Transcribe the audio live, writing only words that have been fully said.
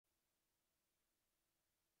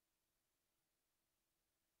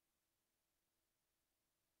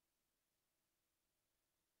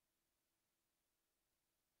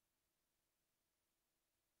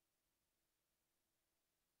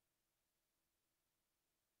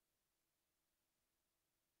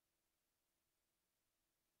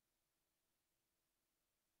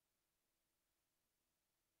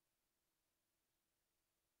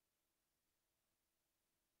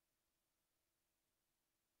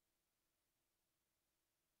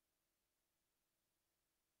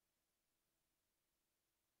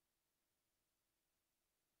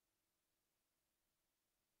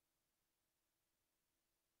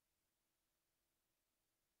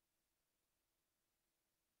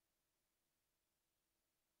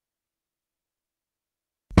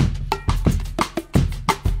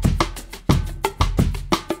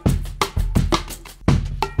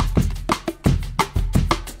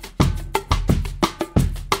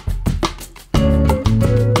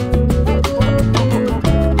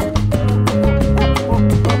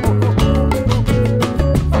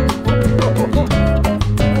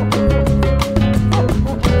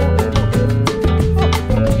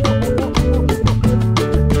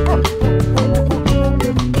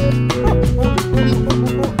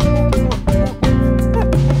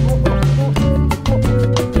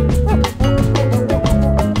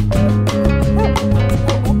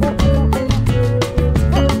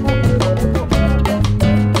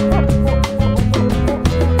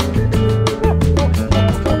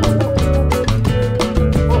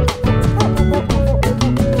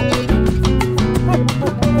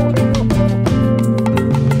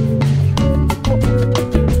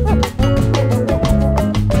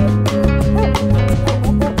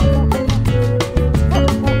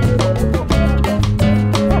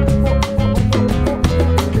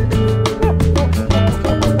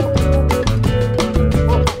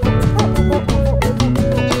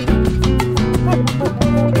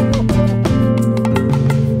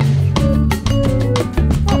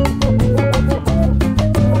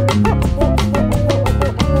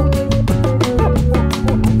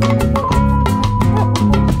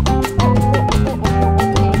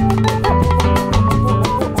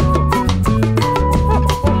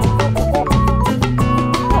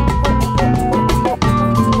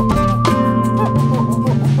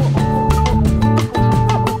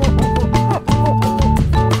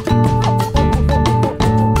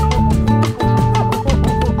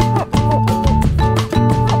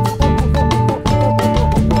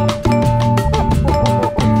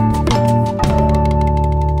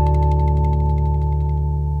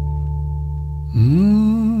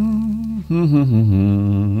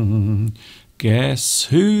Guess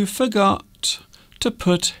who forgot to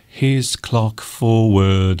put his clock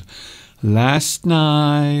forward last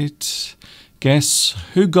night? Guess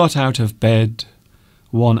who got out of bed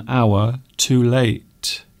 1 hour too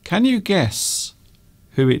late? Can you guess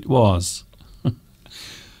who it was?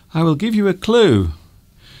 I will give you a clue.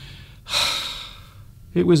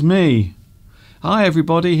 It was me. Hi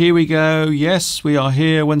everybody, here we go. Yes, we are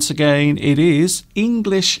here once again. It is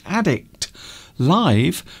English Addict,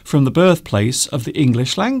 live from the birthplace of the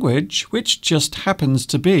English language, which just happens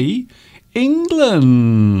to be England.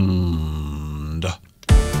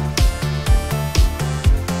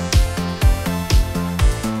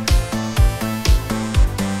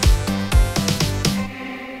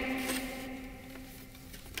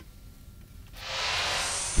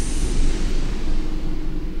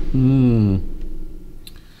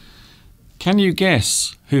 Can you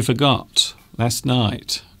guess who forgot last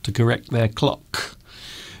night to correct their clock?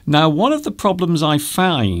 Now, one of the problems I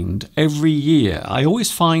find every year, I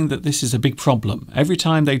always find that this is a big problem. Every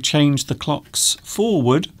time they change the clocks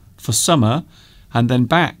forward for summer and then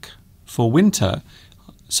back for winter,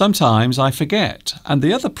 sometimes I forget. And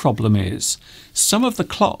the other problem is some of the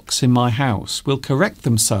clocks in my house will correct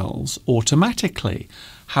themselves automatically.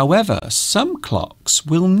 However, some clocks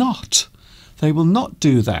will not. They will not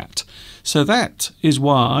do that. So that is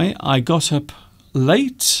why I got up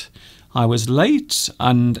late. I was late,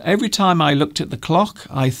 and every time I looked at the clock,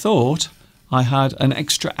 I thought I had an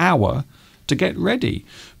extra hour to get ready.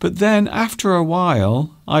 But then after a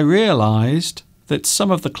while, I realised that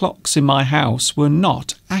some of the clocks in my house were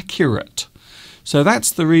not accurate. So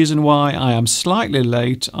that's the reason why I am slightly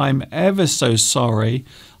late. I'm ever so sorry.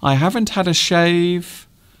 I haven't had a shave.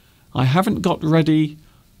 I haven't got ready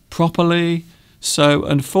properly. So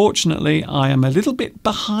unfortunately, I am a little bit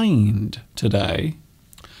behind today,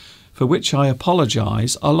 for which I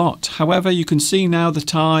apologise a lot. However, you can see now the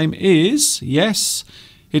time is, yes,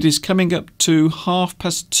 it is coming up to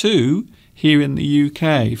 2:30 here in the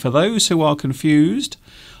UK. For those who are confused,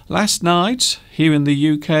 last night here in the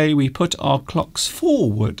UK, we put our clocks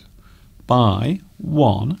forward by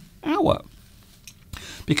 1 hour.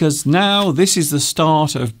 Because now this is the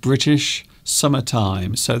start of British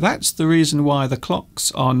summertime. So that's the reason why the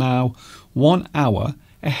clocks are now 1 hour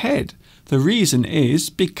ahead. The reason is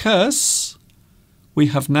because we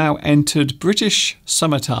have now entered British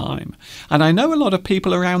summertime. And I know a lot of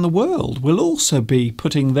people around the world will also be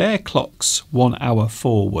putting their clocks 1 hour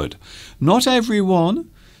forward. Not everyone.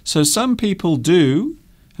 So some people do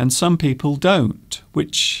and some people don't,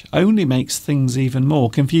 which only makes things even more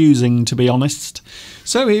confusing, to be honest.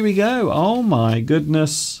 So here we go. Oh my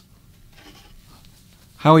goodness.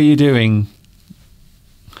 How are you doing?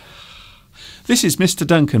 This is Mr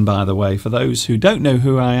Duncan, by the way, for those who don't know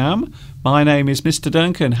who I am. My name is Mr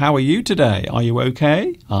Duncan. How are you today? Are you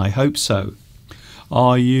okay? I hope so.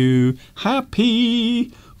 Are you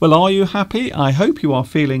happy? Well, are you happy? I hope you are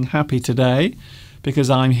feeling happy today,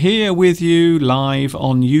 because I'm here with you live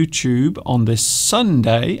on YouTube on this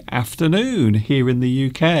Sunday afternoon here in the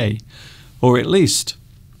UK. Or at least,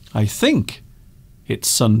 I think it's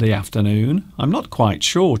Sunday afternoon. I'm not quite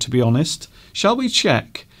sure, to be honest. Shall we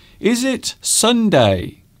check? Is it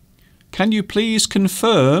Sunday? Can you please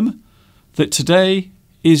confirm that today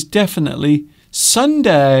is definitely Sunday?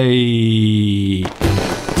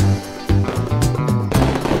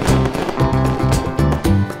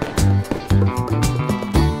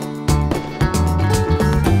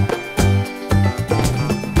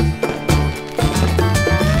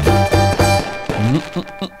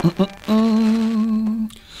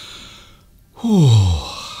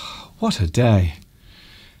 What a day.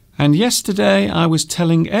 And yesterday I was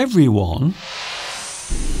telling everyone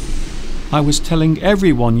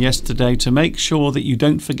yesterday to make sure that you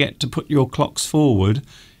don't forget to put your clocks forward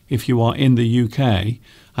if you are in the UK.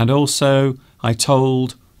 And also I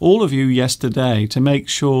told all of you yesterday to make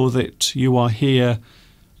sure that you are here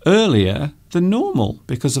earlier than normal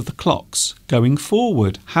because of the clocks going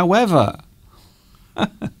forward. However,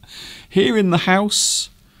 here in the house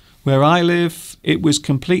where I live, it was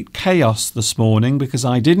complete chaos this morning because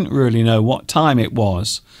I didn't really know what time it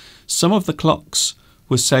was. Some of the clocks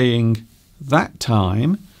were saying that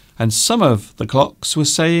time and some of the clocks were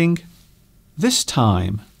saying this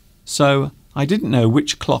time. So I didn't know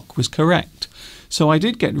which clock was correct. So I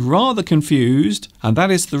did get rather confused, and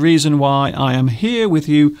that is the reason why I am here with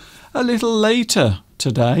you a little later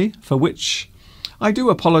today, for which I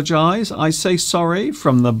do apologise. I say sorry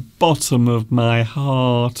from the bottom of my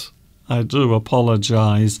heart. I do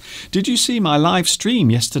apologise. Did you see my live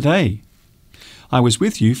stream yesterday? I was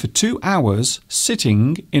with you for 2 hours,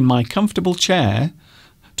 sitting in my comfortable chair,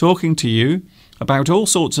 talking to you about all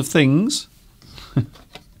sorts of things,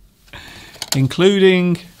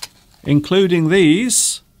 including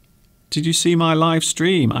these. Did you see my live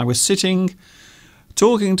stream? I was sitting,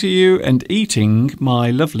 talking to you and eating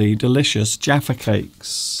my lovely, delicious Jaffa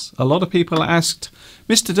cakes. A lot of people asked,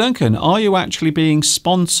 Mr Duncan, are you actually being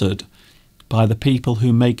sponsored by the people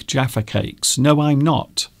who make Jaffa cakes? No, I'm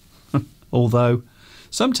not. Although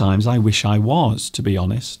sometimes I wish I was, to be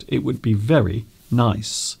honest. It would be very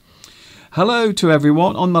nice. Hello to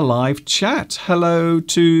everyone on the live chat. Hello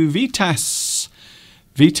to Vitas.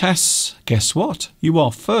 Vitas, guess what? You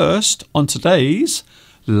are first on today's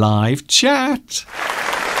live chat.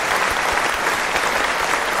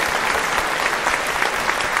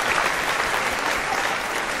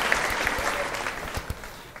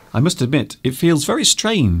 I must admit, it feels very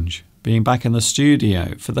strange being back in the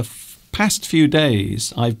studio. For the past few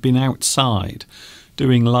days, I've been outside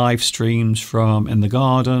doing live streams from in the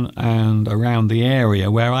garden and around the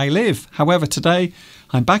area where I live. However, today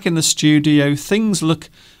I'm back in the studio. Things look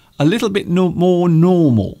a little bit more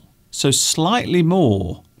normal, so slightly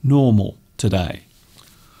more normal today.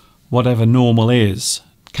 Whatever normal is.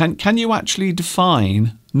 Can you actually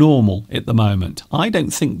define normal at the moment? I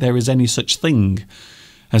don't think there is any such thing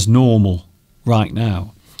as normal right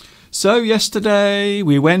now. So yesterday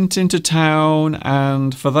we went into town,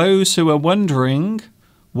 and for those who are wondering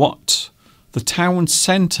what the town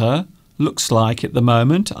centre looks like at the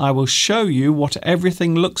moment, I will show you what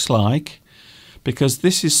everything looks like, because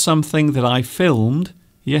this is something that I filmed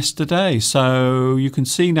yesterday. So you can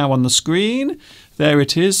see now on the screen, there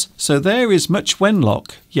it is. So there is Much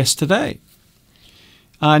Wenlock yesterday.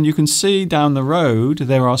 And you can see down the road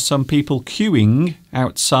there are some people queuing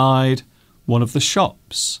outside one of the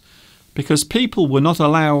shops, because people were not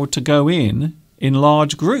allowed to go in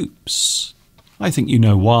large groups. I think you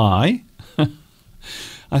know why.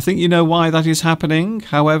 I think you know why that is happening.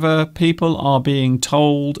 However, people are being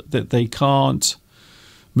told that they can't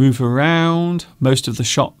move around. Most of the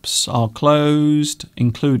shops are closed,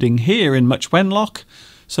 including here in Much Wenlock.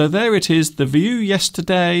 So there it is, the view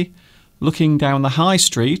yesterday, looking down the high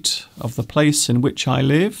street of the place in which I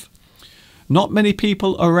live. Not many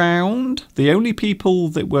people around. The only people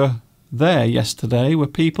that were there yesterday were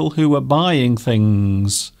people who were buying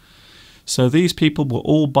things. So these people were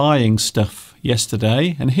all buying stuff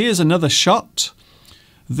yesterday. And here's another shot.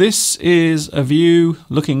 This is a view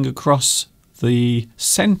looking across the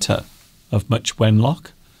centre of Much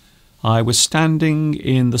Wenlock. I was standing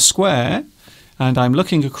in the square and I'm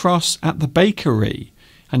looking across at the bakery.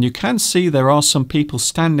 And you can see there are some people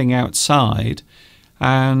standing outside,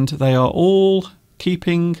 and they are all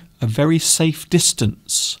keeping a very safe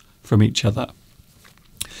distance from each other.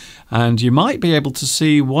 And you might be able to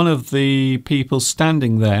see one of the people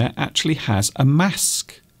standing there actually has a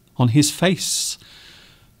mask on his face.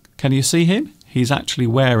 Can you see him? He's actually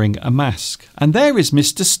wearing a mask. And there is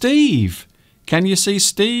Mr. Steve. Can you see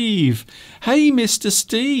Steve? Hey, Mr.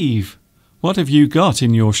 Steve, what have you got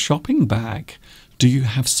in your shopping bag? Do you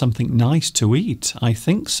have something nice to eat? I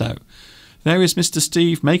think so. There is Mr.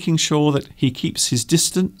 Steve making sure that he keeps his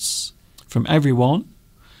distance from everyone,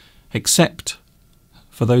 except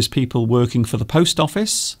for those people working for the post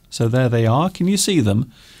office. So there they are. Can you see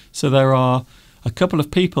them? So there are a couple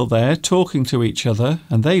of people there talking to each other,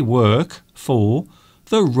 and they work for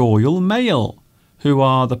the Royal Mail, who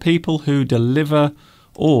are the people who deliver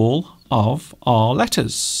all of our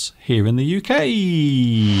letters here in the UK.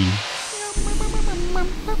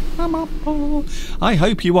 I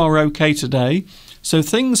hope you are okay today. So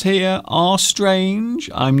things here are strange.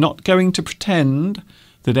 I'm not going to pretend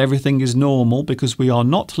that everything is normal, because we are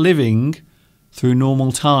not living through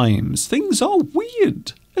normal times. Things are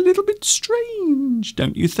weird, a little bit strange,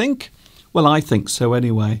 don't you think? Well, I think so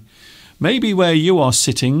anyway. Maybe where you are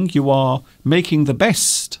sitting, you are making the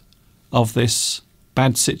best of this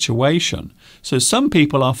bad situation. So some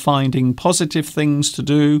people are finding positive things to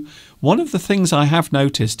do. One of the things I have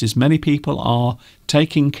noticed is many people are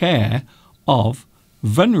taking care of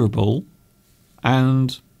vulnerable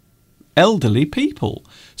and elderly people.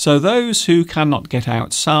 So those who cannot get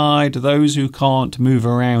outside, those who can't move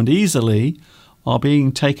around easily, are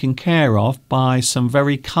being taken care of by some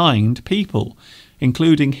very kind people,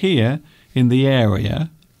 including here in the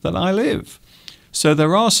area that I live. So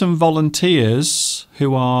there are some volunteers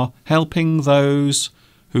who are helping those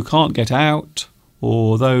who can't get out,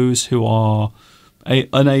 or those who are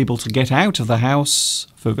unable to get out of the house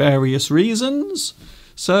for various reasons.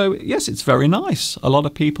 So yes, it's very nice. A lot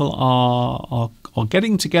of people are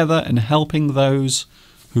getting together and helping those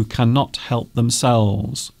who cannot help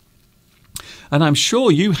themselves. And I'm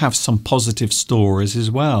sure you have some positive stories as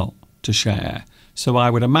well to share. So I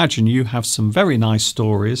would imagine you have some very nice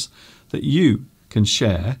stories that you can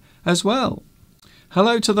share as well.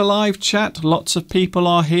 Hello to the live chat. Lots of people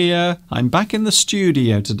are here. I'm back in the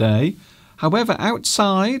studio today. However,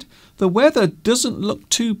 outside, the weather doesn't look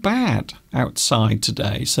too bad outside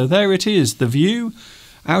today. So there it is, the view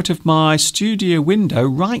out of my studio window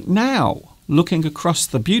right now, looking across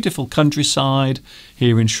the beautiful countryside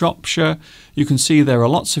here in Shropshire. You can see there are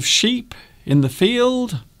lots of sheep in the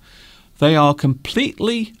field. They are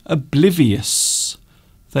completely oblivious.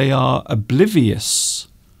 They are oblivious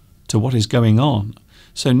to what is going on.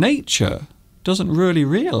 So nature doesn't really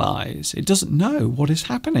realise, it doesn't know what is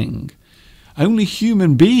happening. Only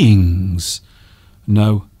human beings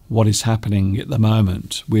know what is happening at the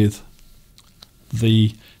moment with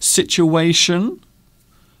the situation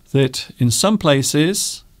that in some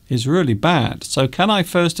places is really bad. So can I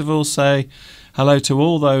first of all say hello to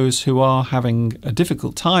all those who are having a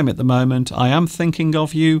difficult time at the moment. I am thinking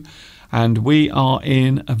of you, and we are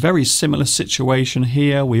in a very similar situation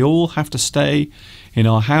here. We all have to stay in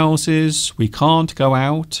our houses. We can't go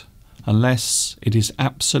out unless it is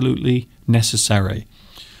absolutely necessary.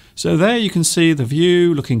 So there you can see the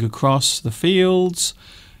view looking across the fields.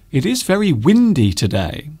 It is very windy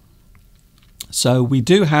today. So we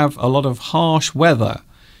do have a lot of harsh weather.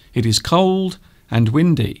 It is cold and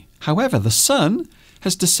windy. However, the sun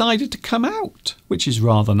has decided to come out, which is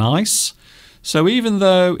rather nice. So even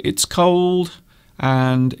though it's cold,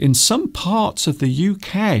 and in some parts of the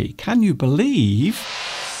UK, can you believe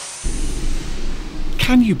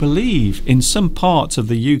in some parts of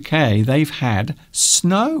the UK they've had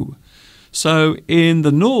snow? So in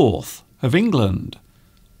the north of England,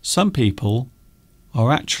 some people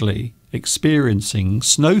are actually experiencing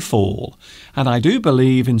snowfall, and I do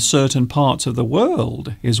believe in certain parts of the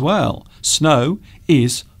world as well, snow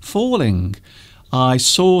is falling. I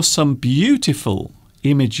saw some beautiful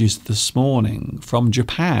images this morning from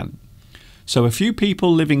Japan. So a few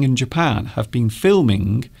people living in Japan have been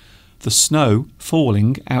filming the snow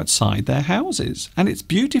falling outside their houses, and it's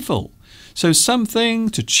beautiful. So something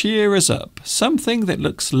to cheer us up, something that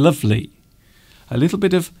looks lovely, a little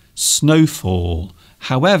bit of snowfall.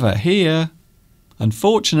 However, here,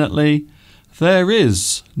 unfortunately, there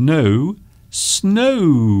is no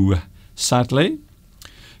snow, sadly.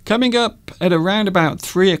 Coming up at around about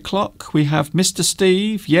 3 o'clock, we have Mr.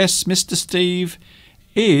 Steve. Yes, Mr. Steve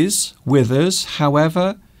is with us.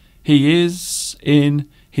 However, he is in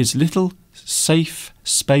his little safe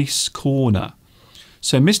space corner.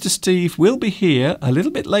 So Mr. Steve will be here a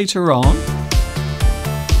little bit later on.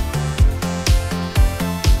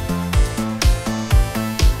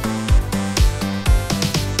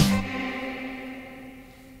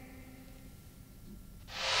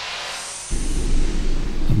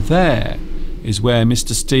 There is where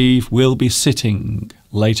Mr. Steve will be sitting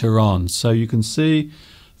later on. So you can see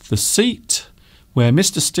the seat where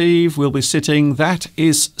Mr. Steve will be sitting. That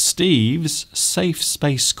is Steve's safe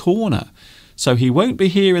space corner. So he won't be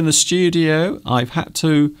here in the studio. I've had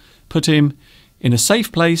to put him in a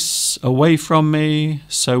safe place away from me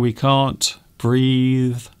so we can't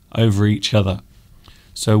breathe over each other.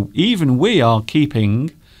 So even we are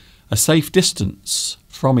keeping a safe distance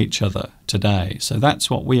from each other today. So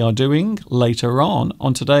that's what we are doing later on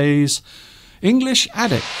today's English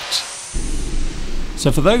Addict.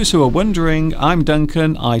 So for those who are wondering, I'm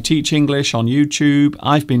Duncan. I teach English on YouTube.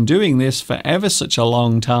 I've been doing this for ever such a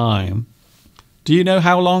long time. Do you know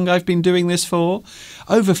how long I've been doing this for?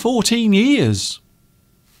 Over 14 years.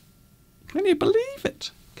 Can you believe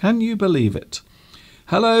it? Can you believe it?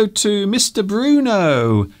 Hello to Mr.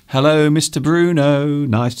 Bruno. Hello, Mr. Bruno.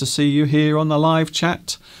 Nice to see you here on the live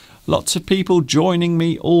chat. Lots of people joining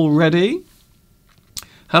me already.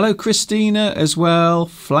 Hello, Christina as well.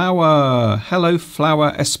 Flower. Hello,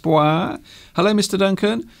 Flower Espoir. Hello, Mr.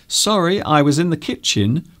 Duncan. Sorry, I was in the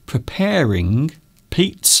kitchen preparing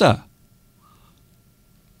pizza.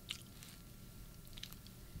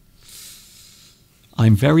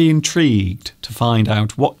 I'm very intrigued to find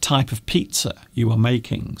out what type of pizza you are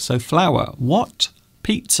making. So, Flower, what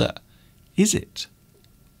pizza is it?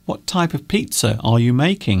 What type of pizza are you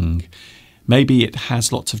making? Maybe it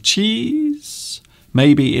has lots of cheese.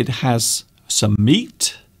 Maybe it has some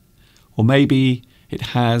meat. Or maybe it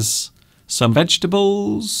has some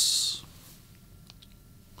vegetables.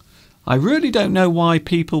 I really don't know why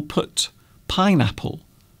people put pineapple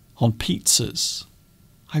on pizzas.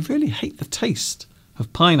 I really hate the taste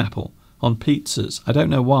of pineapple on pizzas. I don't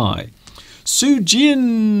know why.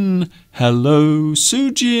 Sujin. Hello,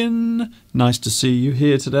 Sujin. Nice to see you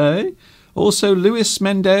here today. Also, Luis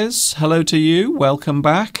Mendez. Hello to you. Welcome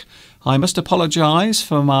back. I must apologise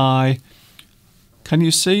for my... Can you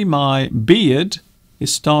see my beard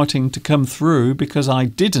is starting to come through because I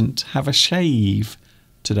didn't have a shave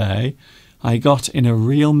today. I got in a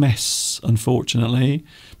real mess, unfortunately,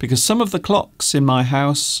 because some of the clocks in my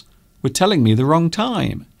house were telling me the wrong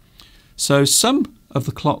time. So some of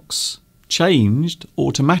the clocks changed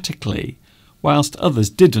automatically whilst others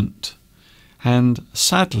didn't. And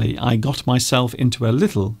sadly, I got myself into a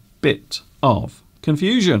little bit of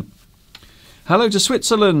confusion. Hello to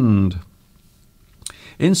Switzerland.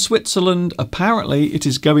 In Switzerland, apparently it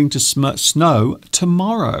is going to snow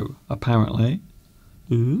tomorrow, apparently.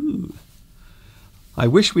 Ooh. I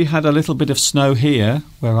wish we had a little bit of snow here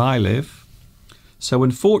where I live. So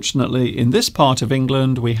unfortunately, in this part of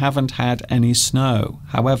England, we haven't had any snow.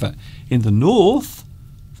 However, in the north,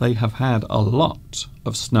 they have had a lot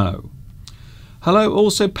of snow. Hello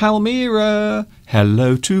also Palmyra.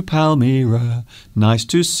 Hello to Palmyra. Nice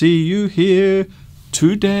to see you here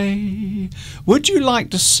today. Would you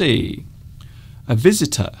like to see a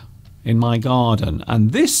visitor in my garden?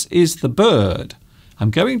 And this is the bird.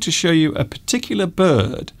 I'm going to show you a particular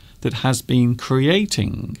bird that has been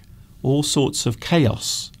creating all sorts of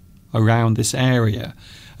chaos around this area,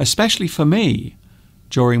 especially for me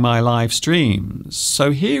during my live streams. So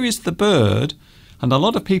here is the bird, and a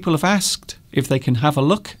lot of people have asked if they can have a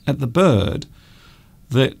look at the bird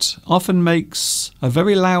that often makes a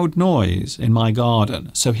very loud noise in my garden.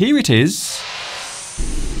 So here it is.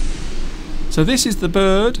 So this is the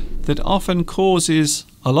bird that often causes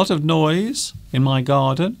a lot of noise in my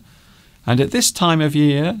garden, and at this time of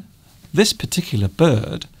year this particular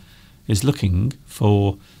bird is looking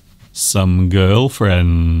for some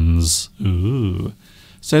girlfriends. Ooh.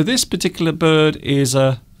 So this particular bird is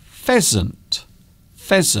a pheasant.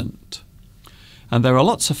 And there are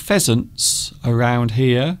lots of pheasants around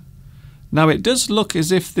here. Now it does look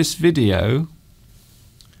as if this video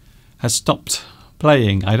has stopped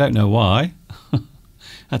playing. I don't know why.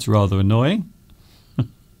 That's rather annoying.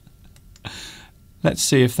 Let's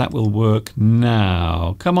see if that will work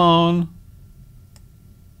now. Come on.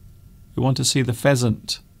 We want to see the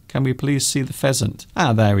pheasant. Can we please see the pheasant?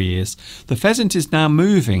 Ah, there he is. The pheasant is now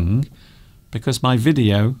moving because my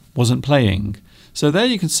video wasn't playing. So there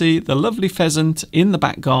you can see the lovely pheasant in the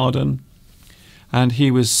back garden, and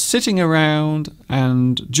he was sitting around,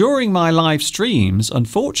 and during my live streams,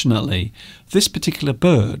 unfortunately, this particular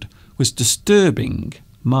bird was disturbing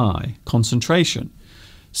my concentration.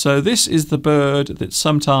 So this is the bird that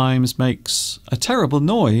sometimes makes a terrible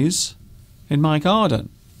noise in my garden.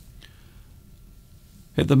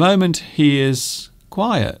 At the moment he is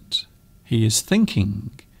quiet, he is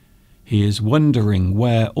thinking, he is wondering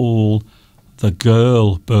where all the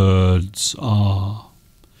girl birds are.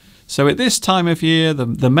 So at this time of year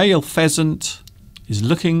the male pheasant is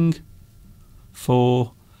looking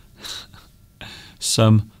for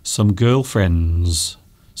some girlfriends.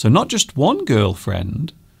 So not just one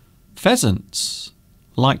girlfriend. Pheasants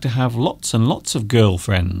like to have lots and lots of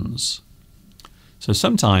girlfriends. So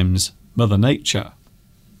sometimes Mother Nature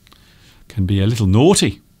can be a little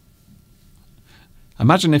naughty.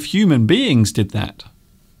 Imagine if human beings did that.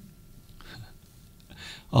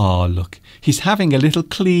 Oh, look, he's having a little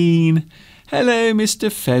clean. Hello, Mr.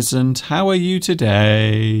 Pheasant. How are you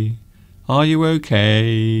today? Are you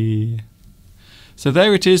okay? So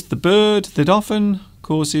there it is, the bird that often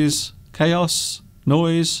causes chaos,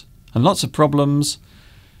 noise, and lots of problems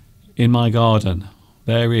in my garden.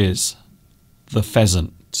 There is the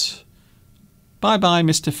pheasant. Bye-bye,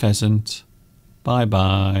 Mr. Pheasant.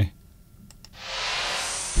 Bye-bye.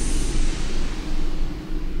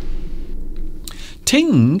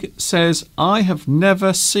 Ting says, I have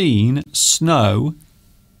never seen snow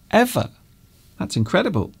ever. That's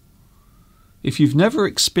incredible. If you've never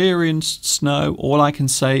experienced snow, all I can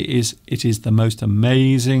say is it is the most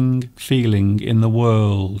amazing feeling in the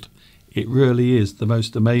world. It really is the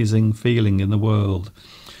most amazing feeling in the world.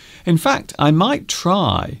 In fact, I might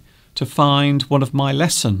try to find one of my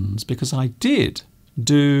lessons, because I did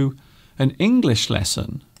do an English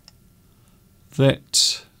lesson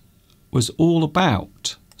that was all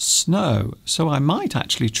about snow. So I might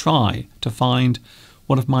actually try to find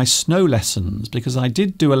one of my snow lessons, because I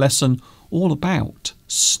did do a lesson all about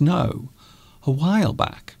snow a while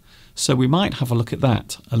back. So we might have a look at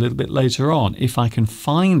that a little bit later on if I can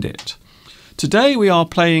find it. Today we are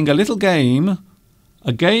playing a little game,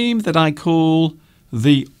 a game that I call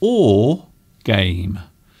the or game.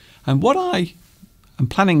 And what I am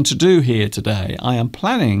planning to do here today, I am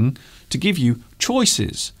planning to give you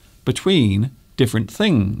choices between different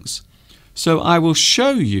things. So I will show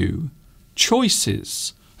you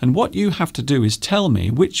choices, and what you have to do is tell me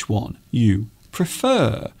which one you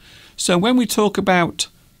prefer. So when we talk about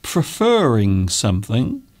preferring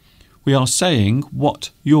something, we are saying what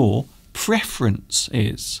your preference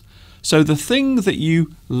is. So the thing that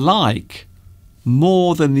you like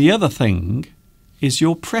more than the other thing is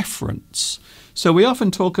your preference. So we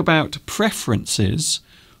often talk about preferences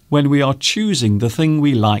when we are choosing the thing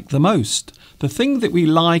we like the most. The thing that we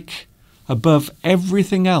like above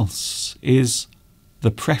everything else is the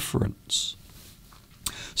preference.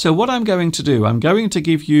 So what I'm going to do, I'm going to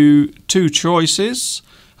give you two choices,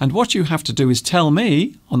 and what you have to do is tell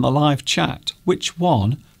me on the live chat which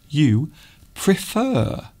one you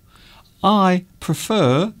prefer. I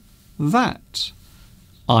prefer that.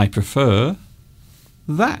 I prefer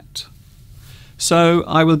that. So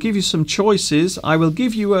I will give you some choices. I will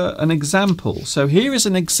give you an example. So here is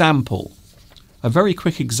an example, a very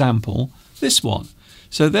quick example, this one.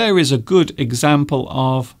 So there is a good example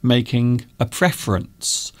of making a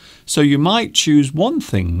preference. So you might choose one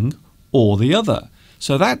thing or the other.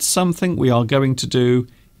 So that's something we are going to do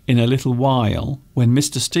in a little while when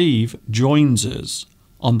Mr. Steve joins us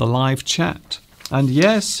on the live chat. And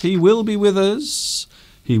yes, he will be with us.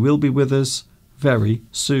 He will be with us very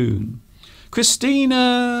soon.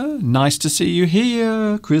 Christina, nice to see you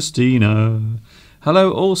here, Christina.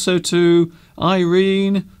 Hello also to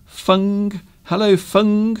Irene Fung. Hello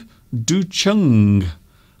Fung Du Chung.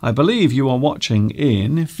 I believe you are watching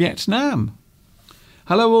in Vietnam.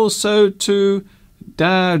 Hello also to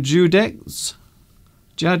Da Judec,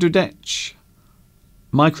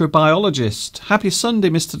 microbiologist. Happy Sunday,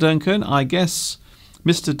 Mr. Duncan. I guess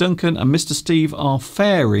Mr. Duncan and Mr. Steve are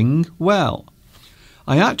faring well.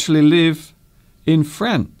 I actually live in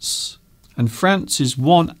France, and France is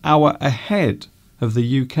 1 hour ahead of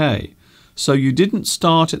the UK. So you didn't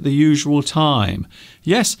start at the usual time.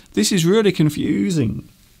 Yes, this is really confusing.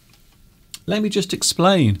 Let me just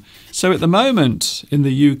explain. So at the moment in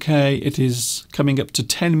the UK, it is coming up to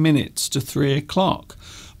 10 minutes to 3 o'clock.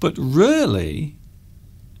 But really,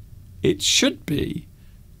 it should be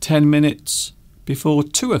 10 minutes before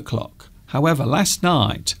 2 o'clock. However, last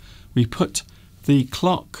night we put the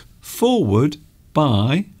clock forward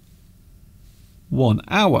by 1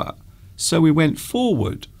 hour. So we went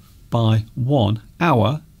forward by 1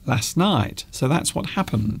 hour last night. So that's what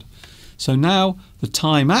happened. So now the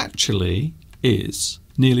time actually is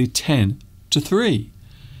nearly 10 to 3.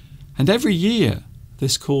 And every year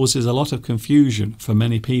this causes a lot of confusion for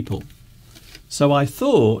many people. So I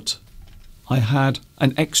thought I had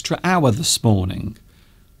an extra hour this morning,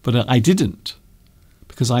 but I didn't,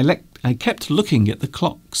 because I kept looking at the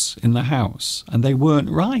clocks in the house and they weren't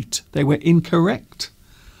right. They were incorrect.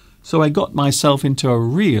 So I got myself into a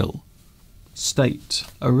real state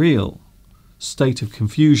of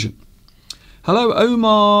confusion. Hello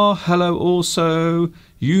Omar, hello also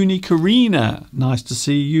Uni Karina, nice to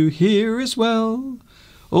see you here as well.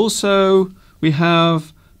 Also we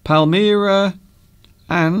have Palmyra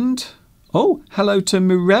and, oh, hello to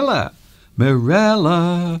Mirella.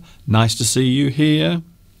 Mirella, nice to see you here.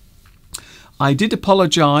 I did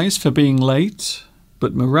apologise for being late,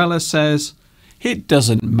 but Mirella says, it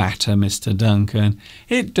doesn't matter, Mr. Duncan.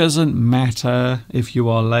 It doesn't matter if you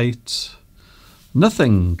are late.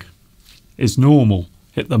 Nothing is normal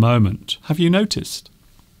at the moment. Have you noticed?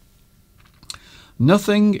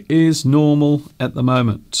 Nothing is normal at the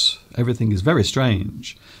moment. Everything is very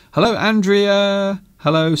strange. Hello, Andrea.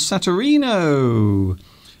 Hello, Saturino.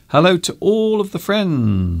 Hello to all of the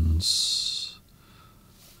friends.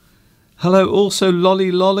 Hello also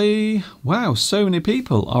Lolly Lolly. Wow, so many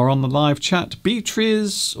people are on the live chat.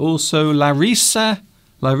 Beatrice, also Larissa.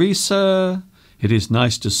 Larissa, it is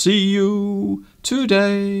nice to see you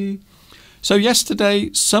today. So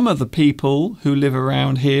yesterday, some of the people who live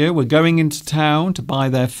around here were going into town to buy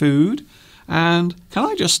their food. And can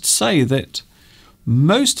I just say that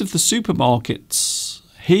most of the supermarkets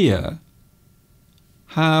here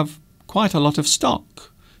have quite a lot of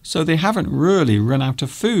stock. So they haven't really run out of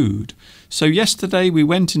food. So yesterday we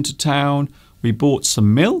went into town, we bought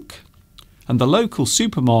some milk, and the local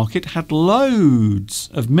supermarket had loads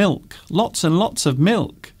of milk, lots and lots of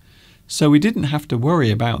milk. So we didn't have to worry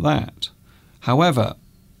about that. However,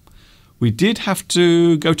 we did have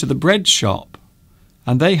to go to the bread shop,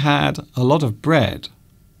 and they had a lot of bread,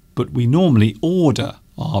 but we normally order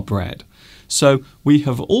our bread. So we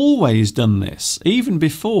have always done this. Even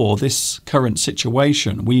before this current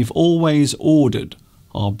situation, we've always ordered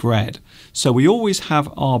our bread. So we always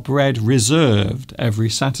have our bread reserved every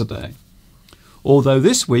Saturday. Although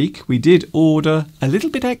this week we did order a little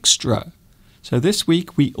bit extra. So this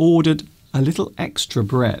week we ordered a little extra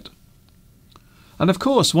bread. And of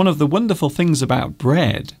course, one of the wonderful things about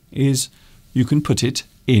bread is you can put it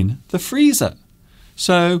in the freezer.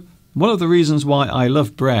 So one of the reasons why I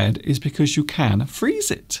love bread is because you can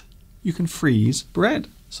freeze it. You can freeze bread.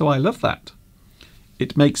 So I love that.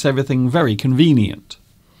 It makes everything very convenient.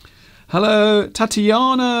 Hello,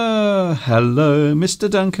 Tatiana. Hello, Mr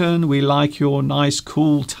Duncan. We like your nice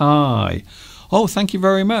cool tie. Oh, thank you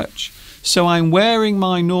very much. So I'm wearing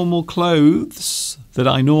my normal clothes that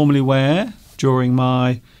I normally wear during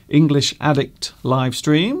my English Addict live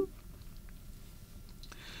stream.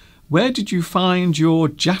 Where did you find your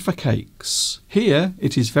Jaffa cakes? Here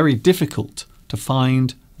it is very difficult to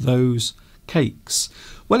find those cakes.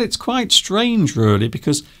 Well, it's quite strange really,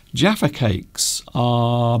 because Jaffa cakes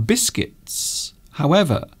are biscuits.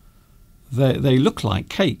 However, they look like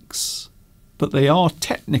cakes, but they are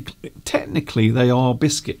technically they are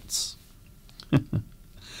biscuits.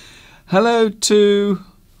 Hello to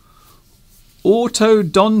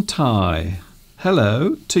Orthodonti.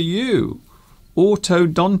 Hello to you,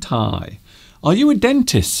 Orthodonti. Are you a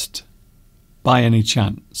dentist by any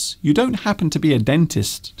chance? You don't happen to be a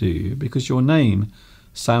dentist, do you? Because your name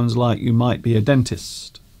sounds like you might be a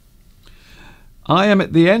dentist. I am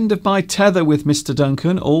at the end of my tether with Mr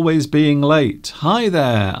Duncan, always being late. Hi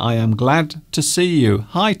there, I am glad to see you.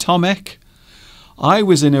 Hi Tomek. I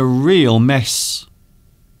was in a real mess,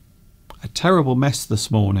 a terrible mess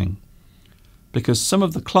this morning, because some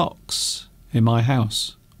of the clocks in my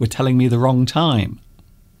house were telling me the wrong time.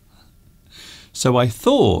 So I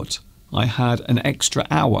thought I had an extra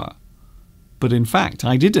hour, but in fact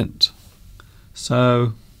I didn't.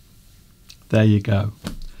 So there you go.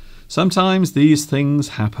 Sometimes these things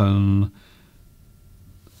happen.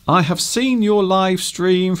 I have seen your live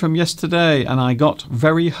stream from yesterday and I got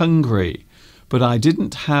very hungry, but I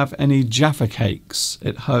didn't have any Jaffa cakes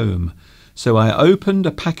at home. So I opened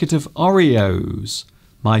a packet of Oreos,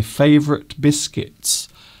 my favourite biscuits.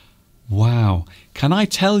 Wow, can I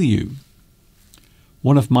tell you,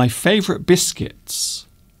 one of my favourite biscuits,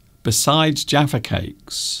 besides Jaffa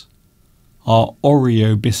cakes, are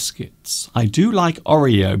Oreo biscuits. I do like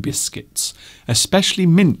Oreo biscuits, especially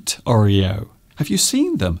mint Oreo. Have you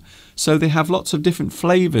seen them? So they have lots of different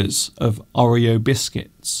flavours of Oreo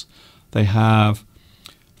biscuits. They have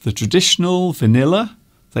the traditional vanilla.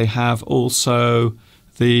 They have also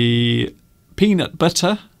the peanut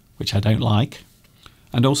butter, which I don't like.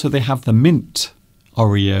 And also they have the mint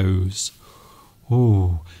Oreos.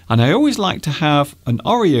 Ooh. And I always like to have an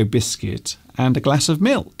Oreo biscuit and a glass of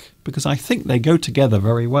milk, because I think they go together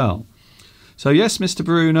very well. So yes, Mr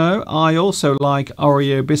Bruno, I also like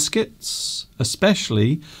Oreo biscuits,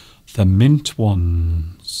 especially the mint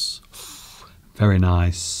ones. Very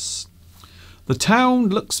nice. The town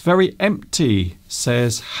looks very empty,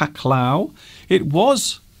 says Haklau. It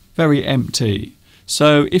was very empty.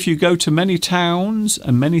 So if you go to many towns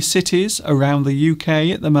and many cities around the UK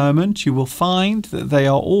at the moment, you will find that they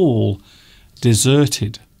are all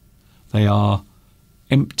deserted. They are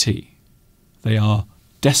empty. They are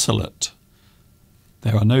desolate.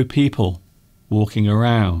 There are no people walking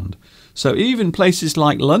around. So even places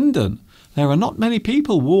like London, there are not many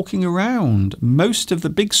people walking around. Most of the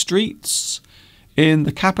big streets in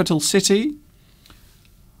the capital city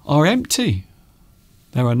are empty.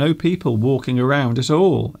 There are no people walking around at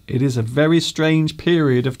all. It is a very strange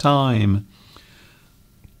period of time.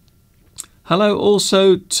 Hello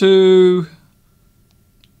also to...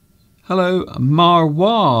 Hello,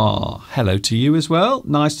 Marwa. Hello to you as well.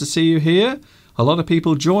 Nice to see you here. A lot of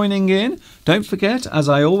people joining in. Don't forget, as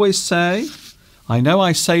I always say, I know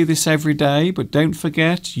I say this every day, but don't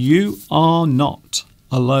forget, you are not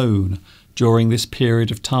alone during this period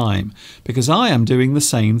of time, because I am doing the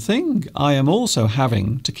same thing. I am also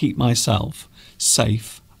having to keep myself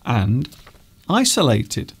safe and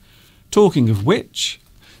isolated. Talking of which,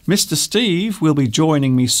 Mr. Steve will be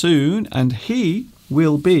joining me soon, and he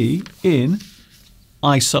will be in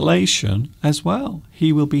isolation as well.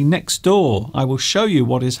 He will be next door. I will show you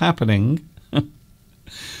what is happening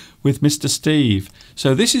with Mr. Steve.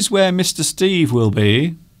 So this is where Mr. Steve will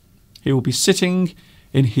be. He will be sitting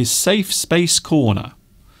in his safe space corner.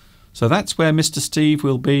 So that's where Mr. Steve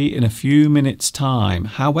will be in a few minutes' time.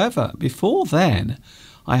 However, before then,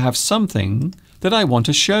 I have something that I want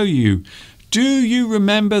to show you. Do you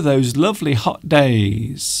remember those lovely hot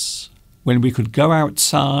days when we could go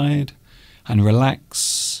outside and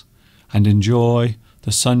relax and enjoy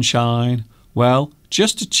the sunshine? Well,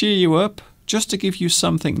 just to cheer you up, just to give you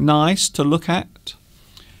something nice to look at.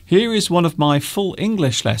 Here is one of my full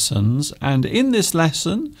English lessons, and in this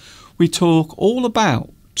lesson we talk all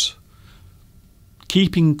about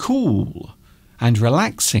keeping cool and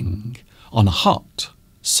relaxing on a hot,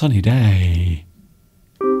 sunny day.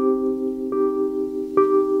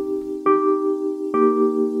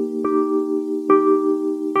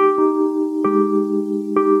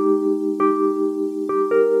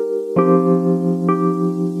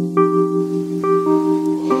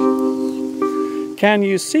 Can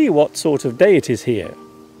you see what sort of day it is here?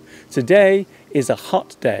 Today is a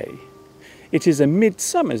hot day. It is a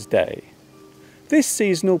midsummer's day. This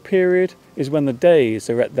seasonal period is when the days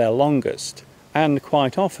are at their longest and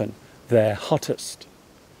quite often their hottest.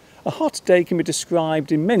 A hot day can be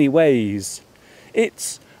described in many ways.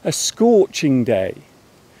 It's a scorching day.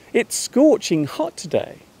 It's scorching hot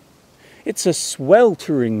today. It's a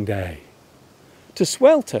sweltering day. To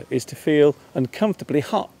swelter is to feel uncomfortably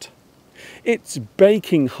hot. It's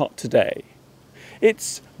baking hot today.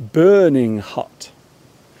 It's burning hot.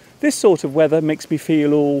 This sort of weather makes me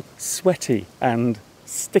feel all sweaty and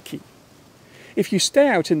sticky. If you stay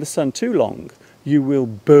out in the sun too long, you will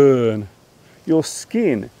burn. Your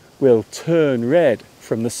skin will turn red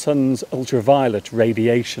from the sun's ultraviolet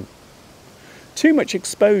radiation. Too much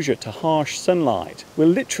exposure to harsh sunlight will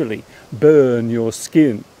literally burn your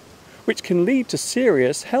skin, which can lead to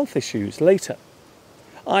serious health issues later.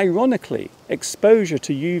 Ironically, exposure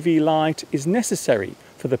to UV light is necessary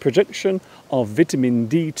for the production of vitamin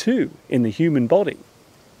D2 in the human body.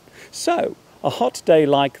 So, a hot day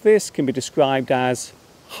like this can be described as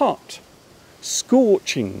hot,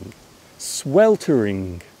 scorching,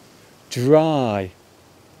 sweltering, dry,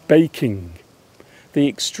 baking. The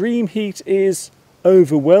extreme heat is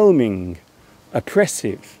overwhelming,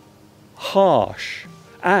 oppressive, harsh,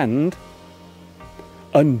 and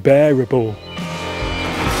unbearable.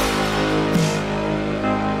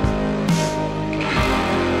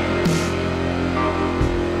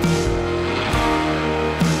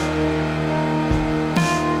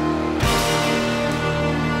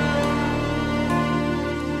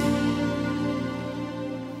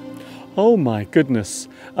 Oh my goodness,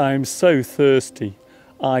 I'm so thirsty.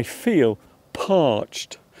 I feel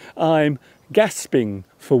parched. I'm gasping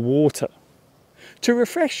for water. To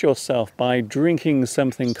refresh yourself by drinking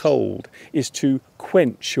something cold is to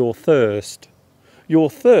quench your thirst. Your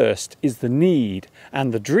thirst is the need,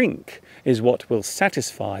 and the drink is what will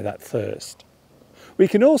satisfy that thirst. We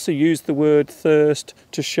can also use the word thirst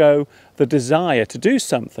to show the desire to do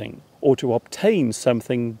something or to obtain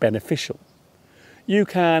something beneficial. You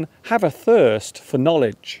can have a thirst for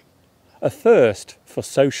knowledge, a thirst for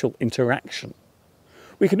social interaction.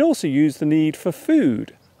 We can also use the need for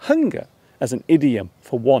food, hunger, as an idiom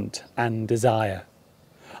for want and desire.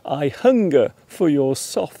 I hunger for your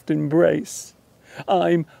soft embrace.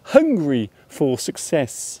 I'm hungry for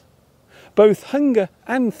success. Both hunger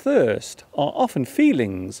and thirst are often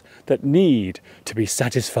feelings that need to be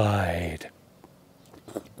satisfied.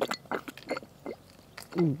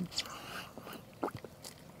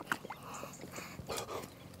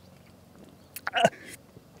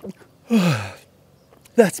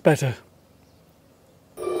 That's better.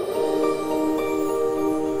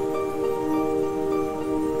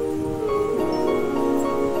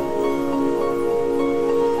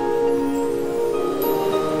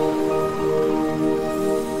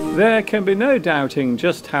 There can be no doubting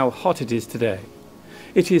just how hot it is today.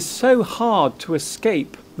 It is so hard to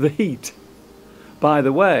escape the heat. By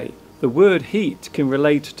the way, the word heat can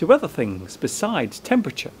relate to other things besides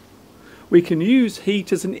temperature. We can use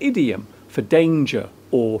heat as an idiom for danger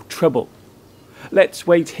or trouble. Let's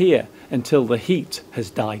wait here until the heat has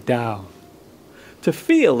died down. To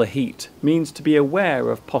feel the heat means to be aware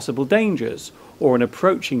of possible dangers or an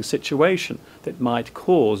approaching situation that might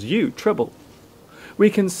cause you trouble. We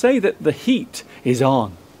can say that the heat is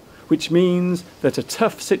on, which means that a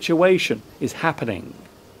tough situation is happening.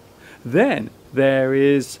 Then there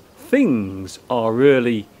is things are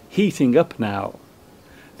really heating up now.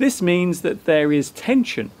 This means that there is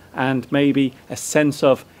tension and maybe a sense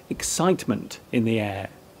of excitement in the air.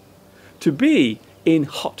 To be in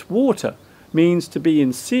hot water means to be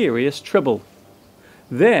in serious trouble.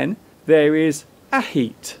 Then there is a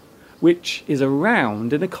heat, which is a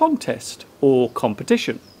round in a contest or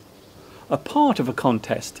competition. A part of a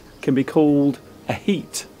contest can be called a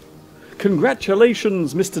heat.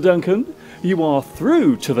 Congratulations, Mr Duncan, you are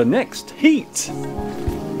through to the next heat.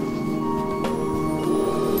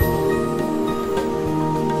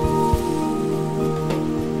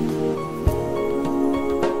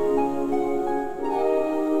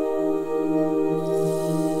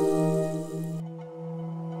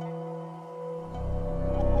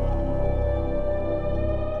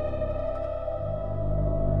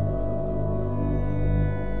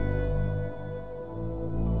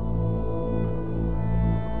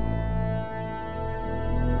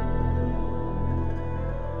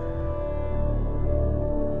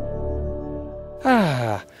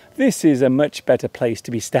 Ah, this is a much better place to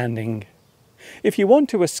be standing. If you want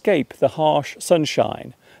to escape the harsh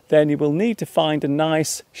sunshine, then you will need to find a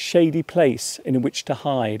nice shady place in which to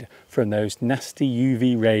hide from those nasty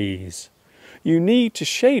UV rays. You need to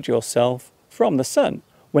shade yourself from the sun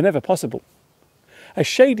whenever possible. A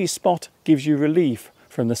shady spot gives you relief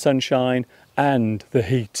from the sunshine and the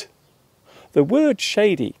heat. The word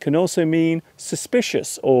shady can also mean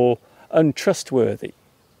suspicious or untrustworthy.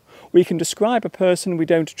 We can describe a person we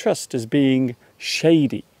don't trust as being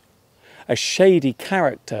shady. A shady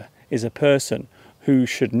character is a person who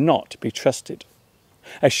should not be trusted.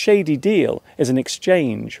 A shady deal is an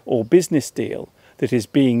exchange or business deal that is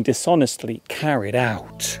being dishonestly carried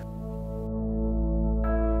out.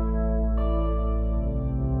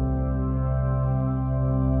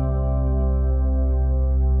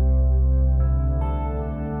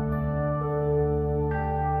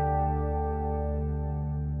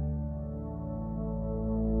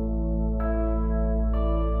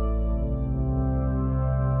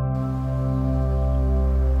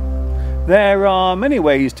 There are many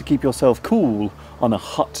ways to keep yourself cool on a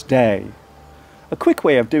hot day. A quick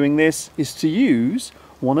way of doing this is to use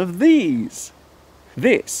one of these.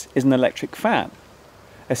 This is an electric fan.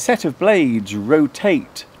 A set of blades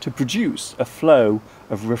rotate to produce a flow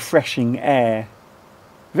of refreshing air.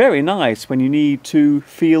 Very nice when you need to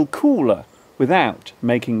feel cooler without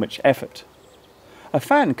making much effort. A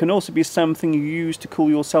fan can also be something you use to cool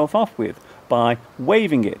yourself off with by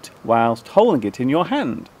waving it whilst holding it in your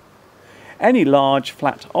hand. Any large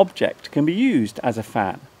flat object can be used as a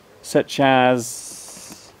fan, such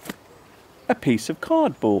as a piece of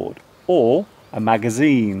cardboard or a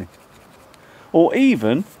magazine, or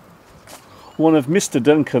even one of Mr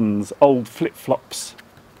Duncan's old flip-flops.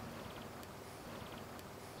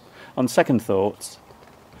 On second thoughts,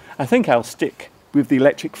 I think I'll stick with the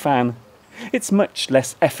electric fan. It's much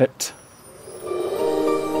less effort.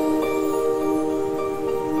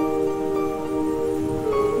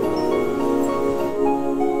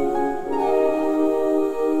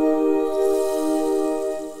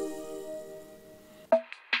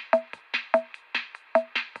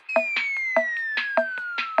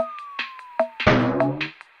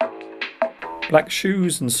 Black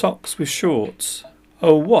shoes and socks with shorts.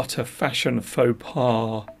 Oh, what a fashion faux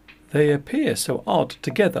pas. They appear so odd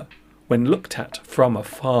together when looked at from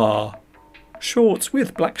afar. Shorts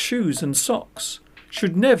with black shoes and socks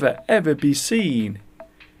should never ever be seen.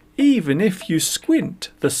 Even if you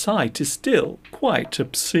squint, the sight is still quite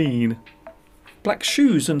obscene. Black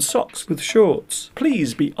shoes and socks with shorts,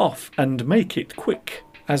 please be off and make it quick,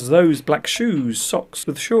 as those black shoes, socks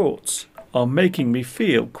with shorts are making me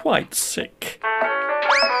feel quite sick.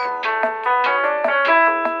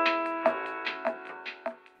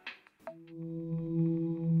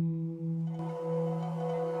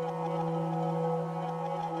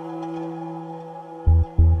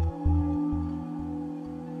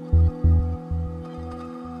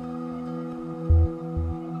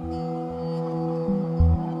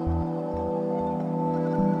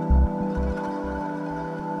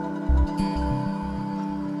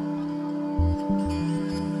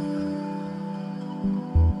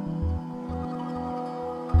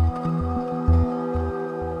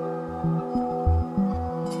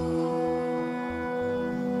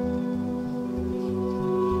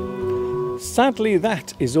 Sadly,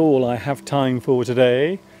 that is all I have time for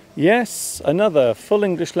today. Yes, another full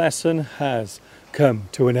English lesson has come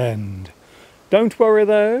to an end. Don't worry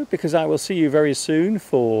though, because I will see you very soon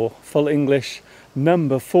for full English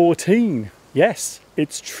number 14. Yes,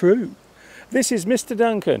 it's true. This is Mr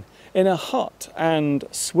Duncan in a hot and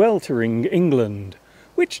sweltering England,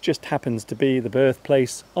 which just happens to be the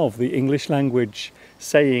birthplace of the English language,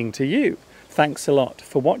 saying to you, thanks a lot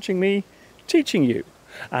for watching me, teaching you.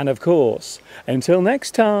 And of course, until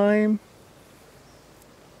next time,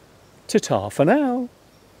 ta-ta for now.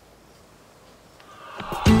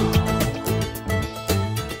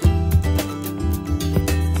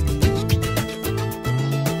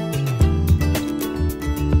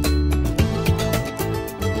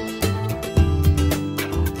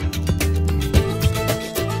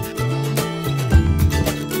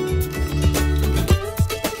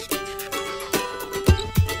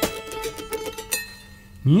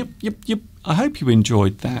 Yep. I hope you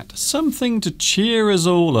enjoyed that. Something to cheer us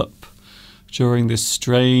all up during this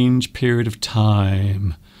strange period of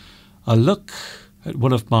time. A look at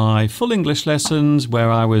one of my full English lessons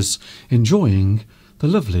where I was enjoying the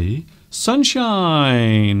lovely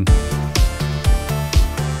sunshine.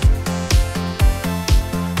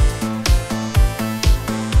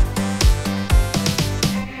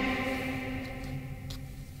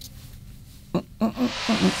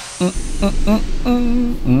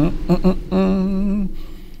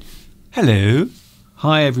 Hello.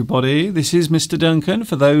 Hi everybody, this is Mr Duncan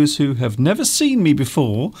for those who have never seen me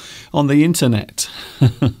before on the internet.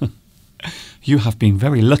 You have been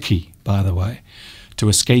very lucky, by the way, to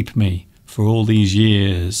escape me for all these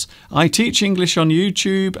years. I teach English on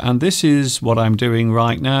YouTube, and this is what I'm doing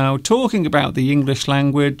right now, talking about the English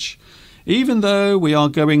language. Even though we are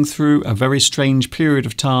going through a very strange period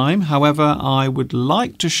of time, however, I would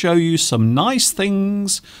like to show you some nice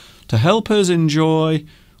things to help us enjoy,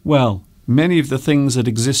 well, many of the things that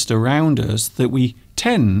exist around us that we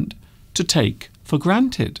tend to take for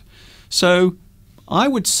granted. So I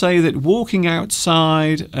would say that walking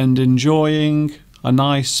outside and enjoying a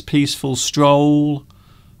nice peaceful stroll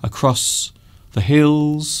across the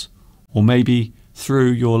hills or maybe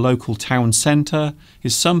through your local town centre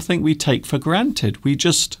is something we take for granted. We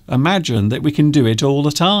just imagine that we can do it all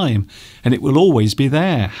the time and it will always be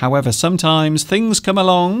there. However, sometimes things come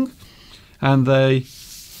along and they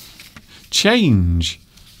change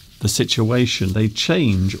the situation. They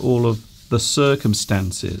change all of the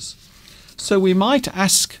circumstances. So we might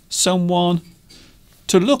ask someone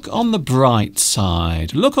to look on the bright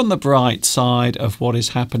side. Look on the bright side of what is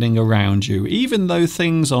happening around you. Even though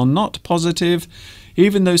things are not positive,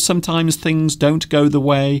 even though sometimes things don't go the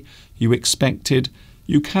way you expected,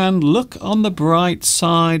 you can look on the bright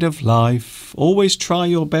side of life. Always try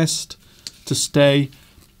your best to stay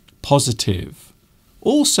positive.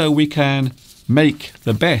 Also, we can make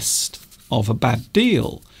the best of a bad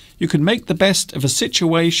deal. You can make the best of a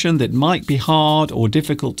situation that might be hard or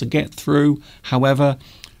difficult to get through. However,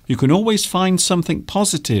 you can always find something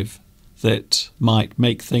positive that might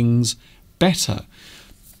make things better.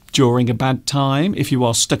 During a bad time, if you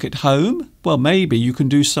are stuck at home, well, maybe you can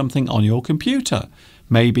do something on your computer.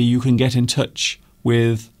 Maybe you can get in touch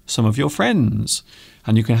with some of your friends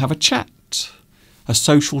and you can have a chat, a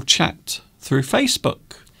social chat through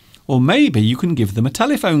Facebook. Or maybe you can give them a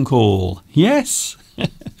telephone call. Yes,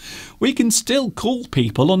 we can still call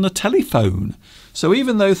people on the telephone. So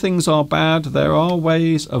even though things are bad, there are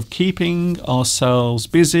ways of keeping ourselves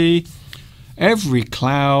busy. Every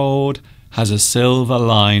cloud has a silver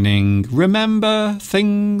lining. Remember,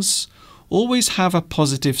 things always have a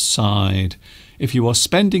positive side. If you are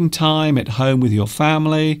spending time at home with your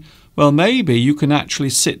family, well, maybe you can actually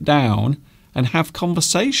sit down and have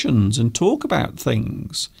conversations and talk about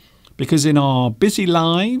things. Because in our busy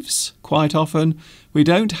lives, quite often, we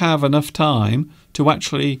don't have enough time to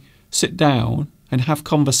actually sit down and have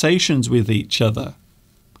conversations with each other.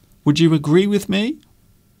 Would you agree with me?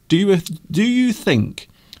 Do you think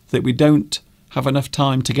that we don't have enough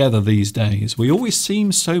time together these days? We always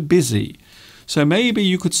seem so busy. So maybe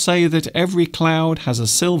you could say that every cloud has a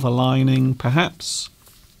silver lining. Perhaps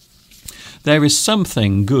there is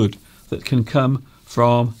something good that can come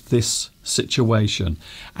from this situation.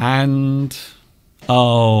 And,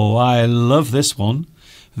 oh, I love this one.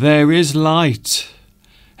 There is light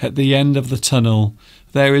at the end of the tunnel.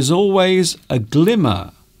 There is always a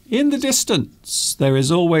glimmer in the distance. There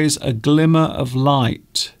is always a glimmer of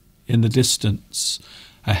light in the distance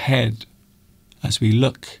ahead as we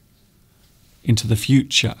look into the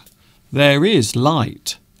future. There is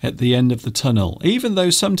light at the end of the tunnel, even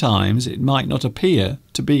though sometimes it might not appear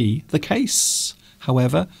to be the case.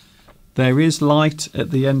 However, there is light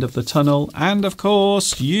at the end of the tunnel, and of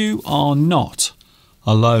course, you are not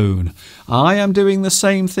alone. I am doing the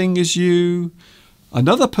same thing as you.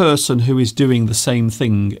 Another person who is doing the same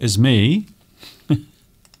thing as me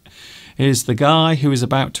is the guy who is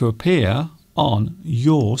about to appear on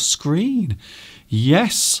your screen.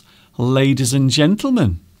 Yes, ladies and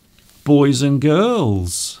gentlemen, boys and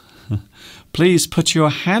girls, please put your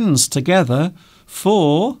hands together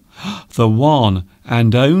for the one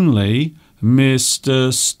and only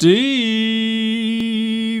Mr. Steve.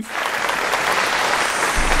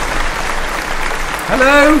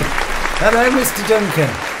 Hello, hello Mr. Duncan,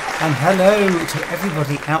 and hello to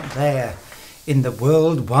everybody out there in the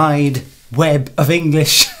World Wide Web of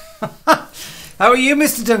English. How are you,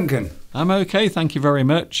 Mr. Duncan? I'm okay, thank you very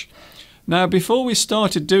much. Now, before we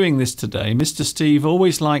started doing this today, Mr. Steve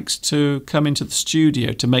always likes to come into the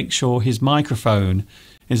studio to make sure his microphone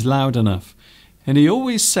is loud enough. And he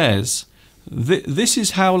always says, this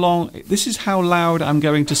is how loud I'm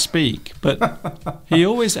going to speak. But he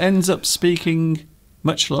always ends up speaking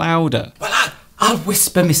much louder. Well, I'll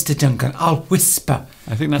whisper, Mr. Duncan. I'll whisper.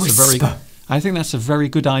 I think that's a very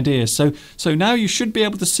good idea. So now you should be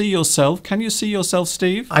able to see yourself. Can you see yourself,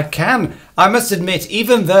 Steve? I can. I must admit,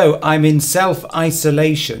 even though I'm in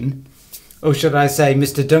self-isolation, or should I say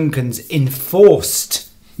Mr. Duncan's enforced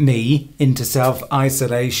me into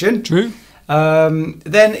self-isolation, True.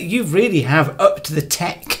 then you really have up to the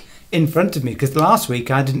tech in front of me, because last week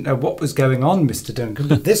I didn't know what was going on, Mr. Duncan,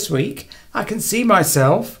 but this week I can see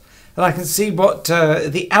myself and I can see what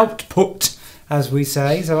the output, as we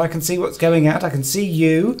say, so I can see what's going out. I can see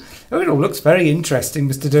you. Oh, it all looks very interesting,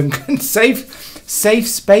 Mr. Duncan. Safe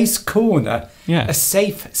space corner. Yeah. A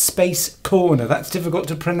safe space corner. That's difficult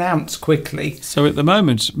to pronounce quickly. So at the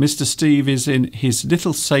moment, Mr. Steve is in his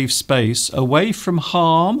little safe space, away from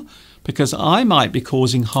harm, because I might be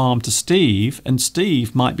causing harm to Steve, and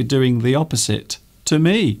Steve might be doing the opposite to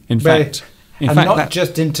me. In fact, not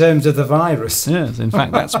just in terms of the virus. Yes, in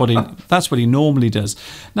fact, that's what he normally does.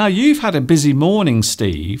 Now, you've had a busy morning,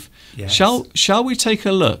 Steve. Yes. Shall we take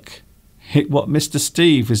a look at what Mr.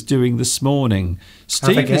 Steve was doing this morning?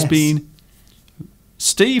 Have a guess.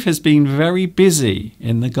 Steve has been very busy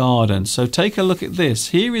in the garden. So take a look at this.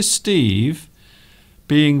 Here is Steve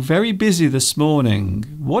being very busy this morning.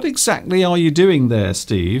 What exactly are you doing there,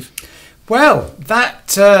 Steve? Well,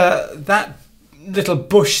 that little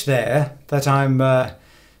bush there that I'm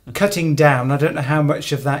cutting down. I don't know how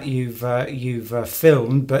much of that you've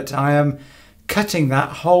filmed, but I am cutting that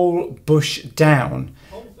whole bush down.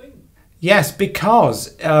 Whole thing? Yes,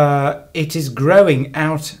 because it is growing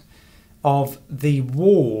out of the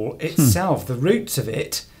wall itself. The roots of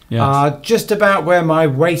it are just about where my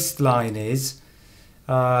waistline is.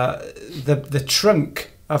 The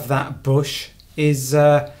trunk of that bush is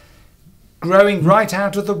growing right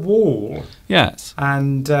out of the wall. Yes.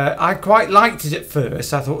 And I quite liked it at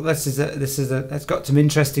first. I thought it's got some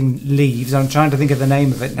interesting leaves. I'm trying to think of the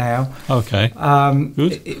name of it now. Okay.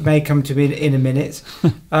 Good. It may come to me in a minute.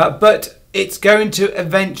 But it's going to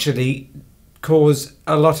eventually cause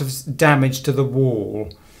a lot of damage to the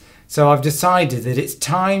wall. So I've decided that it's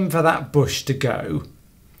time for that bush to go.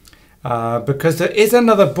 Because there is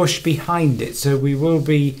another bush behind it. So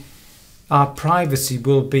our privacy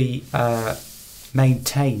will be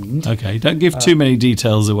maintained. Okay, don't give too many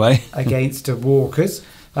details away. Against walkers.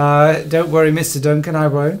 Don't worry, Mr. Duncan, I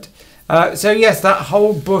won't. So yes, that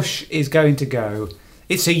whole bush is going to go.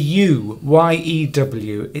 It's a yew,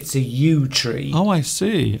 Y-E-W. It's a yew tree. Oh, I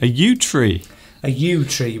see. A yew tree. A yew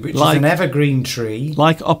tree, which is an evergreen tree.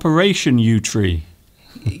 Like Operation Yew Tree.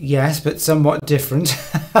 Yes, but somewhat different.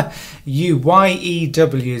 Yew,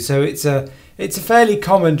 Y-E-W. So it's a fairly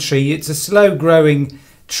common tree. It's a slow-growing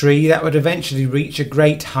tree that would eventually reach a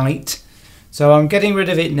great height. So I'm getting rid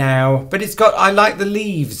of it now. But I like the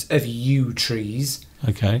leaves of yew trees.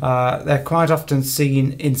 Okay. They're quite often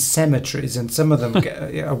seen in cemeteries, and some of them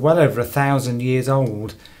are well over 1,000 years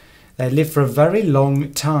old. They live for a very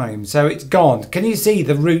long time. So it's gone. Can you see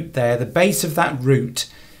the root there? The base of that root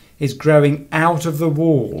is growing out of the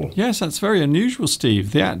wall. Yes, that's very unusual,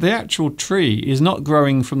 Steve. The actual tree is not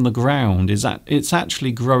growing from the ground. It's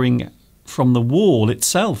actually growing from the wall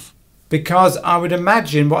itself. Because I would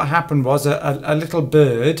imagine what happened was a little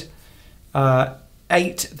bird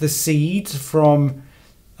ate the seeds from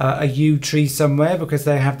a yew tree somewhere, because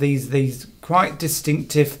they have these quite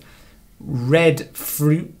distinctive red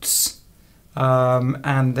fruits,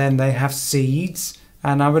 and then they have seeds.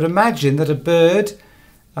 And I would imagine that a bird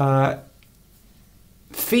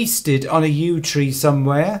feasted on a yew tree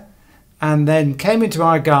somewhere, and then came into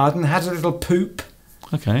our garden, had a little poop.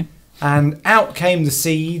 Okay. And out came the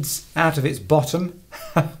seeds out of its bottom,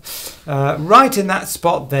 right in that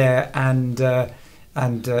spot there, and the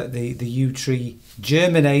yew tree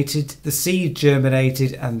germinated, the seed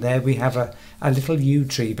germinated, and there we have a little yew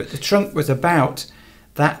tree. But the trunk was about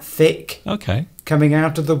that thick. Okay. Coming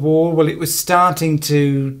out of the wall. Well, it was starting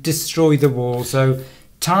to destroy the wall, so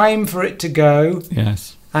time for it to go.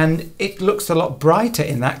 Yes. And it looks a lot brighter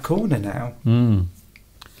in that corner now. Mm.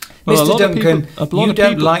 Well, Mr. Duncan, you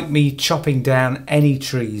don't like me chopping down any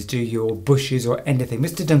trees, do you, or bushes or anything?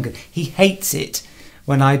 Mr. Duncan, he hates it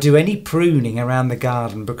when I do any pruning around the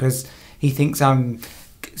garden, because he thinks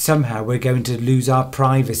somehow we're going to lose our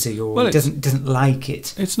privacy, or he doesn't like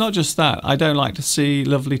it. It's not just that. I don't like to see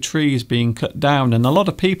lovely trees being cut down, and a lot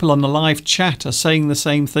of people on the live chat are saying the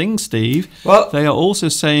same thing, Steve. Well, they are also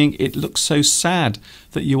saying it looks so sad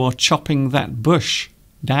that you are chopping that bush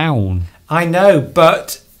down. I know,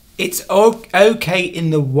 but it's okay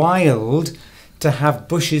in the wild to have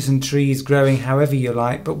bushes and trees growing however you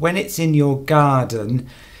like, but when it's in your garden,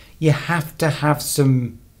 you have to have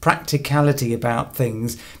some practicality about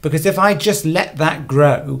things, because if I just let that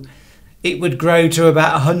grow, it would grow to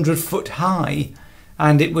about 100 foot high,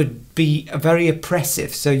 and it would be very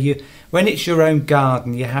oppressive. So when it's your own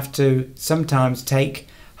garden, you have to sometimes take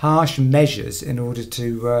harsh measures in order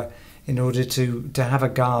to in order to have a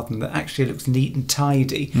garden that actually looks neat and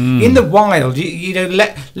tidy. In the wild, you know,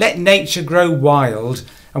 let nature grow wild.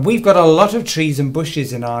 And we've got a lot of trees and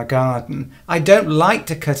bushes in our garden. I don't like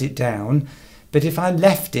to cut it down, but if I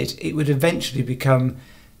left it, it would eventually become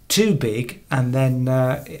too big, and then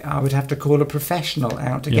I would have to call a professional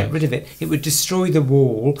out to get rid of it. It would destroy the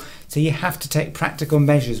wall, so you have to take practical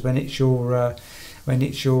measures when it's your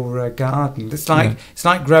garden. It's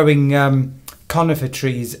like growing conifer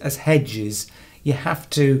trees as hedges. You have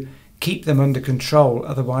to keep them under control,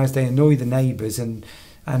 otherwise they annoy the neighbours and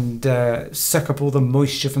suck up all the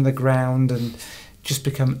moisture from the ground and just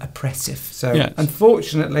become oppressive. So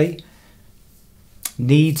unfortunately,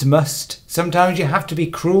 needs must. Sometimes you have to be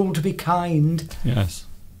cruel to be kind. Yes,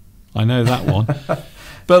 I know that one.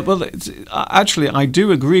 But actually, I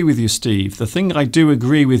do agree with you, Steve. The thing I do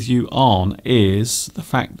agree with you on is the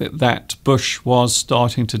fact that that bush was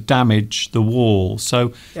starting to damage the wall.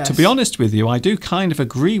 So to be honest with you, I do kind of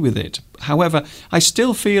agree with it. However, I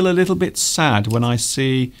still feel a little bit sad when I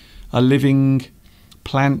see a living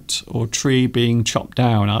plant or tree being chopped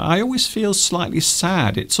down. I always feel slightly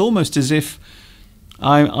sad. It's almost as if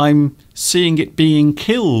I'm seeing it being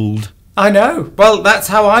killed. I know. Well, that's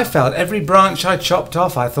how I felt. Every branch I chopped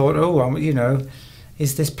off, I thought, oh, you know,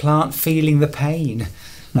 is this plant feeling the pain?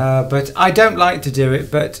 But I don't like to do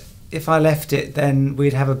it. But if I left it, then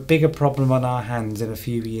we'd have a bigger problem on our hands in a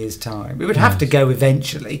few years' time. It would have to go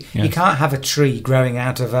eventually. You can't have a tree growing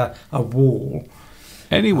out of a wall.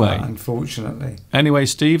 Anyway, unfortunately. Anyway,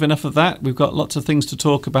 Steve, enough of that. We've got lots of things to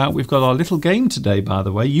talk about. We've got our little game today, by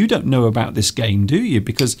the way. You don't know about this game, do you?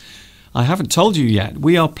 Because I haven't told you yet.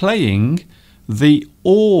 We are playing the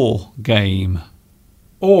OR game.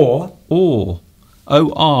 OR? OR.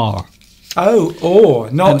 O-R. Oh,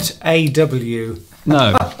 OR, not A-W.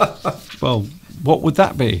 No. Well, what would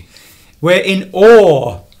that be? We're in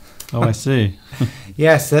awe. Oh, I see.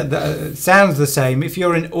 Yes, that sounds the same. If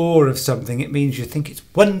you're in awe of something, it means you think it's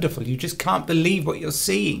wonderful. You just can't believe what you're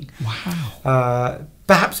seeing. Wow.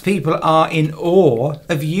 Perhaps people are in awe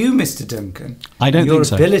of you, Mr Duncan. I don't think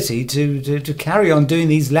so. Your ability to carry on doing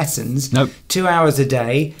these lessons 2 hours a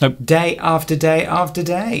day, day after day after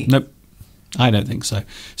day. Nope. I don't think so.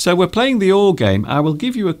 So we're playing the OR game. I will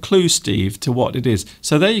give you a clue, Steve, to what it is.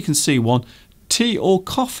 So there you can see one. Tea or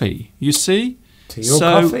coffee, you see? Tea or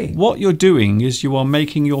coffee. So what you're doing is you are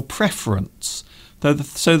making your preference. So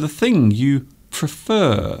the thing you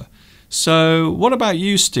prefer. So what about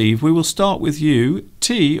you, Steve? We will start with you.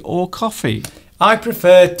 Tea or coffee? I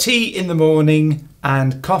prefer tea in the morning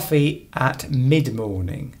and coffee at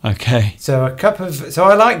mid-morning. Okay. So so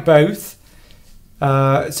I like both.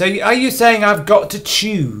 So are you saying I've got to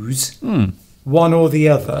choose one or the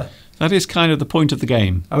other? That is kind of the point of the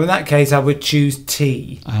game. Oh, in that case, I would choose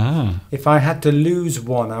tea. Ah. If I had to lose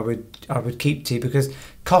one, I would keep tea, because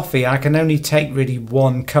coffee I can only take really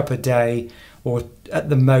 1 cup a day, or at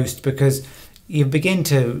the most, because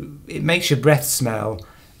it makes your breath smell,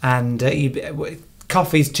 and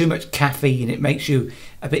coffee is too much caffeine. It makes you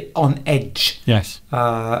a bit on edge. Yes.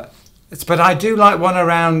 But I do like one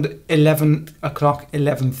around 11 o'clock,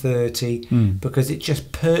 11:30, because it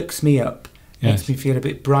just perks me up. Makes me feel a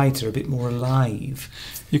bit brighter, a bit more alive.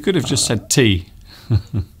 You could have just said tea.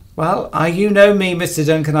 Well, you know me, Mr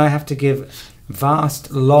Duncan. I have to give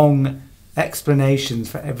vast, long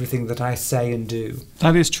explanations for everything that I say and do.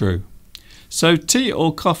 That is true. So tea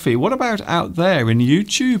or coffee? What about out there in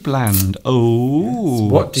YouTube land? Oh,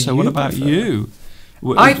 what do what about prefer? You?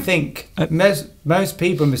 I think most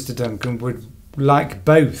people, Mr Duncan, would like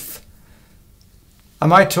both.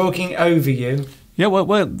 Am I talking over you? Yeah,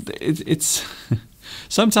 well, it's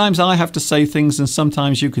sometimes I have to say things and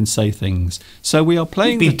sometimes you can say things. So we are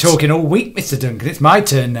playing. You've been talking all week, Mr Duncan. It's my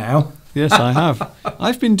turn now. Yes, I have.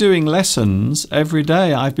 I've been doing lessons every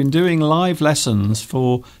day. I've been doing live lessons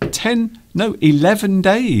for 11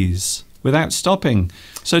 days without stopping.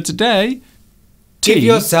 So today, give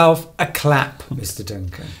yourself a clap, Mr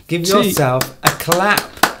Duncan. Give yourself a clap.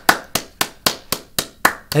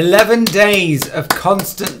 11 days of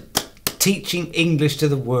constant teaching English to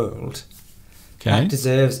the world. Okay. That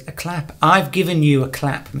deserves a clap. I've given you a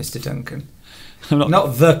clap, Mr Duncan.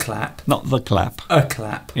 Not the clap. Not the clap. A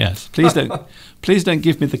clap. Yes. Please don't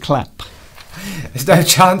give me the clap. There's no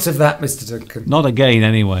chance of that, Mr Duncan. Not again,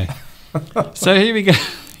 anyway. So here we go.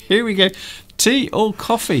 Here we go. Tea or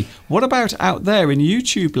coffee? What about out there in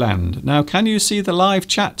YouTube land? Now, can you see the live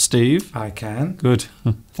chat, Steve? I can. Good.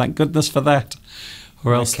 Thank goodness for that.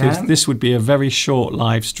 Or else this would be a very short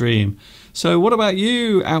live stream. So what about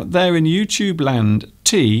you out there in YouTube land?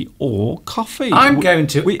 Tea or coffee? I'm going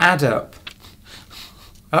to add up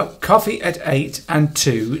Coffee at 8 and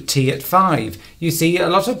 2, tea at 5. You see, a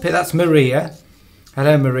lot of that's Maria.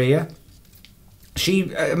 Hello, Maria.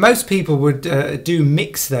 Most people would do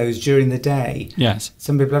mix those during the day. Yes.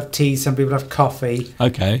 Some people have tea, some people have coffee.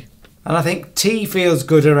 Okay. And I think tea feels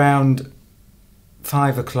good around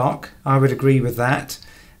 5 o'clock. I would agree with that.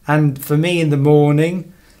 And for me in the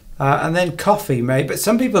morning, and then coffee, mate. But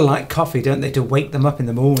some people like coffee, don't they, to wake them up in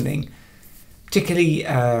the morning. Particularly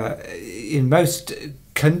in most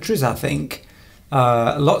countries, I think.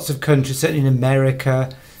 Lots of countries, certainly in America,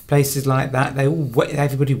 places like that,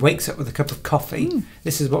 everybody wakes up with a cup of coffee.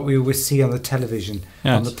 This is what we always see on the television,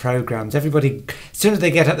 on the programmes. Everybody, as soon as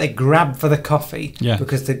they get up, they grab for the coffee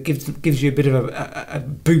because it gives you a bit of a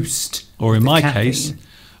boost. Or in my case,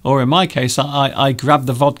 I grab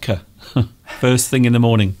the vodka first thing in the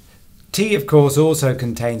morning. Tea, of course, also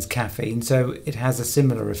contains caffeine, so it has a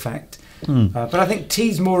similar effect. But I think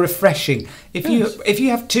tea's more refreshing. If you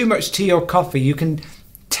have too much tea or coffee, you can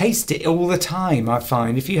taste it all the time, I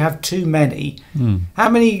find. If you have too many. How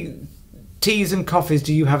many teas and coffees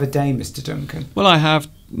do you have a day, Mr Duncan? Well, I have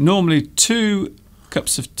normally 2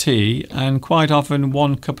 cups of tea and quite often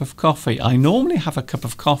 1 cup of coffee. I normally have a cup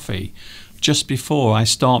of coffee just before I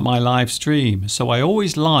start my live stream. So I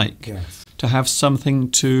always like to have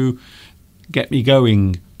something to get me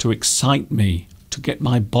going, to excite me, to get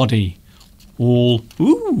my body all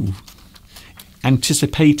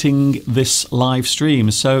anticipating this live stream.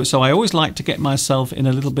 So I always like to get myself in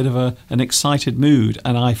a little bit of an excited mood,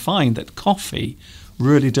 and I find that coffee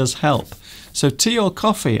really does help. So tea or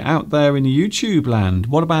coffee out there in YouTube land?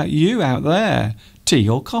 What about you out there? Tea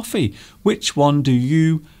or coffee? Which one do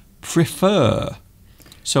you prefer?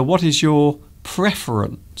 So what is your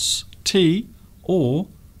preference? Tea or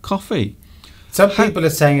coffee? Some people are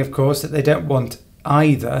saying, of course, that they don't want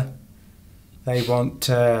either. They want,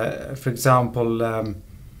 for example,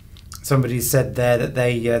 somebody said there that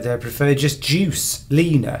they prefer just juice.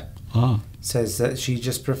 Lena says that she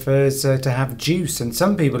just prefers to have juice. And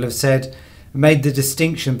some people have made the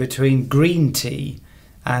distinction between green tea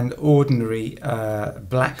and ordinary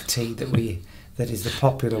black tea that is the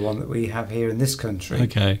popular one that we have here in this country.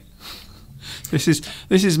 Okay. This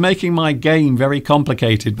is making my game very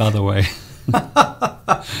complicated, by the way.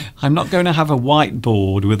 I'm not going to have a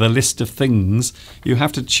whiteboard with a list of things. You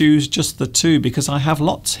have to choose just the 2 because I have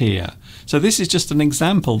lots here. So this is just an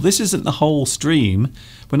example. This isn't the whole stream.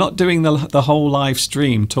 We're not doing the whole live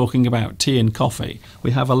stream talking about tea and coffee.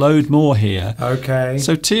 We have a load more here. Okay.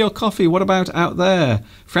 So tea or coffee, what about out there?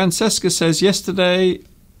 Francesca says, yesterday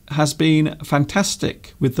has been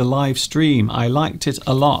fantastic with the live stream. I liked it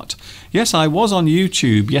a lot. Yes, I was on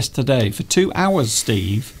YouTube yesterday for 2 hours,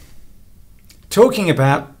 Steve. Talking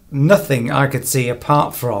about nothing I could see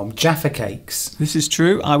apart from Jaffa cakes. This is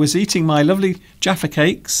true. I was eating my lovely Jaffa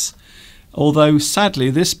cakes, although sadly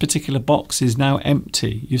this particular box is now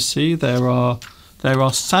empty. You see, there are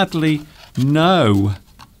sadly no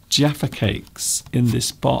Jaffa cakes in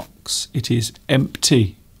this box. It is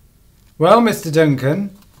empty. Well, Mr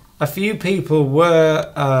Duncan, a few people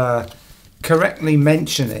were correctly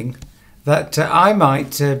mentioning that I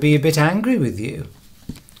might be a bit angry with you.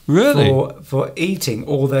 Really? For eating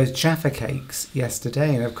all those Jaffa cakes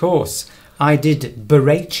yesterday. And of course, I did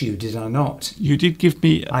berate you, did I not? You did give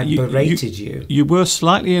me... I berated you. You were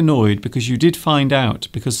slightly annoyed because you did find out,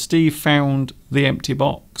 because Steve found the empty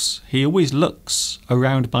box. He always looks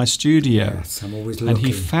around my studio. Yes, I'm always looking.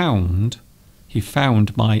 And he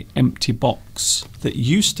found my empty box that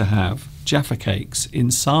used to have Jaffa cakes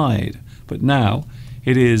inside. But now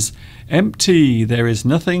it is empty. There is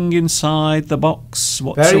nothing inside the box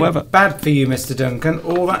whatsoever. Very bad for you, Mr Duncan.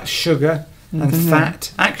 All that sugar and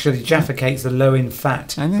fat. Actually, Jaffa cakes are low in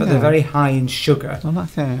fat, but they're very high in sugar. Well,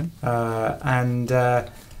 that's fair.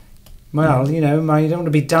 Well, you know, you don't want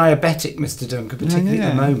to be diabetic, Mr Duncan, particularly at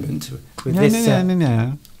the moment with this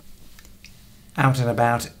out and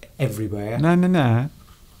about everywhere. No.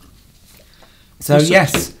 So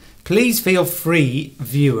yes, please feel free,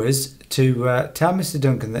 viewers, to tell Mr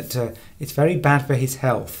Duncan that it's very bad for his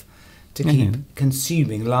health to keep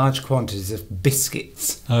consuming large quantities of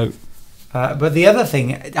biscuits. Oh. But the other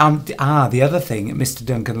thing Mr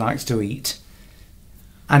Duncan likes to eat,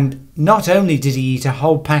 and not only did he eat a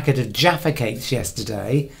whole packet of Jaffa cakes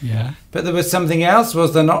yesterday, but there was something else,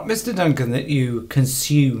 was there not, Mr Duncan, that you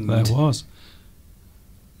consumed? There was.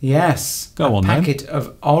 Yes. Go on then. A packet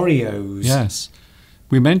of Oreos. Yes.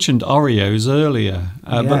 We mentioned Oreos earlier,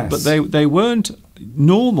 but they weren't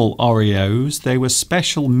normal Oreos. They were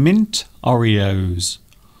special mint Oreos.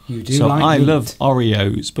 You do so like I mint. love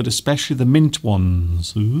Oreos, but especially the mint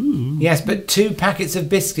ones. Ooh. Yes, but 2 packets of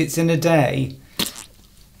biscuits in a day.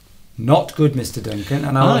 not good, Mr Duncan,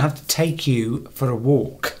 and I will have to take you for a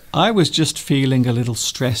walk. I was just feeling a little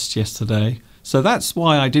stressed yesterday, so that's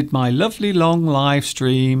why I did my lovely long live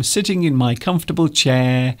stream, sitting in my comfortable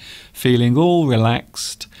chair, feeling all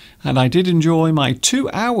relaxed, and I did enjoy my 2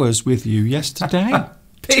 hours with you yesterday.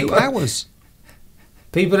 2 hours.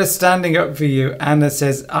 People are standing up for you. Anna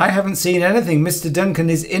says, I haven't seen anything. Mr Duncan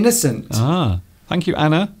is innocent. Ah, thank you,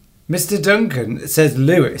 Anna. Mr Duncan, says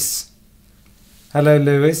Lewis. Hello,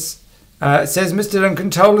 Lewis. Says Mr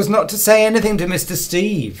Duncan told us not to say anything to Mr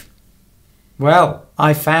Steve. Well,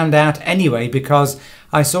 I found out anyway because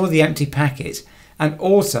I saw the empty packet, and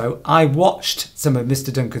also I watched some of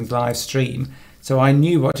Mr Duncan's live stream, so I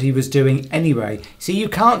knew what he was doing anyway. See, you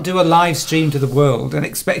can't do a live stream to the world and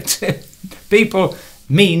expect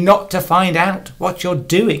me not to find out what you're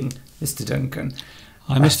doing, Mr Duncan.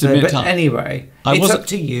 I must admit, but anyway, it's up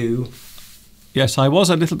to you. Yes, I was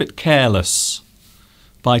a little bit careless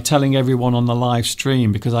by telling everyone on the live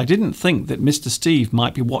stream because I didn't think that Mr Steve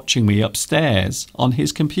might be watching me upstairs on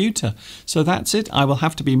his computer. So that's it. I will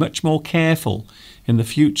have to be much more careful in the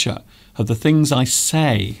future of the things I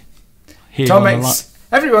say here. Tomex,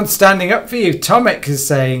 everyone's standing up for you. Tomex is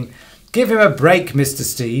saying, give him a break, Mr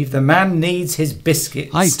Steve. The man needs his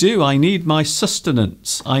biscuits. I do. I need my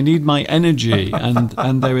sustenance. I need my energy.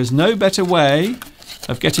 and there is no better way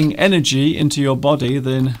of getting energy into your body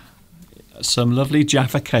than some lovely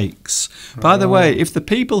Jaffa cakes. By the way, if the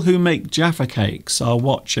people who make Jaffa cakes are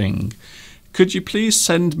watching, could you please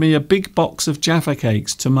send me a big box of Jaffa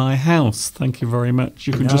cakes to my house? Thank you very much.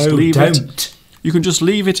 You can just leave it. You can just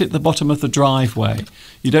leave it at the bottom of the driveway.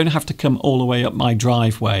 You don't have to come all the way up my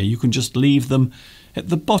driveway. You can just leave them at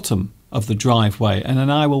the bottom of the driveway, and then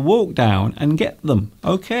I will walk down and get them.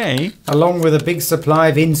 Okay? Along with a big supply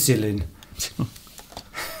of insulin.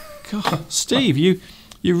 God, Steve,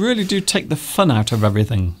 you really do take the fun out of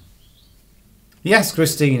everything. Yes,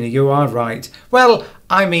 Christina, you are right. Well,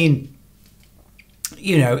 I mean,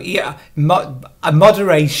 you know, yeah,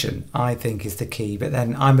 moderation, I think, is the key. But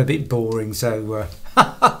then I'm a bit boring, so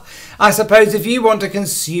I suppose if you want to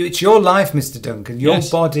consume, it's your life, Mr Duncan, your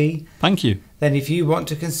body. Thank you. Then if you want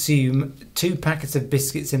to consume 2 packets of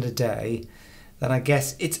biscuits in a day, then I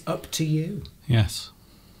guess it's up to you. Yes.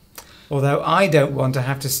 Although I don't want to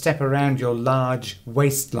have to step around your large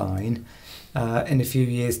waistline in a few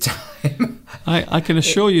years' time. I can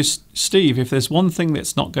assure you, Steve, if there's one thing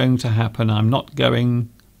that's not going to happen, I'm not going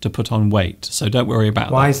to put on weight. So don't worry about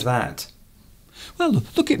that. Why is that? Well,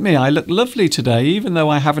 look at me. I look lovely today, even though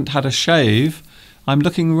I haven't had a shave. I'm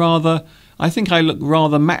looking rather... I think I look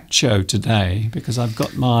rather macho today because I've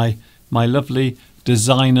got my lovely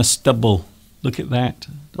designer stubble. Look at that.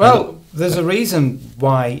 Well, there's a reason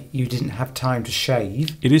why you didn't have time to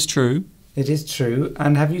shave. It is true. It is true.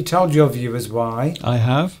 And have you told your viewers why? I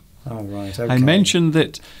have. Oh, right, okay. I mentioned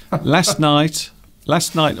that last night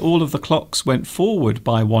all of the clocks went forward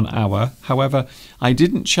by 1 hour. However, I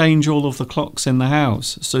didn't change all of the clocks in the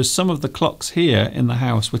house. So some of the clocks here in the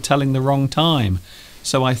house were telling the wrong time.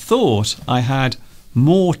 So I thought I had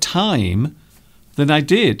more time than I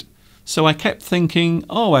did. So I kept thinking,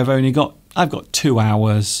 oh, I've got 2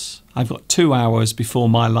 hours. I've got 2 hours before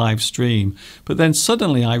my live stream. But then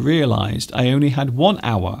suddenly I realised I only had 1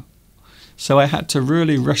 hour. So I had to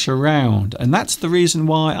really rush around. And that's the reason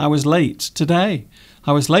why I was late today.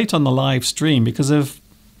 I was late on the live stream because of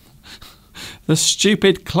the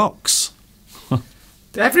stupid clocks.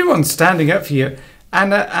 Everyone's standing up for you.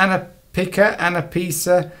 Anna Picker, Anna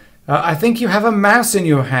Pisa. I think you have a mouse in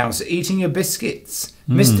your house eating your biscuits.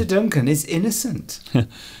 Mr Duncan is innocent.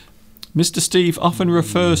 Mr Steve often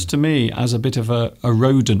refers to me as a bit of a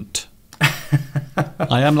rodent.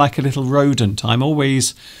 I am like a little rodent. I'm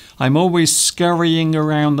always scurrying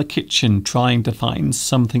around the kitchen trying to find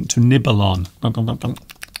something to nibble on.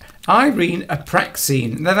 Irene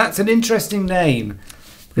Apraxine. Now that's an interesting name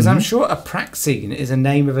because I'm sure Apraxine is a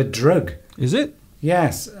name of a drug. Is it?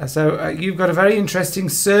 Yes. So you've got a very interesting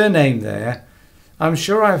surname there. I'm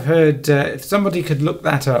sure I've heard, if somebody could look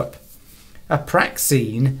that up,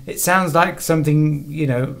 Apraxine, it sounds like something, you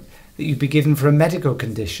know, that you'd be given for a medical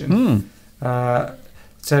condition.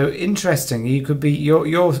 So interesting. You could be,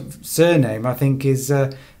 your surname, I think, is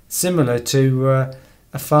similar to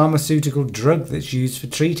a pharmaceutical drug that's used for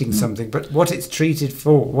treating something. But what it's treated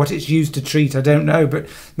for, what it's used to treat, I don't know. But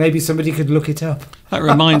maybe somebody could look it up. That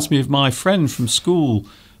reminds me of my friend from school,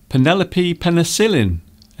 Penelope Penicillin.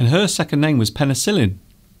 And her second name was Penicillin.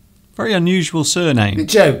 Very unusual surname. You're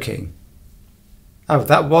joking. Oh,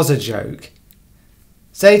 that was a joke.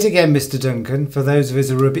 Say it again, Mr Duncan, for those of us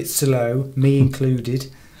who are a bit slow, me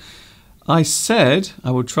included. I said,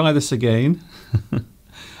 I will try this again.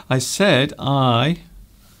 I said I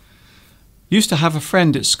used to have a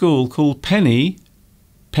friend at school called Penny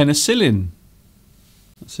Penicillin.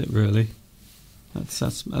 That's it, really.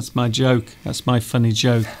 That's my joke. That's my funny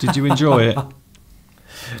joke. Did you enjoy it?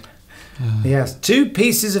 Yes, 2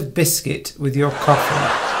 pieces of biscuit with your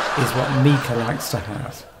coffee is what Mika likes to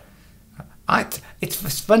have.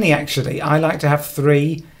 It's funny, actually. I like to have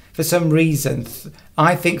 3 for some reason.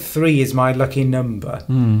 I think 3 is my lucky number.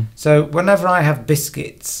 So whenever I have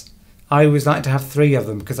biscuits, I always like to have 3 of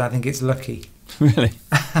them because I think it's lucky. Really?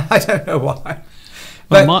 I don't know why.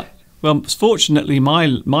 Well, fortunately,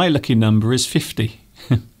 my lucky number is 50.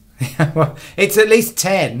 Well, it's at least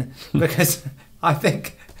 10 because I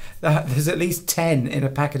think there's at least 10 in a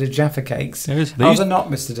packet of Jaffa cakes. There is. They're not,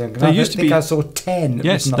 Mr Duncan. I think I saw 10.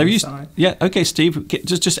 Yes, there used. Yeah, okay, Steve.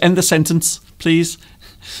 Just end the sentence, please.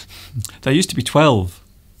 There used to be 12.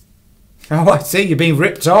 Oh, I see. You're being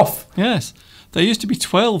ripped off. Yes, there used to be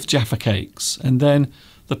 12 Jaffa cakes, and then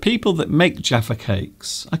the people that make Jaffa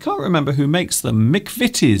cakes, I can't remember who makes them.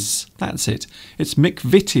 McVitie's. That's it. It's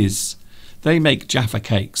McVitie's. They make Jaffa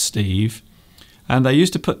cakes, Steve. And they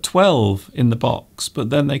used to put 12 in the box, but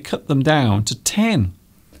then they cut them down to 10.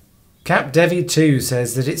 Cap Devi 2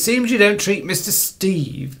 says that it seems you don't treat Mr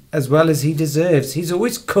Steve as well as he deserves. He's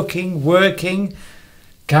always cooking, working,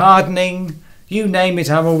 gardening, you name it,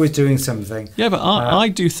 I'm always doing something. Yeah, but I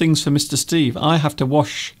do things for Mr Steve. I have to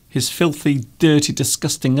wash his filthy, dirty,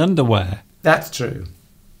 disgusting underwear. That's true.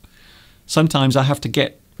 Sometimes I have to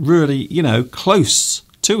get really, close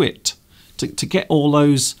to it to get all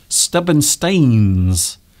those stubborn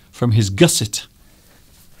stains from his gusset.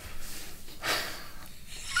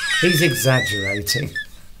 He's exaggerating.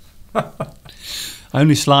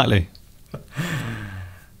 Only slightly.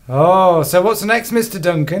 Oh, so what's next, Mr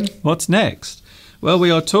Duncan? What's next? Well, we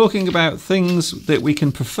are talking about things that we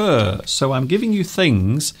can prefer. So I'm giving you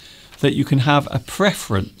things that you can have a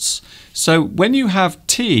preference. So when you have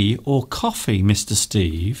tea or coffee, Mr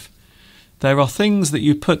Steve, there are things that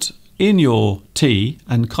you put in your tea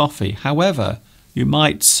and coffee. However, you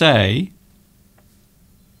might say...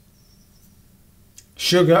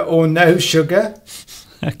 Sugar or no sugar?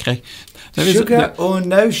 Okay. Sugar or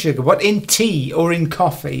no sugar? What, in tea or in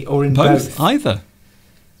coffee or in both? Either.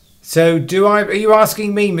 So are you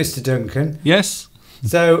asking me, Mr Duncan? Yes.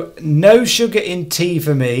 So no sugar in tea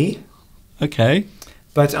for me. Okay.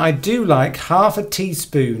 But I do like half a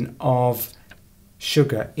teaspoon of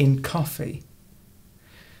sugar in coffee.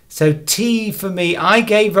 So tea for me, I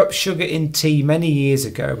gave up sugar in tea many years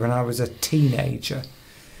ago when I was a teenager.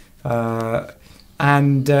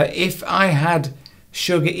 And if I had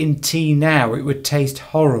sugar in tea now, it would taste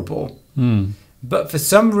horrible. But for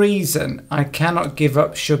some reason, I cannot give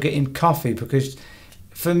up sugar in coffee because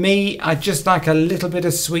for me, I just like a little bit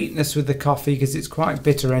of sweetness with the coffee because it's quite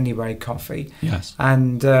bitter anyway, coffee. Yes.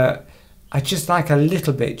 And I just like a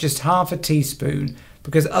little bit, just half a teaspoon,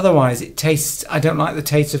 because otherwise it tastes, I don't like the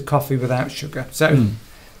taste of coffee without sugar. So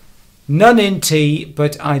none in tea,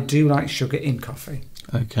 but I do like sugar in coffee.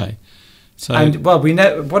 Okay. So, and well, we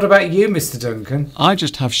know. What about you, Mr Duncan? I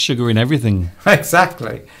just have sugar in everything.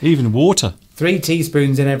 Exactly. Even water. 3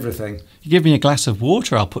 teaspoons in everything. You give me a glass of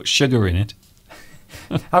water, I'll put sugar in it.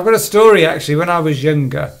 I've got a story actually. When I was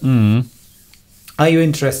younger. Are you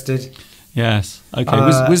interested? Yes. Okay.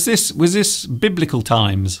 Was this biblical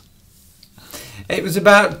times? It was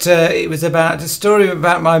about a story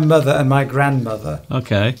about my mother and my grandmother.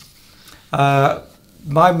 Okay.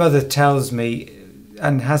 My mother tells me,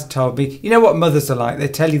 and has told me, you know what mothers are like? They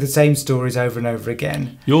tell you the same stories over and over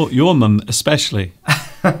again. Your mum especially.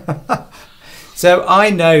 So I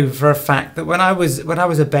know for a fact that when I was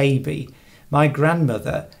a baby, my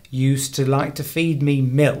grandmother used to like to feed me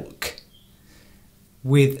milk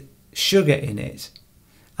with sugar in it.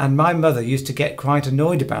 And my mother used to get quite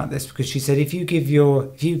annoyed about this because she said, if you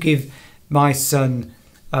give my son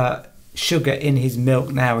sugar in his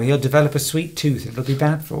milk now, he'll develop a sweet tooth. It'll be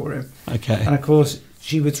bad for him. Okay. And of course,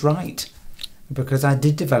 she was right because I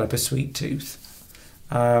did develop a sweet tooth.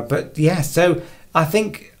 But yeah, so I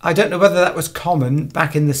don't know whether that was common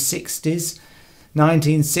back in the 60s,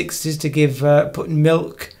 1960s, to give putting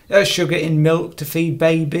sugar in milk to feed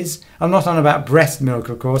babies. I'm not on about breast milk,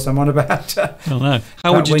 of course. I'm on about. Oh no!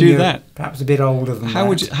 How would you do that? Perhaps a bit older than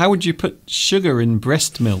that. How would you put sugar in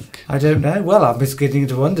breast milk? I don't know. Well, I'm just getting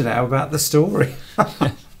to wonder now about the story.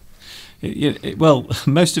 Well,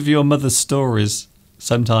 most of your mother's stories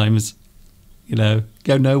sometimes,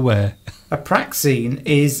 go nowhere. Apraxine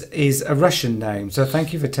is a Russian name, so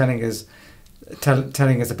thank you for telling us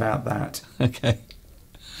about that. Okay.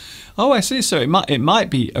 Oh, I see. So it might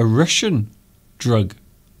be a Russian drug.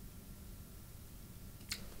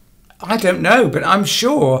 I don't know, but I'm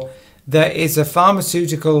sure there is a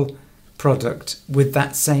pharmaceutical product with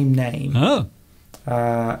that same name. Oh.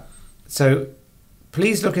 So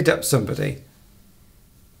please look it up, somebody.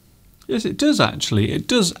 Yes, it does actually. It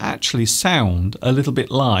does actually sound a little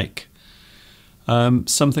bit like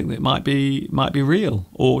something that might be real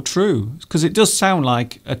or true, because it does sound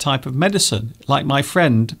like a type of medicine, like my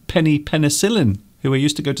friend Penny Penicillin, who I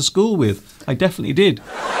used to go to school with. I definitely did.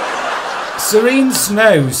 Serene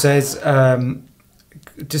Snow says,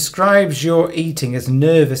 describes your eating as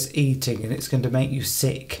nervous eating, and it's going to make you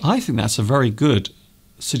sick. I think that's a very good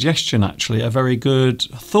suggestion, actually, a very good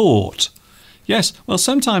thought. Yes, well,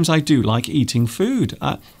 sometimes I do like eating food,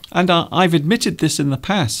 and I've admitted this in the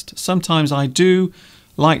past. Sometimes I do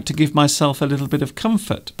like to give myself a little bit of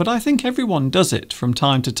comfort, but I think everyone does it from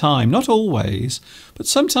time to time. Not always, but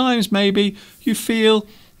sometimes maybe you feel,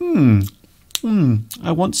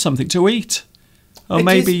 I want something to eat. Or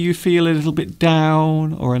maybe you feel a little bit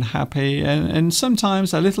down or unhappy, and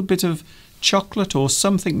sometimes a little bit of chocolate or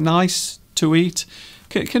something nice to eat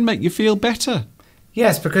can make you feel better.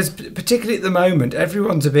 Yes, because particularly at the moment,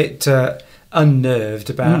 everyone's a bit unnerved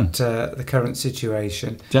about the current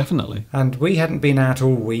situation. Definitely. And we hadn't been out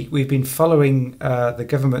all week. We've been following the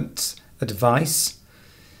government's advice.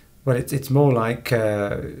 Well, it's more like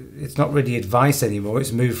it's not really advice anymore.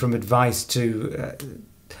 It's moved from advice to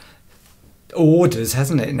orders,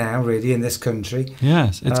 hasn't it, now, really, in this country?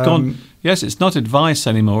 Yes, it's gone. Yes, it's not advice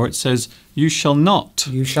anymore. It says, you shall not.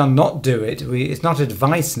 You shall not do it. It's not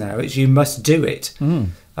advice now. It's you must do it.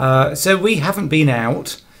 So we haven't been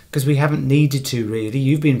out because we haven't needed to, really.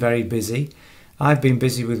 You've been very busy. I've been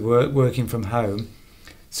busy with working from home.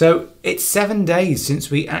 So it's 7 days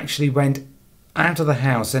since we actually went out of the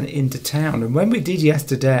house and into town. And when we did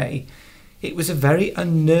yesterday, it was a very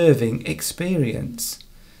unnerving experience.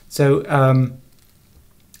 So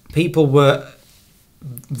people were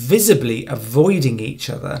visibly avoiding each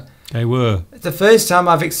other. They were. The first time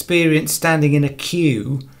I've experienced standing in a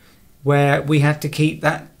queue where we had to keep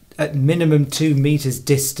that at minimum 2 meters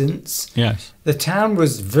distance. Yes. The town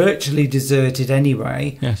was virtually deserted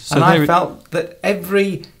anyway. Yes. So and I felt that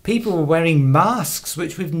people were wearing masks,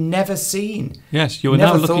 which we've never seen. Yes, you're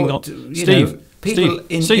now looking at Steve. People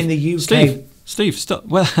in the UK. Steve, stop.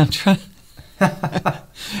 Well, I'm trying.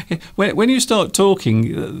 When you start talking,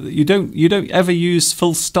 you don't ever use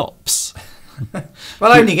full stops.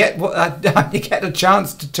 Well, I only get a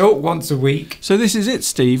chance to talk once a week. So this is it,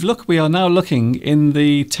 Steve. Look, we are now looking in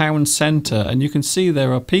the town centre, and you can see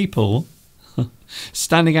there are people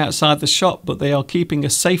standing outside the shop, but they are keeping a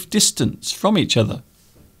safe distance from each other.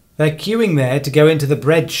 They're queuing there to go into the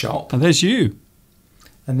bread shop. And there's you.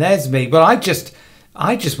 And there's me. Well, I just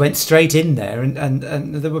went straight in there, and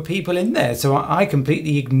there were people in there, so I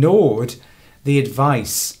completely ignored the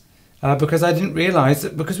advice because I didn't realise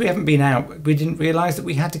that, because we haven't been out, we didn't realise that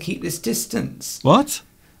we had to keep this distance. What?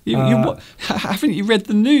 Haven't you read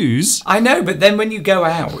the news? I know, but then when you go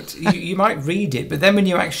out, you might read it, but then when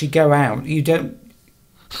you actually go out, you don't.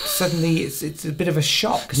 Suddenly, it's a bit of a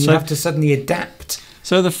shock, and you have to suddenly adapt.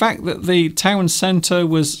 So the fact that the town centre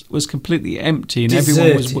was completely empty and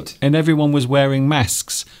everyone was wearing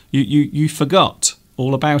masks, you forgot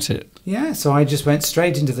all about it. Yeah, so I just went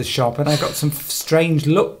straight into the shop and I got some strange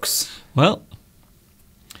looks. Well,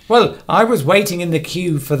 I was waiting in the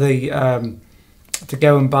queue for the to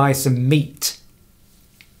go and buy some meat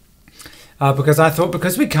because I thought,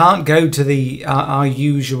 because we can't go to our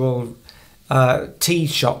usual tea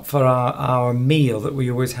shop for our meal that we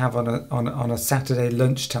always have on a Saturday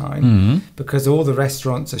lunchtime, because all the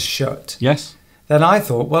restaurants are shut. Yes. Then I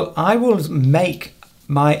thought, well, I will make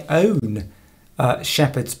my own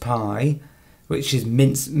shepherd's pie, which is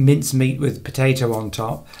mince meat with potato on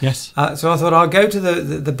top. Yes. So I thought I'll go to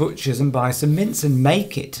the butcher's and buy some mince and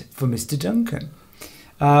make it for Mr Duncan.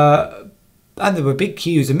 And there were big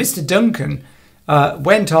queues, and Mr Duncan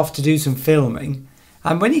went off to do some filming.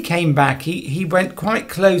 And when he came back, he went quite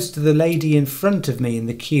close to the lady in front of me in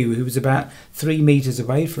the queue, who was about 3 meters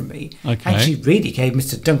away from me. Okay. And she really gave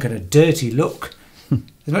Mr Duncan a dirty look.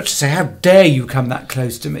 As much as say, how dare you come that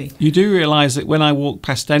close to me? You do realise that when I walk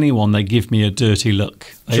past anyone, they give me a dirty look.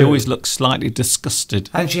 They always look slightly disgusted.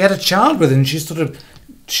 And she had a child with her, and she sort of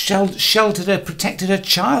sheltered her, protected her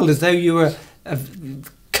child as though you were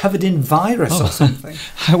covered in virus or something.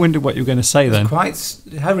 I wonder what you were going to say then.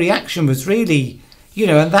 Her reaction was really,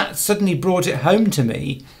 and that suddenly brought it home to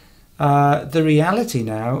me, the reality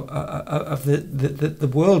now of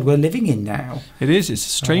the world we're living in now. It is. It's a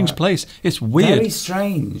strange place. It's weird. Very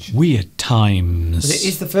strange. Weird times. But it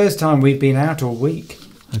is the first time we've been out all week.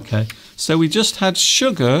 Okay. So we just had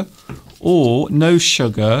sugar or no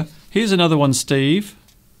sugar Here's another one, Steve.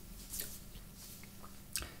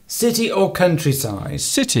 City or countryside?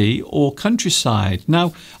 City or countryside.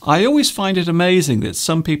 Now, I always find it amazing that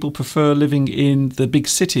some people prefer living in the big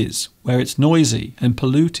cities where it's noisy and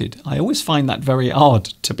polluted. I always find that very odd,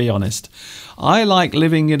 to be honest. I like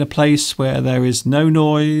living in a place where there is no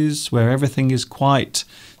noise, where everything is quite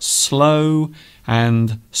slow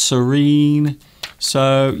and serene.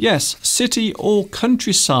 So, yes, city or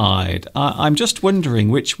countryside. I'm just wondering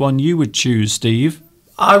which one you would choose, Steve.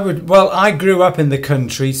 I grew up in the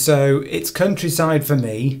country, so it's countryside for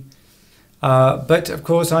me. But of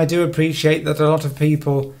course, I do appreciate that a lot of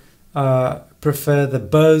people prefer the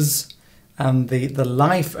buzz and the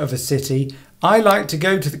life of a city. I like to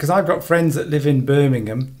go to, because I've got friends that live in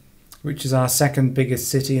Birmingham, which is our second biggest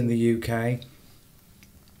city in the UK.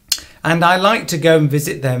 And I like to go and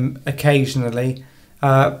visit them occasionally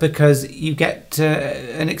because you get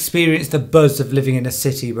and experience the buzz of living in a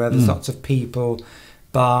city where there's lots of people,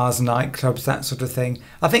 bars, nightclubs, that sort of thing.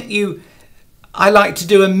 I like to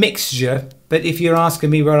do a mixture, but if you're asking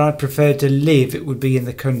me where I'd prefer to live, it would be in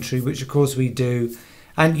the country, which of course we do.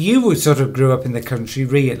 And you sort of grew up in the country,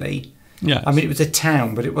 really. Yeah. I mean, it was a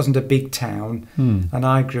town, but it wasn't a big town. And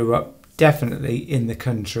I grew up definitely in the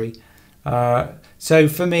country. So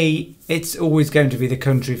for me, it's always going to be the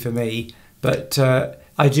country for me. But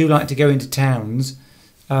I do like to go into towns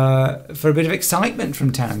for a bit of excitement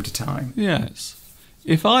from time to time. Yes.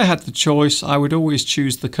 If I had the choice, I would always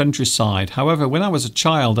choose the countryside. However, when I was a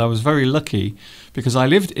child, I was very lucky because I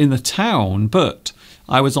lived in the town, but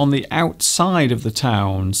I was on the outside of the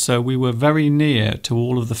town. So we were very near to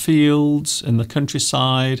all of the fields and the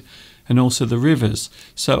countryside and also the rivers.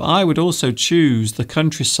 So I would also choose the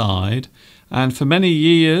countryside. And for many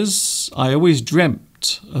years, I always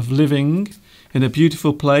dreamt of living in a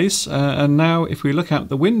beautiful place. And now if we look out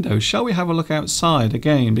the window, shall we have a look outside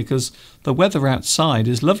again? Because the weather outside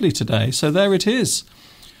is lovely today. So there it is.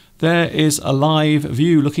 There is a live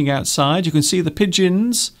view looking outside. You can see the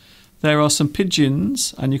pigeons. There are some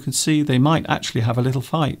pigeons and you can see they might actually have a little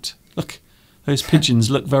fight. Look, those pigeons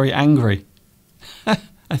look very angry.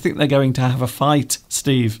 I think they're going to have a fight,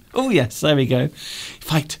 Steve. Oh yes, there we go.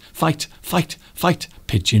 Fight, fight, fight, fight.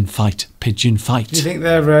 Pigeon fight, pigeon fight. Do you think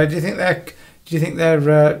they're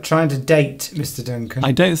trying to date, Mr. Duncan?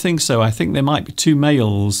 I don't think so. I think there might be two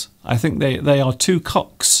males. I think they are two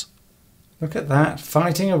cocks. Look at that,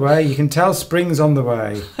 fighting away. You can tell spring's on the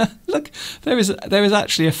way. Look, there is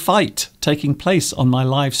actually a fight taking place on my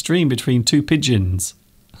live stream between two pigeons.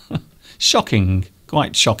 Shocking,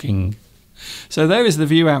 quite shocking. So there is the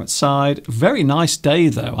view outside. Very nice day,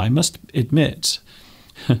 though, I must admit.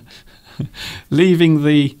 Leaving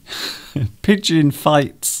the pigeon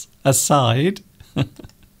fights aside.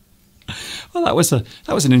 Well, that was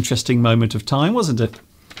an interesting moment of time, wasn't it?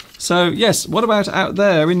 So, yes, what about out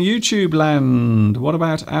there in YouTube land? What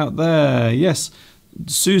about out there? Yes,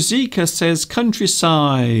 Suzika says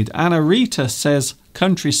countryside. Anna Rita says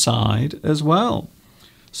countryside as well.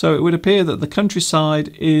 So it would appear that the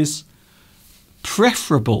countryside is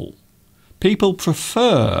preferable. People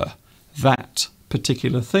prefer that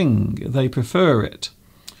particular thing. They prefer it.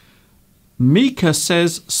 Mika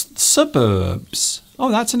says suburbs.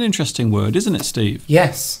 Oh, that's an interesting word, isn't it, Steve?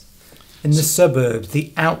 Yes. In the suburbs,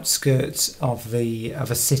 the outskirts of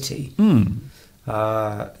a city.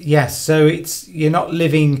 Yes, so you're not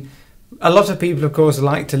living. A lot of people, of course,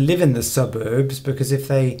 like to live in the suburbs because if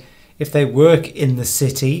they work in the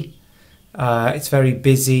city, it's very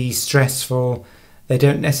busy, stressful. They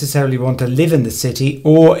don't necessarily want to live in the city,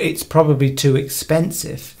 or it's probably too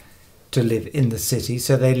expensive to live in the city,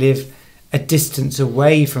 so they live a distance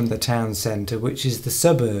away from the town centre, which is the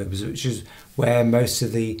suburbs, which is where most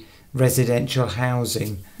of the residential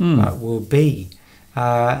housing will be.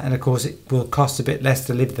 And of course, it will cost a bit less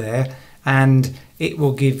to live there, and it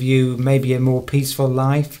will give you maybe a more peaceful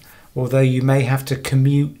life, although you may have to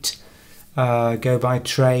commute, go by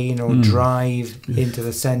train or drive into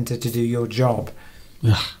the centre to do your job.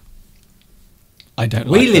 I don't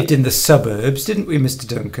like We lived in the suburbs, didn't we, Mr.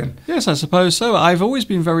 Duncan? Yes, I suppose so. I've always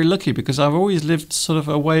been very lucky because I've always lived sort of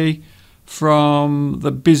away from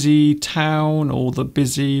the busy town or the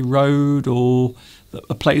busy road or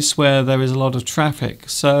a place where there is a lot of traffic.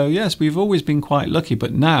 So, yes, we've always been quite lucky.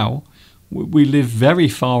 But now we live very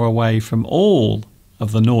far away from all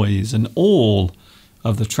of the noise and all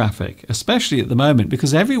of the traffic, especially at the moment,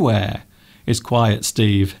 because everywhere is quiet,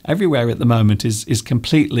 Steve. Everywhere at the moment is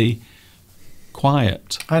completely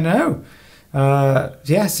quiet. I know.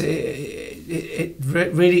 Yes, it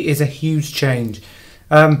really is a huge change.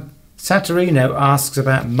 Saturino asks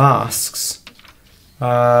about masks.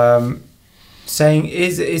 saying,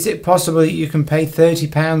 is it possible that you can pay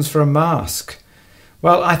 £30 for a mask?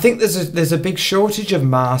 Well, I think there's a big shortage of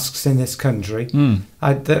masks in this country.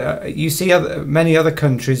 You see many other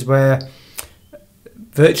countries where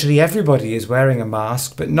virtually everybody is wearing a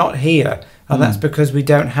mask, but not here, and that's because we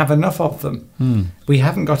don't have enough of them. We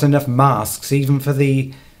haven't got enough masks even for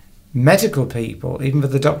the medical people, even for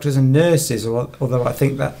the doctors and nurses, although I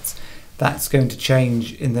think that's going to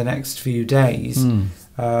change in the next few days.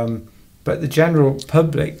 But the general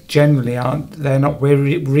public generally they're not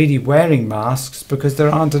really wearing masks because there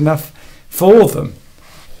aren't enough for them.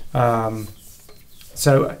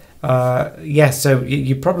 So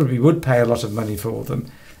you probably would pay a lot of money for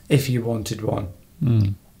them if you wanted one.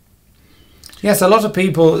 Yes, a lot of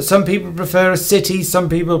people, some people prefer a city, some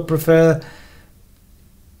people prefer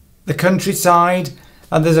the countryside,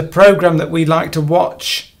 and there's a programme that we like to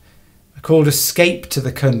watch called Escape to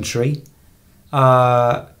the Country,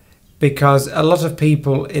 because a lot of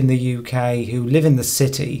people in the UK who live in the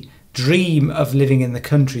city dream of living in the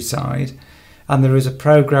countryside, and there is a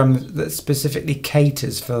programme that specifically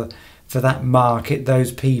caters for that market,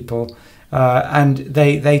 those people, and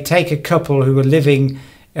they take a couple who are living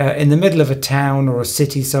in the middle of a town or a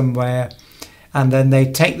city somewhere, and then they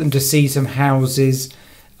take them to see some houses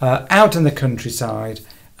out in the countryside,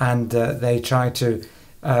 and they try to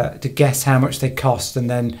guess how much they cost, and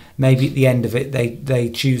then maybe at the end of it they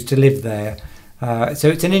choose to live there. So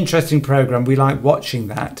it's an interesting programme. We like watching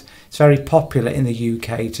that. It's very popular in the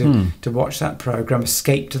UK to watch that programme,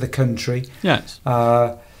 Escape to the Country. Yes.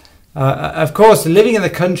 Of course, living in the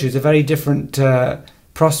country is a very different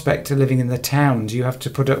prospect to living in the towns. You have to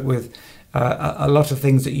put up with a lot of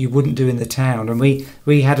things that you wouldn't do in the town. And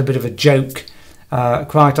we had a bit of a joke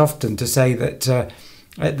quite often to say that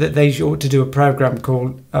they ought to do a programme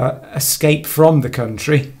called Escape from the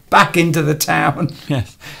Country, back into the town,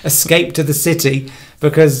 yes. Escape to the city,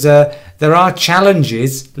 because there are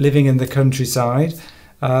challenges living in the countryside.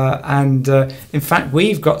 And in fact,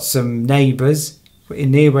 we've got some neighbours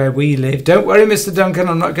near where we live. Don't worry, Mr Duncan,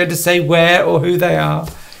 I'm not going to say where or who they are.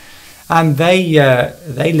 And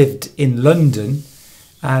they lived in London,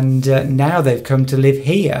 and now they've come to live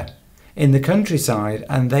here in the countryside,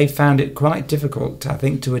 and they found it quite difficult, I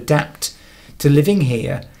think, to adapt to living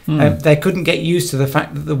here. They couldn't get used to the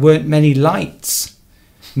fact that there weren't many lights,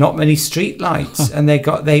 not many street lights, and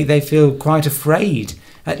they feel quite afraid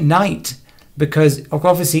at night, because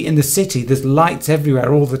obviously in the city there's lights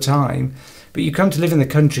everywhere all the time, but you come to live in the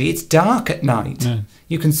country, it's dark at night. Yeah.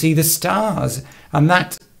 You can see the stars, and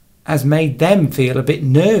that has made them feel a bit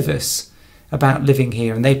nervous about living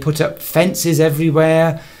here, and they put up fences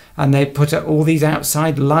everywhere, and they put up all these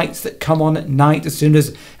outside lights that come on at night as soon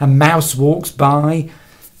as a mouse walks by,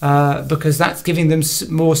 because that's giving them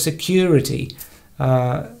more security.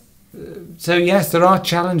 So yes, there are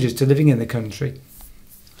challenges to living in the country.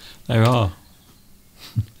 There are.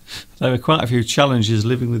 There are quite a few challenges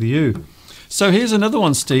living with you. So here's another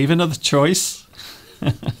one, Steve, another choice.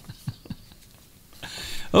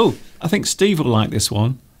 Oh, I think Steve will like this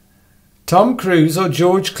one. Tom Cruise or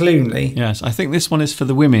George Clooney? Yes, I think this one is for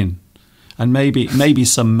the women, and maybe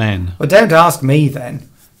some men. Well, don't ask me then.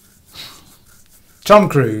 Tom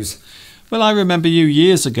Cruise. Well, I remember you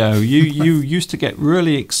years ago. You used to get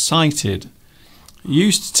really excited. You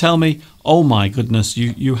used to tell me, "Oh my goodness,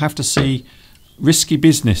 you have to see Risky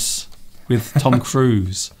Business with Tom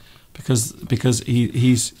Cruise because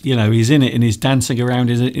he's in it and he's dancing around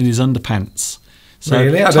in his underpants." So,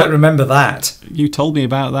 really, I don't remember that. You told me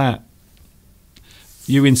about that.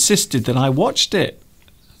 You insisted that I watched it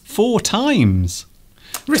 4 times.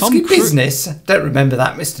 Risky Business? Don't remember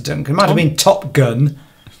that, Mr Duncan. Might have been Top Gun.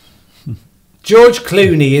 George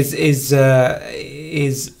Clooney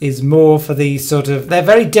is more for the sort of... They're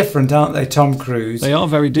very different, aren't they, Tom Cruise? They are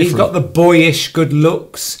very different. He's got the boyish good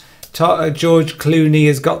looks. George Clooney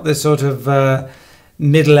has got the sort of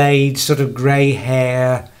middle-aged, sort of grey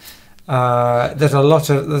hair. There's a lot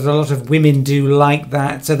of women do like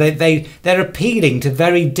that. So they're appealing to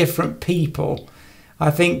very different people.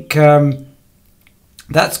 I think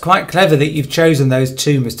that's quite clever that you've chosen those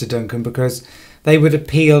two, Mr Duncan, because they would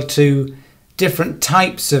appeal to different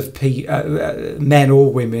types of men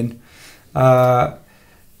or women.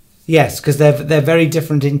 Yes, because they're very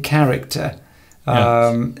different in character.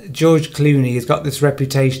 Yes. George Clooney has got this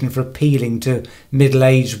reputation for appealing to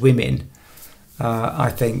middle-aged women, I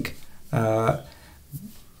think.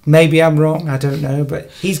 Maybe I'm wrong, I don't know,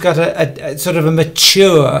 but he's got a sort of a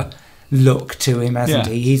mature look to him, hasn't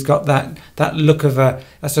he? He's got that look of a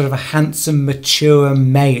sort of a handsome, mature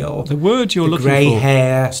male. The word you're looking for, grey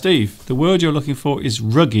hair. Steve, the word you're looking for is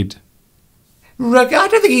rugged. Rugged. I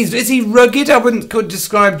don't think is he rugged? I could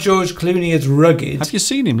describe George Clooney as rugged. Have you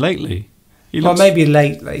seen him lately? Well, maybe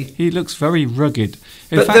lately. He looks very rugged.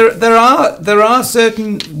 But there are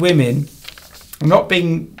certain women, I'm not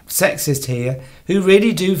being sexist here, who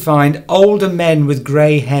really do find older men with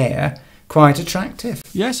grey hair quite attractive.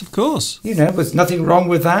 Yes, of course. You know, there's nothing wrong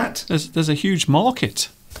with that. There's a huge market.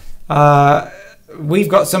 We've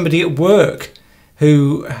got somebody at work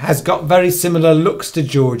who has got very similar looks to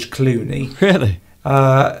George Clooney. Really?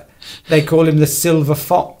 They call him the Silver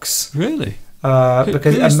Fox. Really?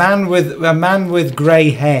 Because a man with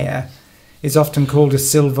grey hair is often called a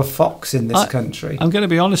silver fox in this country. I'm going to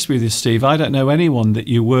be honest with you, Steve. I don't know anyone that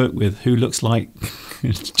you work with who looks like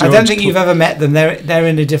George I don't think you've ever met them. They're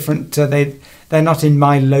in a different. They're not in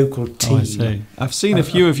my local team. Oh, I see. I've seen a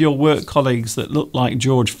few of your work colleagues that look like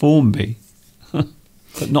George Formby,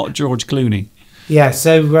 but not George Clooney. Yeah,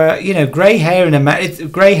 so grey hair in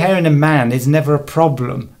a man is never a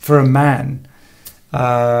problem for a man,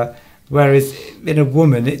 whereas in a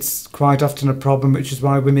woman it's quite often a problem, which is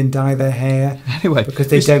why women dye their hair anyway because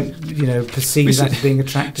they don't perceive that as being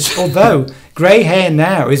attractive. Although grey hair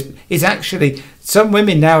now is actually, some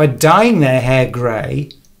women now are dyeing their hair grey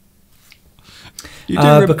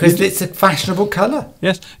because it's a fashionable colour.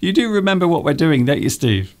 Yes, you do remember what we're doing, don't you,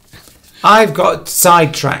 Steve? I've got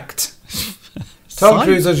sidetracked. Tom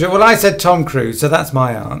Cruise. Well, I said Tom Cruise, so that's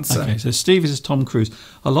my answer. Okay, so Steve is Tom Cruise.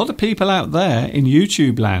 A lot of people out there in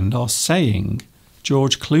YouTube land are saying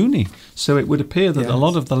George Clooney. So it would appear that a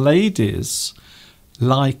lot of the ladies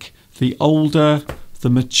like the older,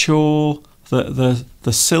 the mature, the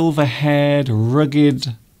silver-haired,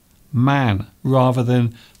 rugged man rather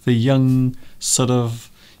than the young, sort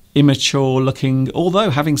of immature-looking.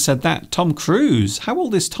 Although, having said that, Tom Cruise. How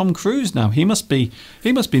old is Tom Cruise now? He must be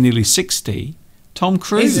nearly 60. Tom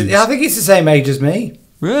Cruise. I think he's the same age as me.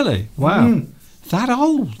 Really? Wow. That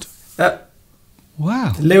old?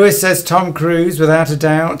 Wow. Lewis says Tom Cruise, without a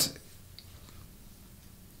doubt.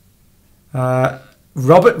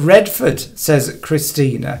 Robert Redford, says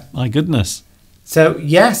Christina. My goodness. So,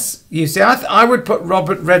 yes, you see, I would put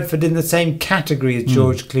Robert Redford in the same category as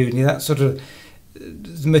George Clooney, that sort of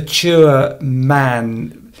mature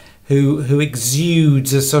man who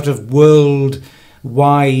exudes a sort of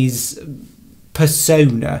world-wise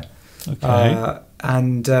persona. Okay.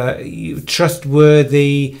 And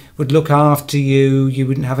trustworthy, would look after you. You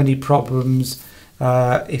wouldn't have any problems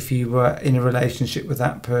if you were in a relationship with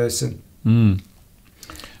that person. Colin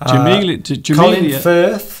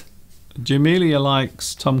Firth. Jamelia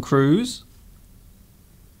likes Tom Cruise.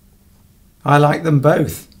 I like them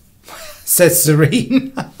both, says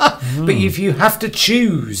Serene. But if you have to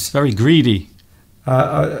choose... Very greedy.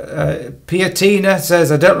 Piatina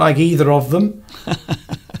says, I don't like either of them.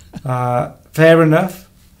 Fair enough.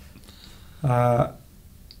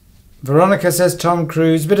 Veronica says Tom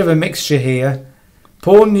Cruise. Bit of a mixture here.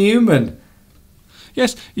 Paul Newman.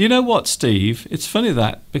 Yes, you know what, Steve? It's funny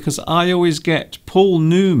that, because I always get Paul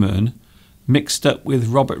Newman mixed up with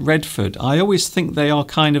Robert Redford. I always think they are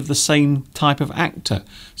kind of the same type of actor.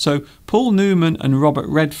 So Paul Newman and Robert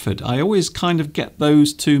Redford, I always kind of get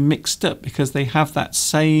those two mixed up because they have that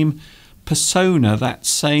same persona, that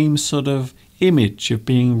same sort of image of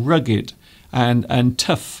being rugged and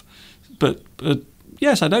tough. But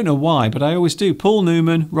yes, I don't know why, but I always do. Paul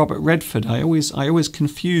Newman, Robert Redford. I always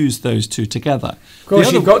confuse those two together. Of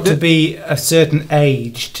course, you've got to be a certain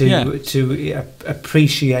age to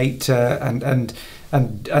appreciate and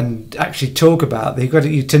actually talk about. You've got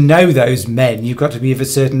to know those men. You've got to be of a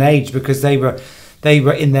certain age because they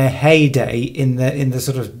were in their heyday in the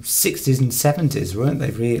sort of 60s and 70s, weren't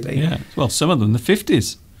they? Really? Yeah. Well, some of them the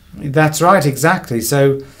 50s. That's right, exactly.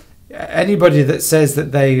 So anybody that says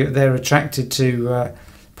that they're attracted to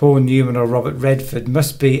Paul Newman or Robert Redford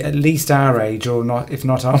must be at least our age, or not, if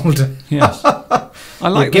not older. Yes, I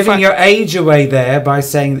like You're giving your age away there by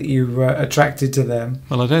saying that you were attracted to them.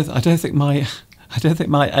 Well, I don't think my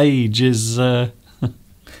age is. I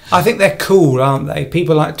think they're cool, aren't they?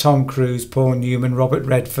 People like Tom Cruise, Paul Newman, Robert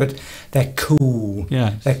Redford. They're cool.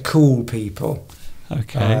 Yeah, they're cool people.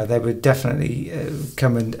 Okay. They would definitely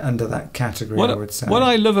come under that category, I would say. What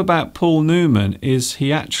I love about Paul Newman is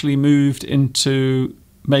he actually moved into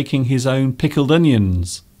making his own pickled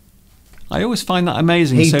onions. I always find that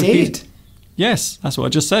amazing. He did? Yes, that's what I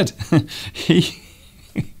just said. He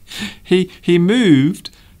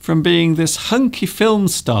moved from being this hunky film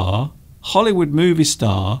star, Hollywood movie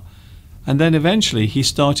star, and then eventually he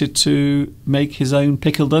started to make his own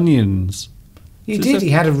pickled onions. He did. He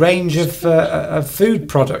had a range of food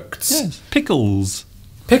products. Yes, pickles.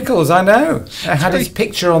 Pickles, I know. I had his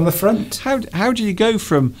picture on the front. How do you go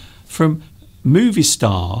from movie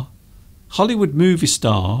star, Hollywood movie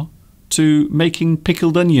star, to making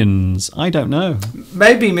pickled onions? I don't know.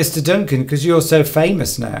 Maybe Mr Duncan, because you're so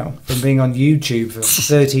famous now from being on YouTube for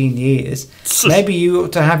 13 years. Maybe you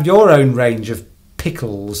ought to have your own range of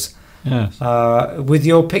pickles. Yes. With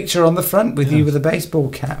your picture on the front, with you with a baseball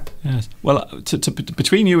cap. Yes. Well,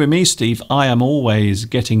 between you and me, Steve, I am always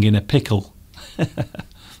getting in a pickle.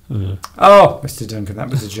 Oh, Mr Duncan, that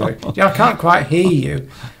was a joke. Yeah, I can't quite hear you.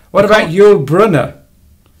 What about Yul Brynner?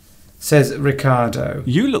 Says Ricardo.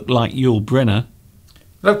 You look like Yul Brynner.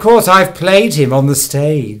 Well, of course, I've played him on the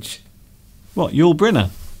stage. What, Yul Brynner?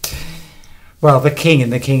 Well, The King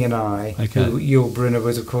and The King and I, Okay. who Yul Brynner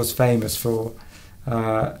was, of course, famous for.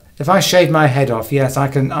 If I shave my head off, yes, I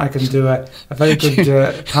can do a very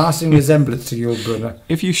good passing resemblance to Yul Brynner.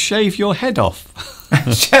 If you shave your head off.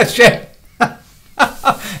 Shave.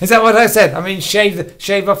 Is that what I said? I mean,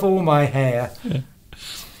 shave off all my hair.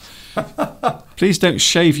 Yeah. Please don't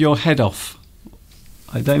shave your head off.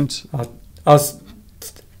 I don't.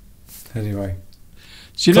 Anyway.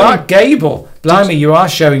 Do you Clark know Gable. Blimey, you are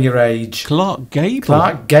showing your age. Clark Gable?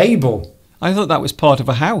 Clark Gable. I thought that was part of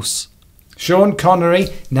a house. Sean Connery.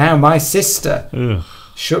 Now my sister. Ugh.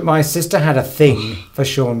 My sister had a thing for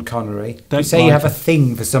Sean Connery. Don't You say you mind have a it.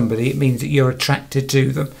 thing for somebody, it means that you're attracted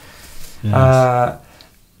to them. Yes.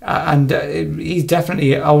 He's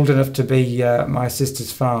definitely old enough to be my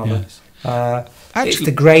sister's father. Yes. It's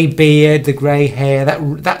the grey beard, the grey hair.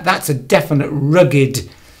 That's a definite rugged.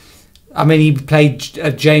 I mean, he played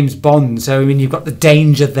James Bond, so I mean you've got the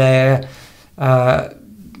danger there.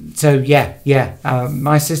 So yeah.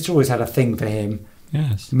 My sister always had a thing for him.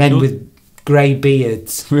 Yes. Men with grey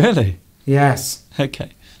beards. Really? Yes.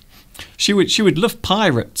 Okay. She would love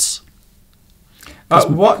pirates.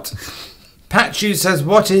 What? Patchu says,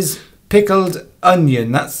 "What is pickled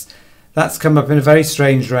onion?" That's come up in a very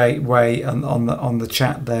strange way on the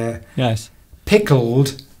chat there. Yes.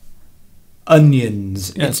 Pickled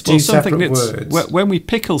onions. Yes. It's two separate words. When we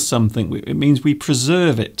pickle something, it means we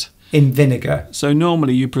preserve it. In vinegar. So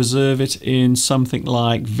normally you preserve it in something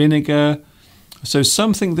like vinegar. So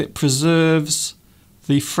something that preserves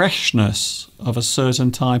the freshness of a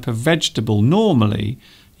certain type of vegetable. Normally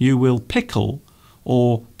you will pickle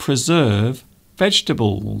or preserve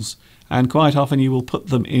vegetables, and quite often you will put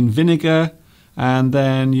them in vinegar and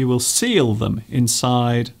then you will seal them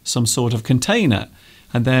inside some sort of container,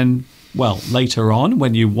 and then, well, later on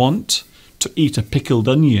when you want to eat a pickled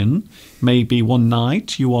onion, maybe one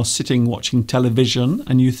night you are sitting watching television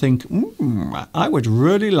and you think, I would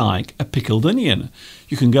really like a pickled onion.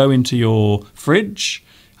 You can go into your fridge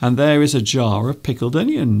and there is a jar of pickled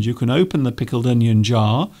onions. You can open the pickled onion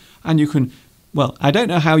jar and you can, well, I don't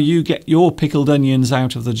know how you get your pickled onions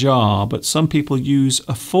out of the jar, but some people use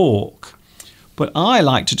a fork. But I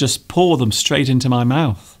like to just pour them straight into my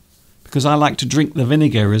mouth because I like to drink the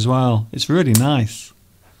vinegar as well. It's really nice.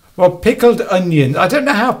 Well, pickled onions, I don't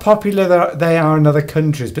know how popular they are in other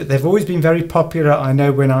countries, but they've always been very popular, I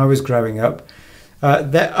know, when I was growing up.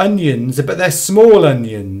 They're onions, but they're small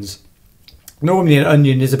onions. Normally an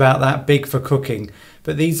onion is about that big for cooking,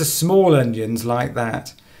 but these are small onions like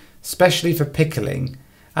that, especially for pickling.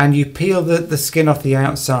 And you peel the skin off the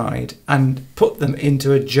outside and put them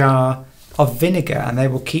into a jar of vinegar, and they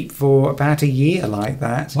will keep for about a year like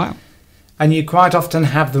that. Wow. And you quite often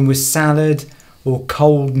have them with salad or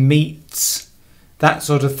cold meats, that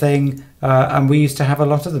sort of thing. And we used to have a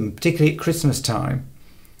lot of them, particularly at Christmas time.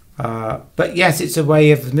 But yes, it's a way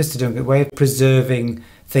of, Mr Duncan, a way of preserving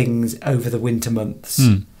things over the winter months.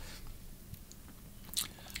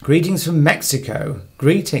 Greetings from Mexico.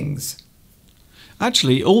 Greetings.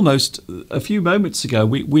 Actually, almost a few moments ago,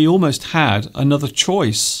 we almost had another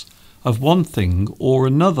choice of one thing or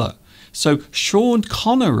another. So Sean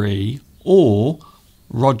Connery or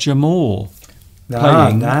Roger Moore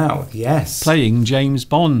playing James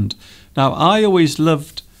Bond. Now, I always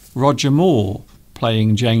loved Roger Moore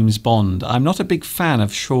playing James Bond. I'm not a big fan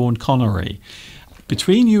of Sean Connery.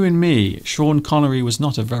 Between you and me, Sean Connery was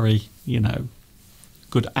not a very,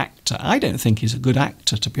 good actor. I don't think he's a good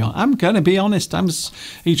actor, to be honest. I'm going to be honest.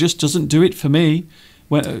 He just doesn't do it for me.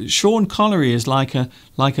 Sean Connery is like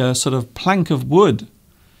a sort of plank of wood.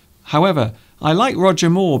 However, I like Roger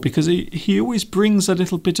Moore because he always brings a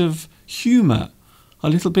little bit of humour, a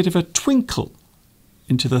little bit of a twinkle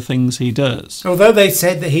into the things he does. Although they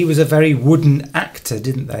said that he was a very wooden actor,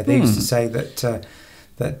 didn't they? They used to say that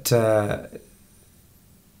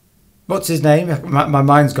what's his name? My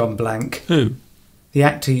mind's gone blank. Who? The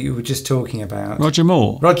actor you were just talking about. Roger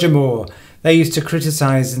Moore. Roger Moore. they used to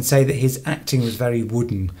criticise and say that his acting was very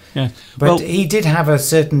wooden. Yeah. But Well, he did have a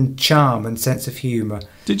certain charm and sense of humour.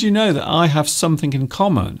 did you know that I have something in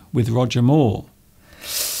common with Roger Moore?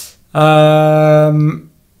 I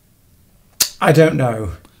don't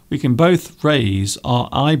know. We can both raise our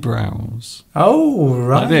eyebrows. Oh,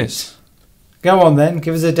 right. Like this. Go on then,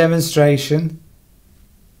 give us a demonstration.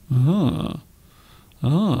 I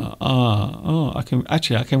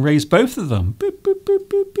can raise both of them. Boop, boop, boop,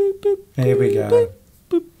 boop, boop, boop, Here we go. boop,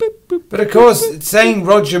 boop, boop, boop, But of course, saying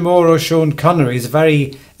Roger Moore or Sean Connery is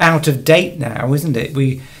very out of date now, isn't it?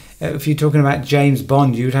 If you're talking about James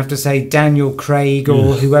Bond, you'd have to say Daniel Craig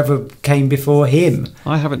or whoever came before him.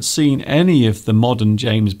 I haven't seen any of the modern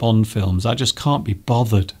James Bond films. I just can't be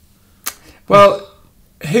bothered. Well,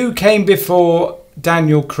 who came before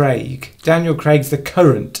Daniel Craig? Daniel Craig's the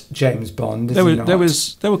current James Bond, is he not?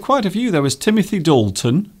 There were quite a few. There was Timothy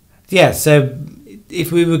Dalton. Yeah, so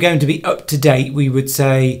if we were going to be up to date, we would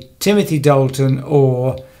say Timothy Dalton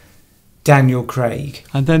or Daniel Craig.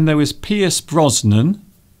 And then there was Pierce Brosnan.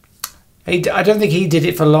 I don't think he did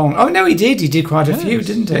it for long. Oh, no, he did. He did quite a few,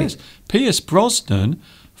 didn't he? Yes. Pierce Brosnan,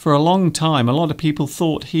 for a long time, a lot of people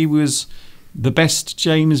thought he was the best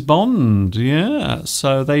James Bond. Yeah,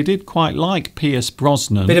 so they did quite like Pierce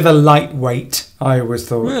Brosnan. Bit of a lightweight, I always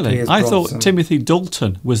thought. Really? Pierce I Brosnan. thought Timothy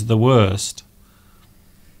Dalton was the worst.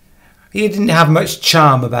 He didn't have much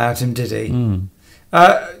charm about him, did he? Mm.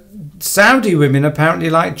 Saudi women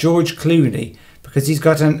apparently like George Clooney because he's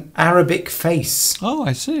got an Arabic face. Oh,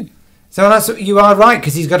 I see. So you are right,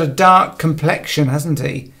 because he's got a dark complexion, hasn't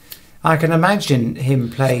he? I can imagine him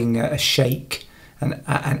playing a sheikh, an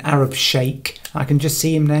Arab sheikh. I can just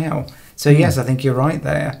see him now. So yes, I think you're right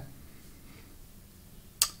there.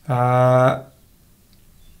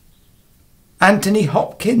 Anthony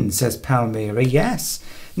Hopkins, says Palmyra. Yes,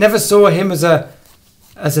 never saw him as a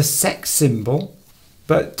sex symbol,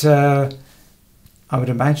 but I would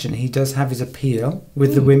imagine he does have his appeal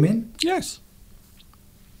with the women. Yes.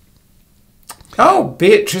 Oh,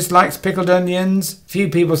 Beatrice likes pickled onions. Few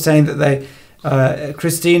people saying that they...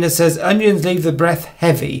 Christina says, onions leave the breath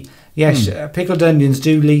heavy. Yes, pickled onions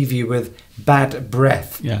do leave you with bad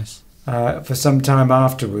breath. Yes. For some time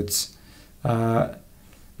afterwards.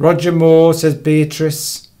 Roger Moore, says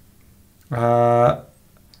Beatrice.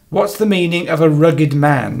 What's the meaning of a rugged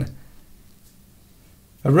man?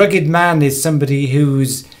 A rugged man is somebody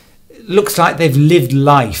who's... looks like they've lived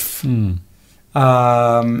life.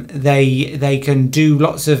 They can do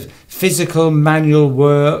lots of physical manual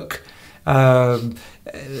work.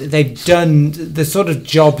 They've done the sort of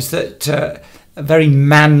jobs that very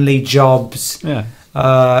manly jobs. Yeah.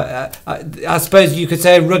 I suppose you could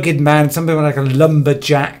say a rugged man, something like a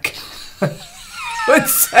lumberjack. Would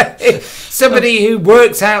say somebody who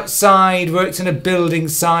works outside, works in a building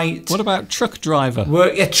site. What about truck driver?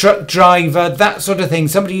 A truck driver, that sort of thing.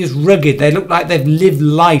 Somebody who's rugged. They look like they've lived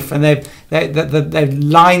life, and their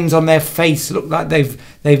lines on their face look like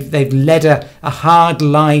they've led a hard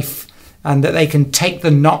life, and that they can take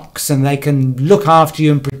the knocks and they can look after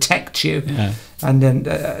you and protect you, and then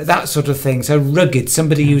that sort of thing. So rugged,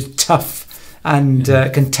 somebody who's tough and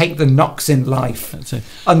can take the knocks in life. That's it.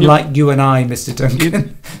 Unlike you and I, Mr.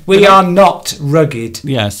 Duncan. We are not rugged.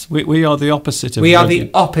 Yes, we are the opposite of rugged. We are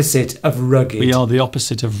the opposite of rugged. We are the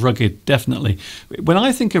opposite of rugged, definitely. When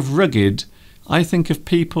I think of rugged, I think of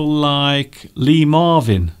people like Lee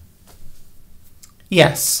Marvin.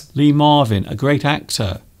 Yes. Lee Marvin, a great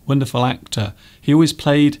actor, wonderful actor. He always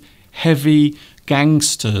played heavy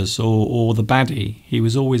gangsters or the baddie. He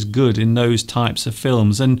was always good in those types of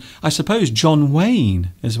films. And I suppose John Wayne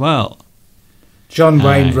as well. John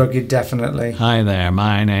Wayne, rugged, definitely. Hi there,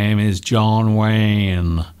 my name is John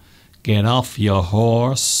Wayne. Get off your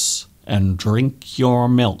horse and drink your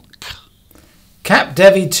milk. Cap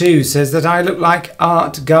Devi 2 says that I look like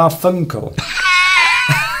Art Garfunkel.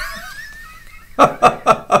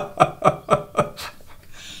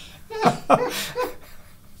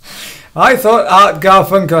 I thought Art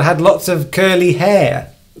Garfunkel had lots of curly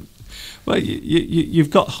hair. Well, you've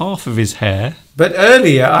got half of his hair. But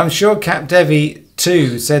earlier, I'm sure Cap Devi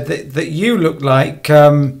 2 said that you look like...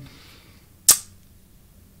 I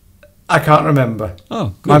can't remember.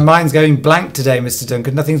 Oh, good. My mind's going blank today, Mr.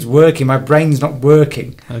 Duncan. Nothing's working. My brain's not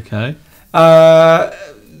working. Okay.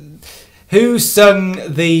 Who sung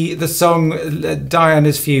the song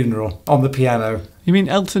Diana's Funeral on the piano? You mean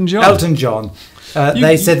Elton John? Elton John.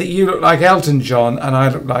 They said that you look like Elton John and I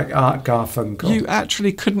look like Art Garfunkel. You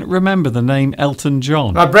actually couldn't remember the name Elton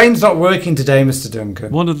John. My brain's not working today, Mr.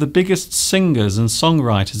 Duncan. One of the biggest singers and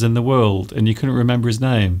songwriters in the world, and you couldn't remember his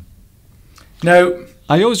name. No.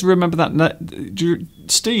 I always remember that.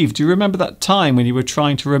 Steve, do you remember that time when you were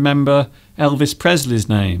trying to remember Elvis Presley's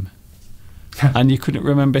name? And you couldn't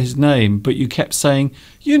remember his name, but you kept saying,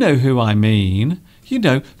 "You know who I mean. You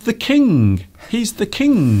know, the King. He's the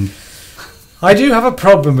King." I do have a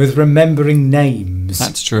problem with remembering names.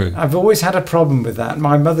 That's true. I've always had a problem with that.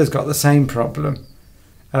 My mother's got the same problem.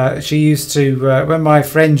 She used to, when my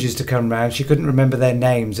friends used to come round, she couldn't remember their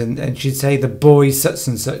names, and she'd say the boy such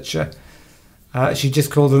and such. She'd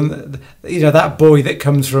just call them, that boy that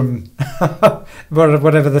comes from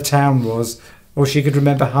whatever the town was, or she could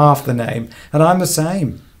remember half the name. And I'm the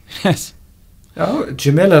same. Yes. Oh,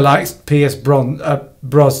 Jamila likes Pierce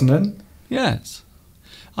Brosnan. Yes.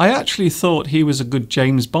 I actually thought he was a good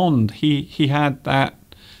James Bond. He had that.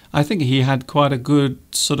 I think he had quite a good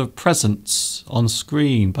sort of presence on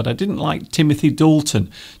screen, but I didn't like Timothy Dalton.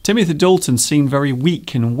 Timothy Dalton seemed very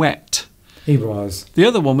weak and wet. He was. The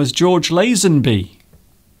other one was George Lazenby.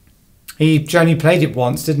 He only played it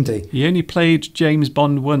once, didn't he? He only played James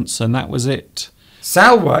Bond once, and that was it.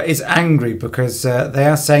 Salwa is angry because they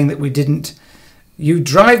are saying that we didn't... You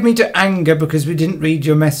drive me to anger because we didn't read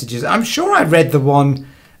your messages. I'm sure I read the one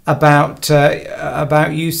about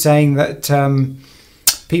you saying that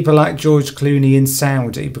people like George Clooney in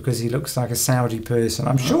Saudi because he looks like a Saudi person.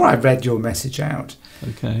 I'm sure I read your message out.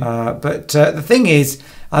 Okay. But the thing is,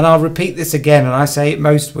 and I'll repeat this again, and I say it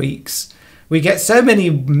most weeks, we get so many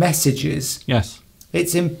messages. Yes.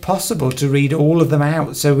 It's impossible to read all of them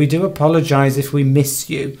out. So we do apologise if we miss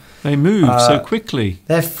you. They move so quickly.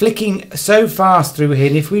 They're flicking so fast through here.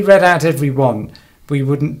 And if we read out every one, we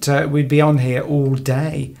wouldn't. We'd be on here all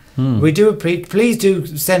day. We do. Please do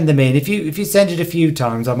send them in. If you send it a few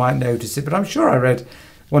times, I might notice it. But I'm sure I read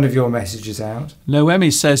one of your messages out.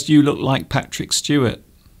 Noemi says you look like Patrick Stewart.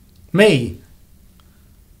 Me?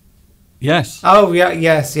 Yes. Oh yeah,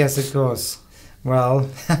 yes, of course. Well,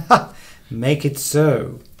 make it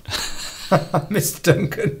so, Mr.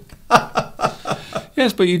 Duncan.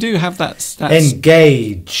 Yes, but you do have that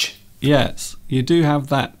engage. Yes, you do have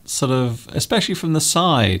that sort of, especially from the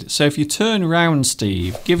side. So if you turn round,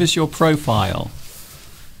 Steve, give us your profile.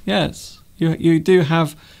 Yes, you do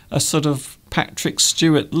have a sort of Patrick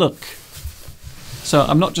Stewart look. So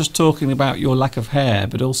I'm not just talking about your lack of hair,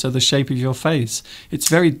 but also the shape of your face. It's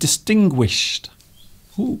very distinguished.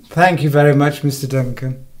 Ooh. Thank you very much, Mr.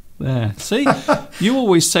 Duncan. There. See, you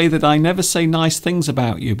always say that I never say nice things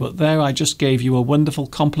about you, but there I just gave you a wonderful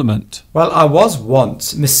compliment. Well, I was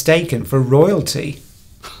once mistaken for royalty.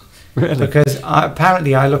 Really? Because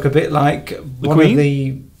apparently I look a bit like one Queen? of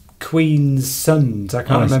the Queen's sons. I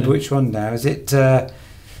can't remember which one now. Is it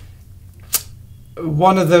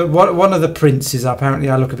one of the princes? Apparently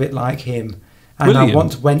I look a bit like him. And William. I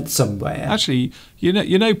once went somewhere. Actually, you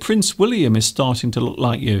know, Prince William is starting to look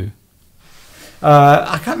like you.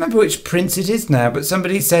 I can't remember which prince it is now, but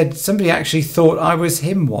somebody actually thought I was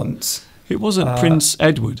him once. It wasn't Prince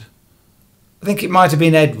Edward. I think it might have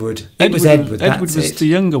been Edward. It was Edward. Edward was the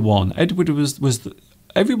younger one. Edward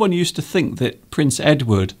everyone used to think that Prince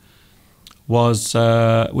Edward was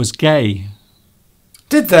gay.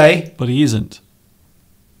 Did they? But he isn't.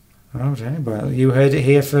 Okay, well, you heard it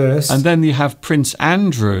here first. And then you have Prince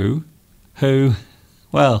Andrew, who,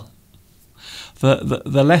 well,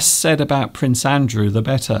 the less said about Prince Andrew, the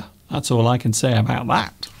better. That's all I can say about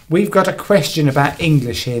that. We've got a question about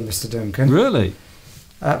English here, Mr. Duncan. Really?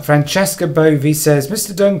 Francesca Bovey says,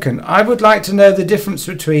 Mr. Duncan, I would like to know the difference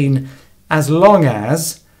between as long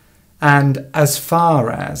as and as far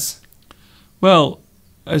as. Well,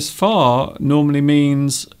 as far normally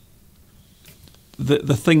means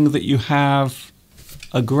the thing that you have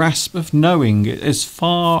a grasp of knowing. As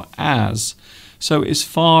far as. So as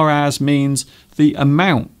far as means the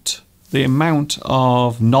amount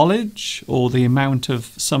of knowledge or the amount of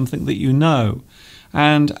something that you know.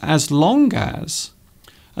 And as long as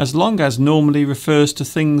normally refers to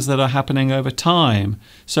things that are happening over time.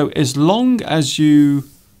 So as long as you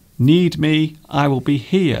need me, I will be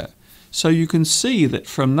here. So you can see that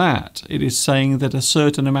from that it is saying that a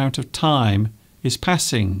certain amount of time is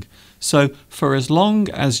passing. So for as long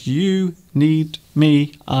as you need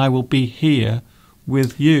me, I will be here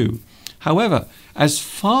with you. However, as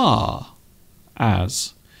far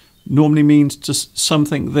as normally means just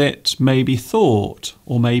something that may be thought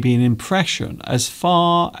or maybe an impression. As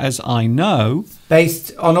far as I know.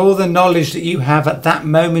 Based on all the knowledge that you have at that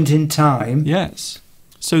moment in time. Yes.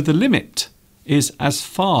 So the limit is as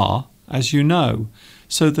far as you know.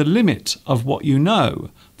 So the limit of what you know,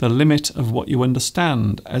 the limit of what you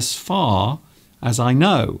understand, as far as I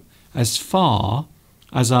know, as far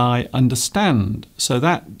as I understand. So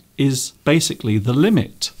that is basically the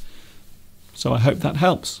limit. So I hope that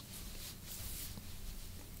helps.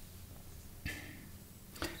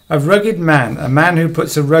 A rugged man, a man who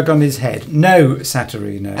puts a rug on his head. No,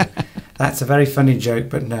 Saturino. That's a very funny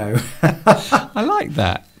joke, but no. I like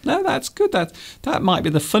that. No, that's good. That might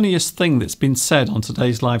be the funniest thing that's been said on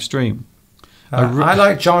today's live stream. I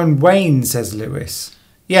like John Wayne, says Lewis.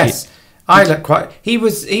 Yes, he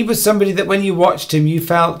was somebody that when you watched him, you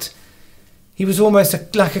felt he was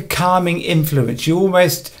almost like a calming influence.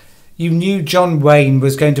 You knew John Wayne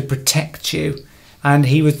was going to protect you, and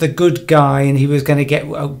he was the good guy, and he was going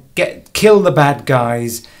to kill the bad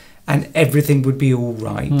guys, and everything would be all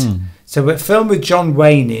right. So a film with John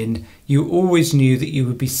Wayne in, you always knew that you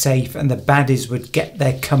would be safe and the baddies would get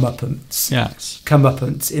their comeuppance. Yes.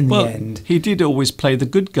 Comeuppance in the end. He did always play the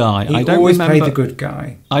good guy. He always played the good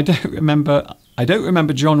guy. I don't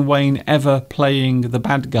remember John Wayne ever playing the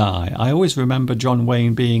bad guy. I always remember John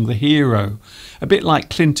Wayne being the hero, a bit like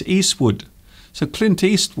Clint Eastwood. So Clint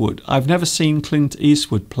Eastwood, I've never seen Clint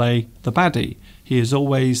Eastwood play the baddie. He is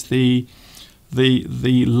always the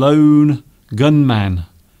lone gunman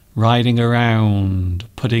riding around,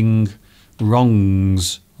 putting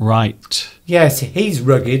wrongs right. Yes, he's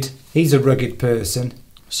rugged. He's a rugged person.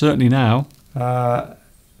 Certainly now.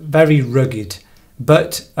 Very rugged,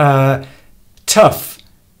 but tough,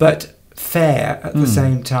 but fair at the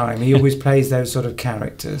same time. He always plays those sort of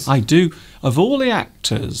characters. I do. Of all the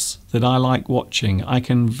actors that I like watching, I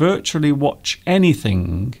can virtually watch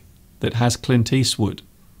anything that has Clint Eastwood,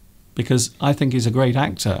 because I think he's a great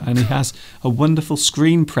actor and he has a wonderful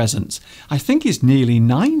screen presence. I think he's nearly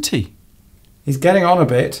 90. He's getting on a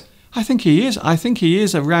bit. I think he is. I think he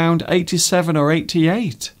is around 87 or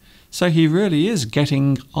 88. So he really is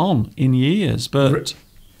getting on in years. But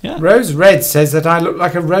yeah. Rose Red says that I look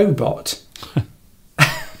like a robot.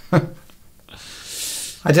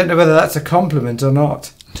 I don't know whether that's a compliment or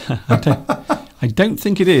not. I don't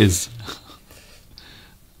think it is.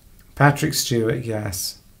 Patrick Stewart,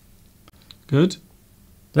 yes. Good.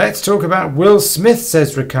 Let's talk about Will Smith,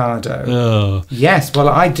 says Ricardo. Oh. Yes, well,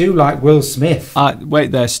 I do like Will Smith.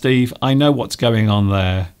 Wait there, Steve. I know what's going on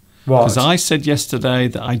there. What? Because I said yesterday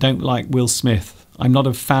that I don't like Will Smith. I'm not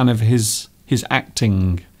a fan of his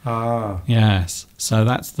acting. Ah. Yes. So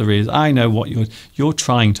that's the reason. I know what you're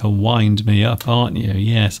trying to wind me up, aren't you?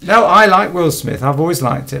 Yes. No, I like Will Smith. I've always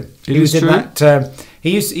liked him. He was in that.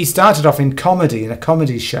 He started off in comedy, in a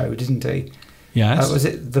comedy show, didn't he? Yes. Was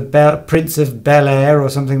it the Prince of Bel-Air or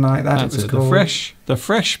something like that? That's it was called. The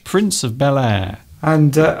Fresh Prince of Bel-Air.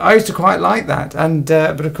 And I used to quite like that. And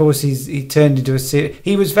but of course he turned into a series.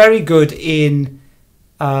 He was very good in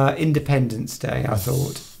Independence Day, I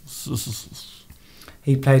thought.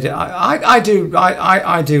 He played it. I do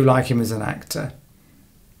like him as an actor.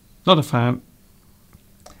 Not a fan.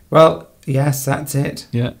 Well, yes, that's it.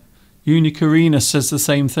 Yeah. Unicorina says the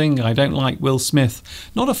same thing. I don't like Will Smith.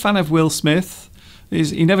 Not a fan of Will Smith.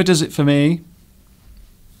 He never does it for me.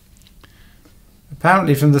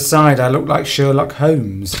 Apparently from the side I look like Sherlock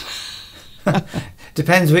Holmes.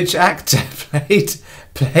 Depends which actor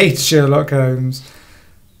played Sherlock Holmes.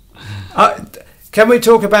 Can we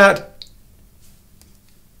talk about...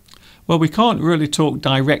 Well, we can't really talk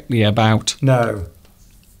directly about... No.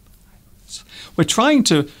 We're trying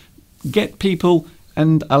to get people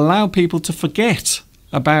and allow people to forget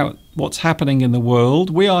about what's happening in the world.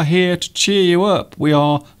 We are here to cheer you up. We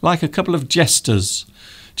are like a couple of jesters.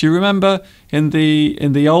 Do you remember in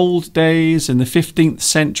the old days, in the 15th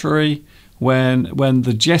century, when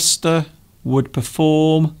the jester would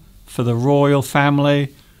perform for the royal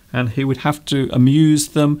family and he would have to amuse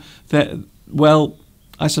them? Well,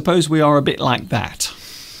 I suppose we are a bit like that.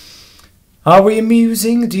 Are we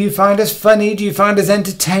amusing? Do you find us funny? Do you find us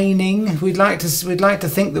entertaining? We'd like to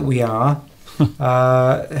think that we are.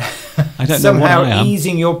 I don't somehow know what I am.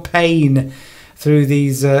 Easing your pain through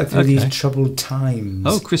these troubled times.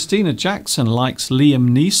 Oh, Christina Jackson likes Liam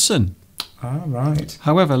Neeson. Oh, right.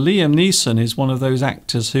 However, Liam Neeson is one of those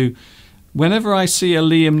actors who, whenever I see a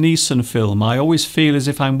Liam Neeson film, I always feel as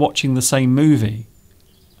if I'm watching the same movie.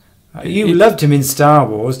 You loved him in Star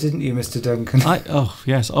Wars, didn't you, Mr Duncan?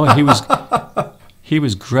 Yes. Oh, he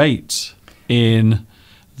was great in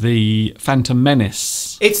the Phantom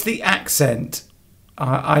Menace. It's the accent.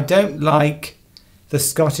 I don't like the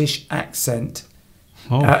Scottish accent.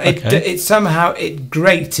 Oh, okay. It somehow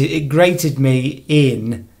grated me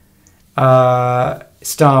in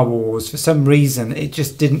Star Wars for some reason. It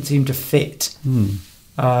just didn't seem to fit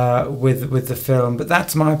with the film. But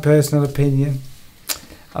that's my personal opinion.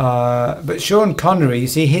 But Sean Connery, you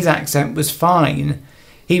see, his accent was fine.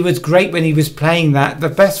 He was great when he was playing that. The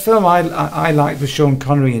best film I liked with Sean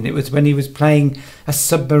Connery in it was when he was playing a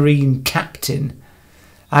submarine captain. acting.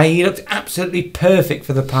 He looked absolutely perfect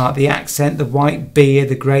for the part. The accent, the white beard,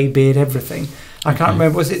 the grey beard, everything. I can't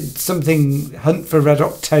remember. Was it something Hunt for Red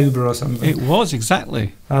October or something? It was,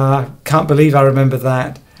 exactly. Can't believe I remember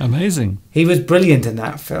that. Amazing. He was brilliant in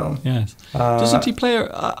that film. Yes. Doesn't he play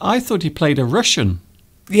I thought he played a Russian.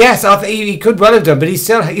 Yes, I think he could well have done, but he's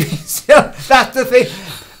still that's the thing.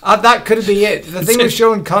 That could be it. The thing with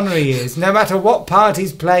Sean Connery is, no matter what part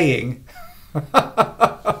he's playing,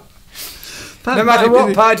 no matter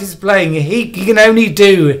what part he's playing, he can only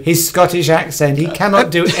do his Scottish accent. He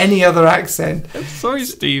cannot do any other accent. Sorry,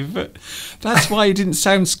 Steve, but that's why he didn't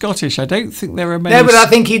sound Scottish. I don't think there are many... No, but I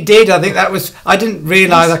think he did. I think that was... I didn't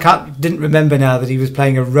realise, didn't remember now that he was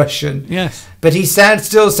playing a Russian. Yes. But he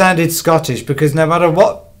still sounded Scottish, because no matter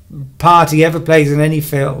what part he ever plays in any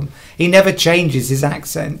film, he never changes his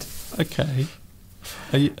accent. Okay.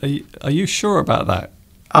 Are you sure about that?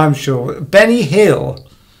 I'm sure. Benny Hill...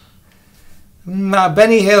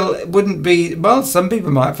 Benny Hill wouldn't be... Well, some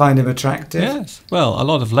people might find him attractive. Yes. Well, a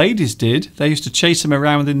lot of ladies did. They used to chase him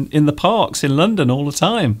around in the parks in London all the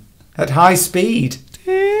time. At high speed.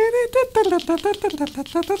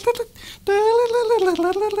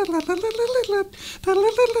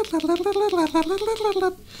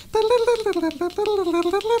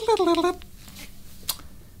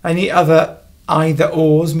 Any other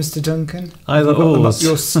either-ors, Mr Duncan? Either-ors. Up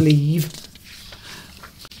your sleeve.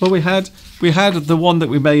 Well, we had the one that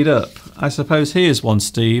we made up. I suppose here's one,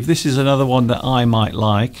 Steve. This is another one that I might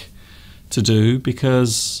like to do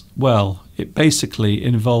because, well, it basically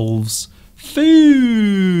involves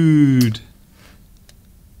food.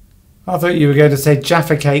 I thought you were going to say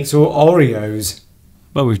Jaffa cakes or Oreos.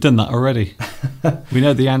 Well, we've done that already. We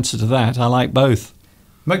know the answer to that. I like both.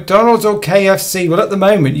 McDonald's or KFC? Well, at the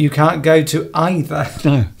moment, you can't go to either.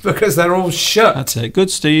 No. Because they're all shut. That's it. Good,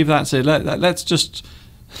 Steve. That's it. Let's just...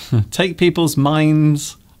 take people's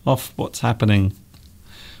minds off what's happening.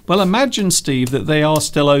 Well, imagine, Steve, that they are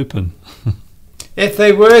still open. If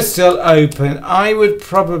they were still open, I would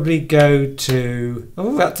probably go to...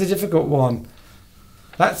 Oh, that's a difficult one.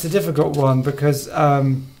 That's a difficult one because...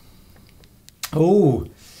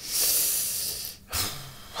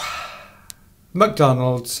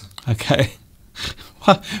 McDonald's. Okay.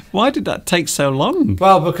 Why did that take so long?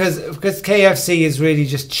 Well, because KFC is really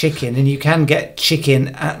just chicken, and you can get chicken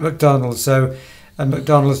at McDonald's. So, and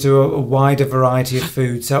McDonald's do a wider variety of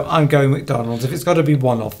food. So I'm going McDonald's if it's got to be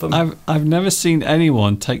one of them. I've never seen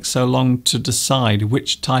anyone take so long to decide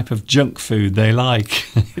which type of junk food they like.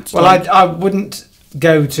 I wouldn't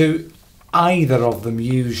go to either of them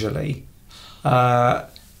usually, but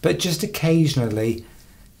just occasionally.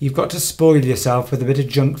 You've got to spoil yourself with a bit of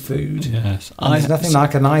junk food. Yes, there's nothing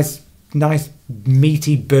like a nice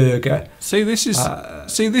meaty burger. See, this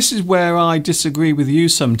is where I disagree with you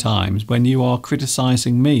sometimes when you are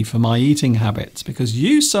criticising me for my eating habits, because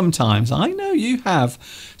you sometimes, I know you have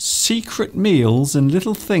secret meals and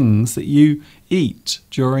little things that you eat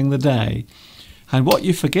during the day, and what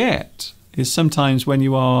you forget is sometimes when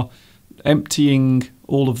you are emptying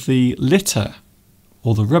all of the litter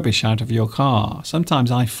or the rubbish out of your car, sometimes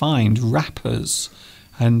I find wrappers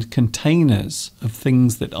and containers of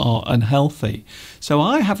things that are unhealthy. So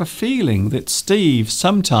I have a feeling that Steve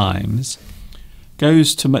sometimes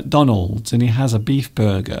goes to McDonald's and he has a beef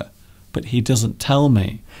burger, but he doesn't tell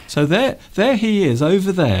me. So there he is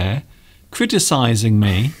over there criticising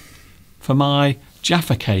me for my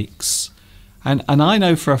Jaffa cakes. And I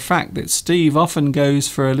know for a fact that Steve often goes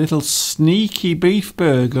for a little sneaky beef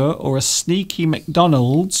burger or a sneaky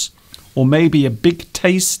McDonald's or maybe a Big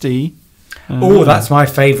Tasty. Oh, that's my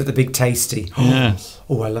favourite, the Big Tasty. Yes.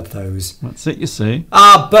 Oh, I love those. That's it, you see.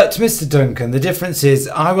 But Mr Duncan, the difference is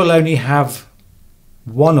I will only have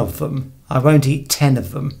one of them. I won't eat 10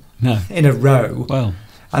 of them in a row. Well.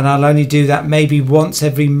 And I'll only do that maybe once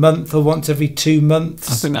every month or once every 2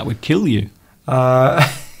 months. I think that would kill you.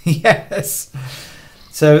 Yes.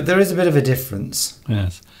 So there is a bit of a difference.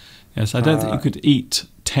 Yes. Yes, I don't think you could eat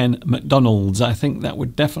 10 McDonald's. I think that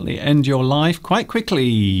would definitely end your life quite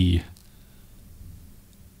quickly.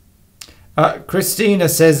 Christina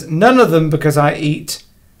says, none of them because I eat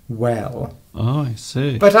well. Oh, I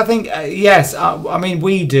see. But I think, yes, I mean,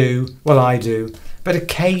 we do. Well, I do. But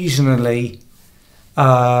occasionally,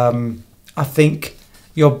 I think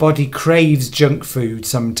your body craves junk food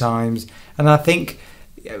sometimes. And I think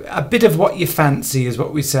a bit of what you fancy is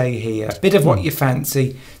what we say here. A bit of what you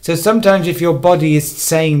fancy. So sometimes if your body is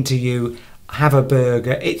saying to you, have a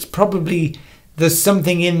burger, it's probably there's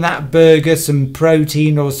something in that burger, some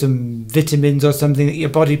protein or some vitamins or something that your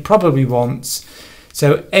body probably wants.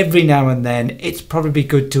 So every now and then, it's probably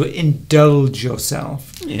good to indulge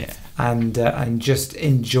yourself. Yeah. and just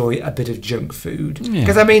enjoy a bit of junk food. Yeah.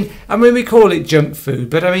 Because I mean we call it junk food,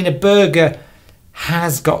 but I mean a burger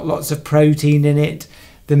has got lots of protein in it.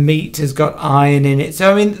 The meat has got iron in it.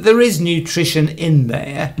 So I mean there is nutrition in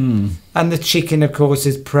there. And the chicken, of course,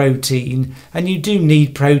 is protein, and you do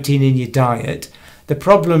need protein in your diet. The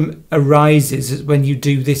problem arises when you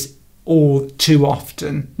do this all too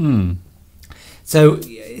often. So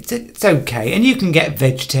it's okay, and you can get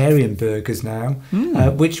vegetarian burgers now,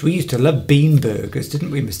 which we used to love bean burgers,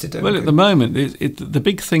 didn't we, Mr. Duncan? Well, at the moment, the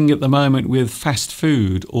big thing at the moment with fast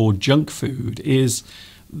food or junk food is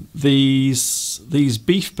these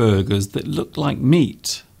beef burgers that look like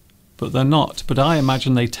meat, but they're not. But I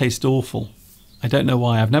imagine they taste awful. I don't know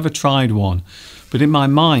why. I've never tried one, but in my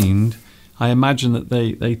mind, I imagine that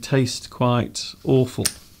they taste quite awful.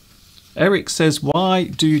 Eric says, why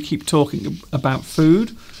do you keep talking about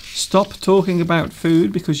food? Stop talking about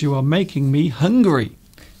food because you are making me hungry.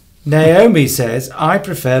 Naomi says, I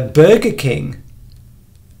prefer Burger King.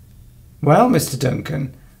 Well, Mr.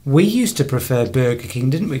 Duncan, we used to prefer Burger King,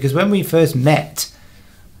 didn't we? Because when we first met,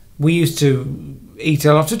 we used to eat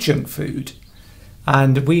a lot of junk food.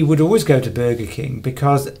 And we would always go to Burger King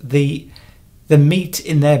because the meat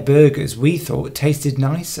in their burgers we thought tasted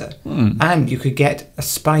nicer. And you could get a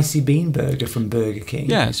spicy bean burger from Burger King.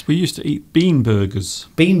 Yes, we used to eat bean burgers.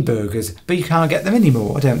 Bean burgers, but you can't get them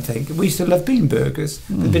anymore, I don't think. We used to love bean burgers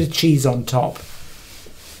with a bit of cheese on top.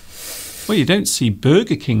 Well, you don't see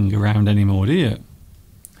Burger King around anymore, do you?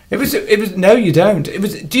 It was no, you don't.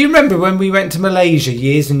 Do you remember when we went to Malaysia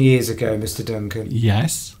years and years ago, Mr. Duncan?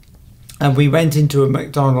 Yes. And we went into a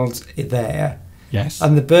McDonald's there. Yes.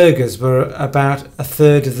 And the burgers were about a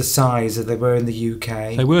third of the size that they were in the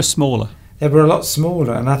UK. They were smaller. They were a lot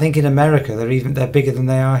smaller, and I think in America they're bigger than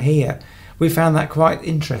they are here. We found that quite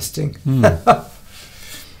interesting.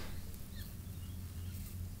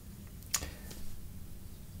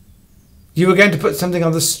 You were going to put something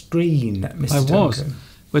on the screen, Mr. Duncan. I was.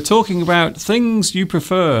 We're talking about things you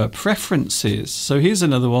prefer, preferences. So here's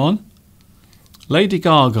another one. Lady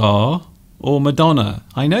Gaga or Madonna.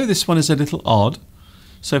 I know this one is a little odd.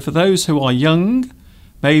 So for those who are young,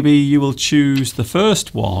 maybe you will choose the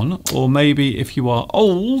first one, or maybe if you are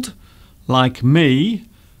old, like me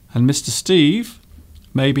and Mr. Steve,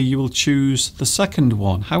 maybe you will choose the second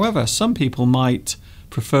one. However, some people might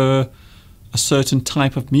prefer a certain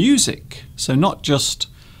type of music. So not just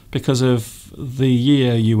because of the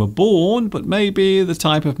year you were born, but maybe the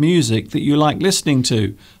type of music that you like listening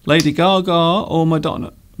to. Lady Gaga or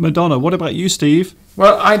Madonna? Madonna. What about you, Steve?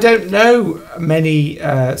 Well, I don't know many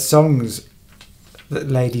songs that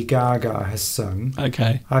Lady Gaga has sung.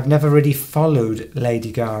 Okay. I've never really followed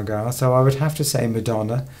Lady Gaga, so I would have to say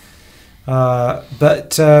Madonna. But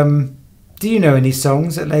do you know any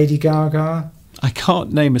songs that Lady Gaga? I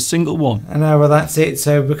can't name a single one. I know, well, that's it.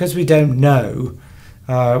 So because we don't know,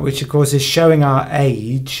 which of course is showing our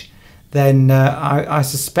age, then I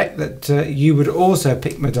suspect that you would also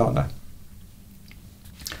pick Madonna.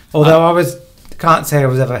 Although can't say I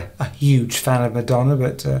was ever a huge fan of Madonna,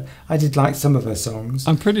 but I did like some of her songs.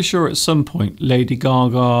 I'm pretty sure at some point Lady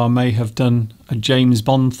Gaga may have done a James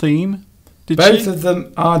Bond theme. Did Both she? of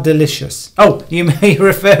them are delicious. Oh, you may be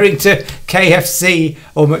referring to KFC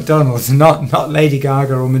or McDonald's, not Lady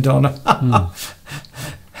Gaga or Madonna.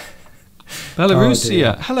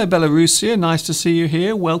 Belarusia. Hello, Belarusia. Nice to see you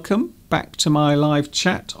here. Welcome back to my live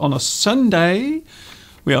chat on a Sunday.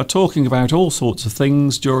 We are talking about all sorts of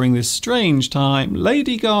things during this strange time.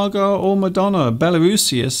 Lady Gaga or Madonna?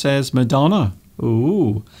 Belarusia says Madonna.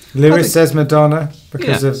 Ooh. Lewis says Madonna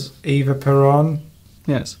because Yes. of Eva Peron.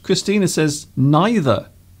 Yes. Christina says neither.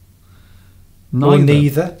 Or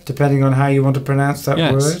neither, depending on how you want to pronounce that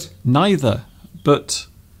Yes, word. neither. But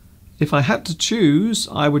if I had to choose,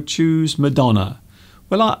 I would choose Madonna.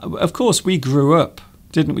 Well, of course, we grew up,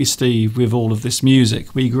 didn't we, Steve, with all of this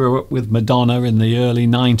music? We grew up with Madonna in the early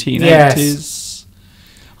 1980s. Yes.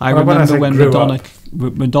 I Well, remember when grew up.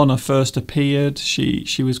 Madonna first appeared.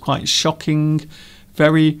 She was quite shocking,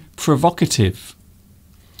 very provocative.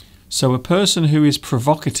 So a person who is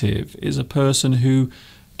provocative is a person who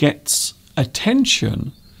gets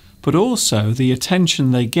attention, but also the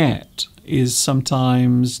attention they get is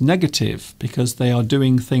sometimes negative because they are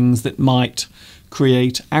doing things that might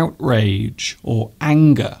create outrage or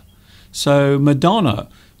anger. So Madonna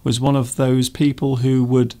was one of those people who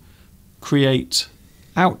would create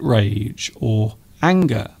outrage or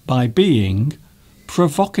anger by being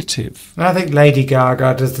provocative. And I think Lady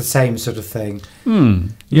Gaga does the same sort of thing.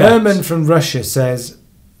 Yes. Merman from Russia says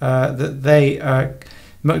that they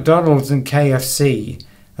McDonald's and KFC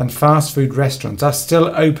and fast food restaurants are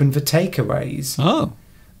still open for takeaways. Oh,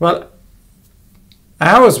 Well,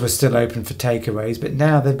 ours were still open for takeaways, but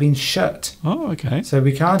now they've been shut. Oh, okay. So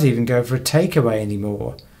we can't even go for a takeaway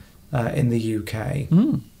anymore in the UK.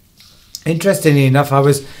 Mm. Interestingly enough, I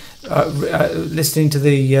was listening to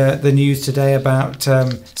the news today about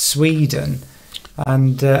Sweden,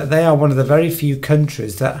 and they are one of the very few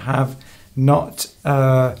countries that have not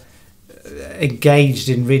engaged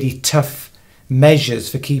in really tough measures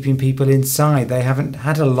for keeping people inside. They haven't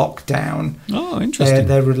had a lockdown. Oh, interesting.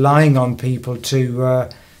 They're relying on people to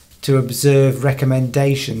observe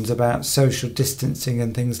recommendations about social distancing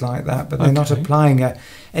and things like that, but they're not applying an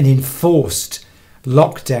enforced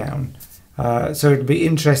lockdown. So it'd be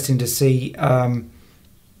interesting to see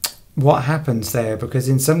what happens there, because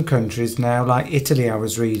in some countries now, like Italy, I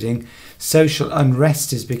was reading, social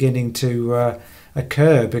unrest is beginning to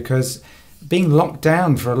occur because being locked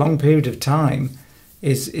down for a long period of time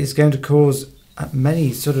is going to cause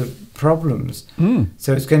many sort of problems.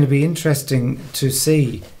 So it's going to be interesting to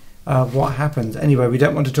see what happens. Anyway, we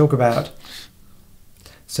don't want to talk about.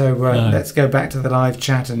 So let's go back to the live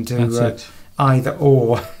chat and to either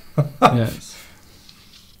or. Yes.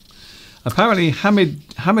 Apparently,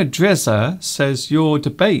 Hamid Reza says your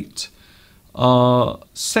debate are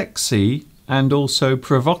sexy and also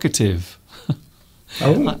provocative.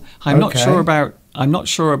 Oh, I'm not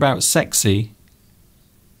sure about sexy.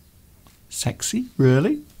 Sexy,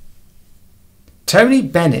 really? Tony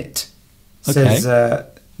Bennett says,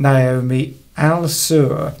 Naomi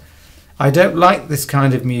Al-Sur, I don't like this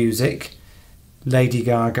kind of music, Lady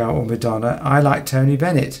Gaga or Madonna. I like Tony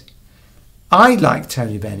Bennett. I like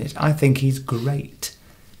Tony Bennett. I think he's great,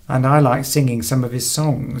 and I like singing some of his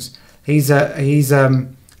songs. He's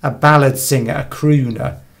a ballad singer, a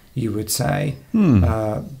crooner, you would say.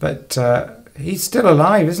 But he's still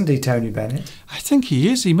alive, isn't he, Tony Bennett? I think he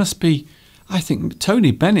is. He must be. I think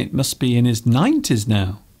Tony Bennett must be in his 90s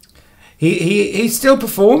now. He's still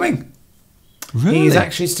performing. Really? He's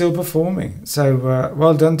actually still performing. So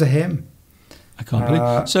well done to him. I can't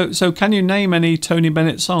believe. So can you name any Tony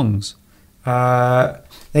Bennett songs? Now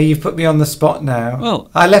you've put me on the spot now. Well,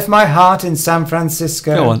 I left my heart in San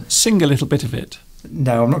Francisco. Go on, sing a little bit of it.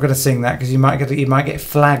 No, I'm not going to sing that because you might get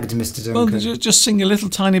flagged, Mr. Duncan. Well, just sing a little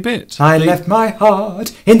tiny bit. I left my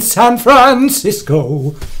heart in San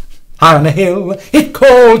Francisco. High on a hill, it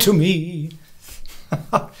called to me.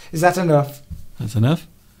 Is that enough? That's enough.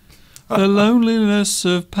 The loneliness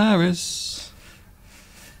of Paris.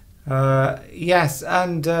 Yes,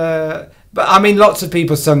 and but I mean, lots of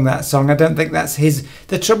people sung that song. I don't think that's his.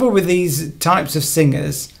 The trouble with these types of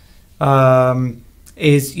singers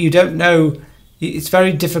is you don't know. It's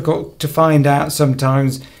very difficult to find out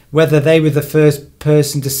sometimes whether they were the first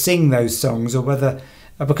person to sing those songs or whether,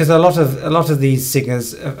 because a lot of these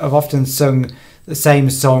singers have often sung the same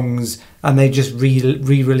songs and they just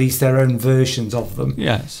re-release their own versions of them.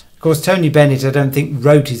 Yes. Of course, Tony Bennett, I don't think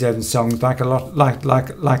wrote his own songs like a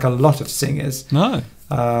lot of singers. No.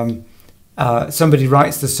 Somebody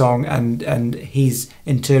writes the song and his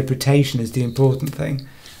interpretation is the important thing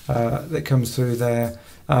that comes through there.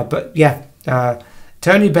 But yeah,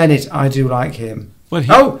 Tony Bennett, I do like him.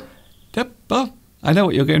 Well, I know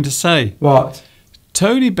what you're going to say. What?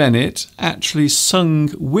 Tony Bennett actually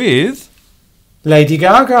sung with Lady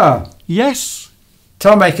Gaga. Yes.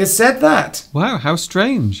 Tom Akers said that. Wow, how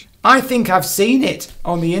strange. I think I've seen it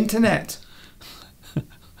on the internet.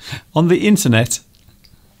 On the internet?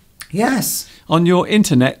 Yes. On your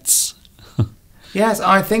internets? Yes,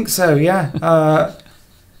 I think so, yeah.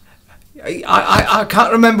 I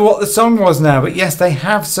can't remember what the song was now, but yes, they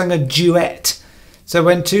have sung a duet. So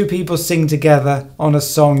when two people sing together on a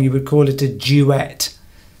song, you would call it a duet.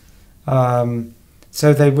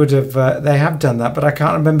 So they would have, they have done that, but I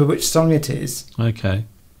can't remember which song it is. Okay.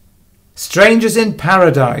 Strangers in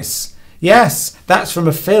Paradise. Yes, that's from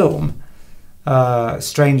a film.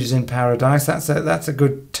 Strangers in Paradise. That's a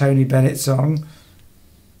good Tony Bennett song.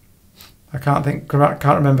 I can't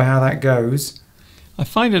remember how that goes. I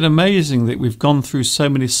find it amazing that we've gone through so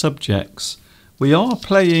many subjects. We are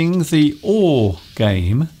playing the OR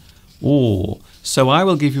game. OR. So I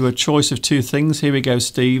will give you a choice of two things. Here we go,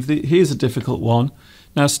 Steve. Here's a difficult one.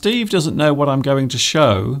 Now, Steve doesn't know what I'm going to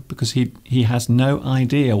show because he has no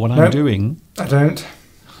idea what I'm doing. I don't.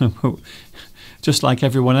 Just like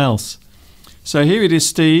everyone else. So here it is,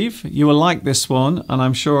 Steve. You will like this one, and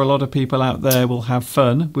I'm sure a lot of people out there will have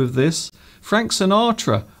fun with this. Frank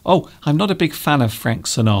Sinatra. Oh, I'm not a big fan of Frank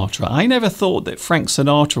Sinatra. I never thought that Frank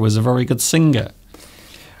Sinatra was a very good singer.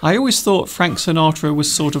 I always thought Frank Sinatra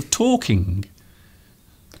was sort of talking,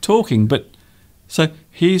 but so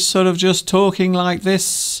he's sort of just talking like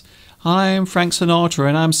this. I'm Frank Sinatra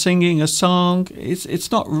and I'm singing a song. It's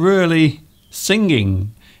not really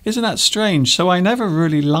singing. Isn't that strange? So I never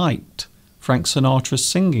really liked Frank Sinatra's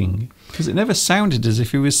singing because it never sounded as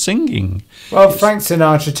if he was singing. Well, Frank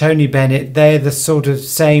Sinatra, Tony Bennett, they're the sort of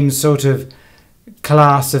same sort of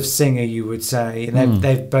class of singer, you would say. And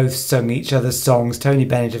they've both sung each other's songs. Tony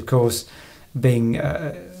Bennett, of course, being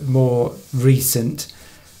more recent.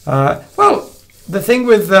 Well, the thing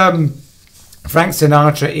with Frank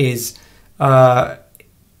Sinatra is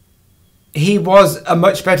he was a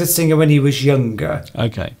much better singer when he was younger.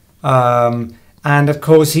 Okay. And of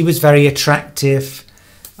course, he was very attractive,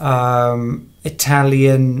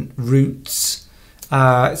 Italian roots.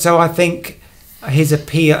 So I think his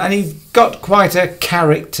appeal, and he got quite a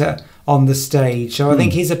character on the stage. So I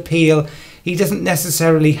think his appeal, he doesn't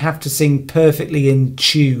necessarily have to sing perfectly in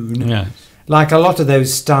tune. Yeah. Like a lot of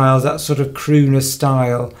those styles, that sort of crooner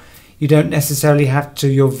style, you don't necessarily have to,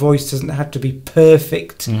 your voice doesn't have to be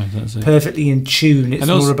perfect, perfectly in tune. It's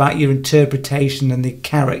more about your interpretation and the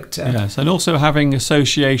character. Yes, and also having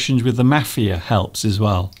associations with the mafia helps as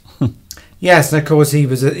well. Yes, and of course he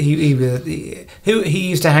used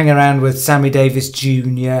to hang around with Sammy Davis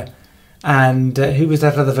Jr. and who was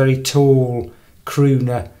that other very tall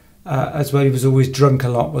crooner as well? He was always drunk a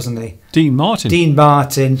lot, wasn't he? Dean Martin. Dean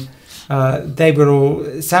Martin. They were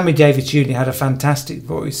all. Sammy Davis Jr. had a fantastic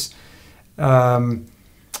voice,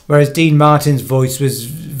 whereas Dean Martin's voice was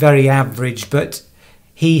very average, but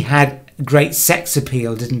he had great sex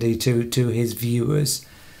appeal, didn't he, to his viewers?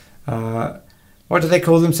 What do they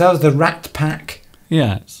call themselves? The Rat Pack?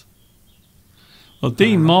 Yes. Well,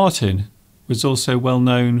 Dean Martin was also well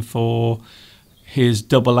known for his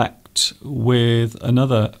double act with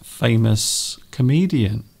another famous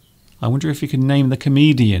comedian. I wonder if you can name the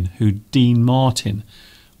comedian who Dean Martin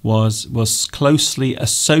was closely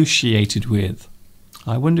associated with.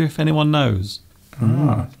 I wonder if anyone knows.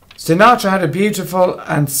 Sinatra had a beautiful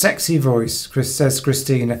and sexy voice, says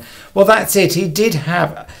Christina. Well, that's it. His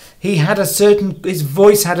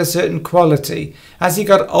voice had a certain quality. As he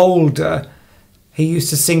got older, he used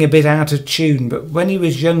to sing a bit out of tune. But when he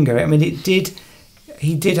was younger, I mean,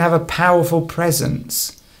 he did have a powerful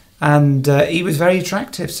presence. And he was very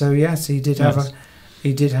attractive, so yes, he did have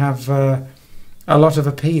a lot of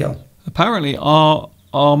appeal. Apparently, our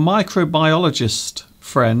microbiologist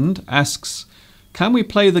friend asks, "Can we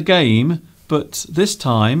play the game? But this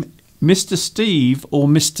time, Mr. Steve or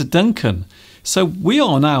Mr. Duncan?" So we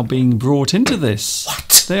are now being brought into this.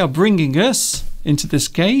 What? They are bringing us into this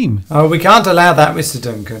game. Oh, we can't allow that, Mr.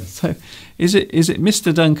 Duncan. So is it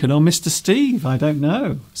Mr. Duncan or Mr. Steve? I don't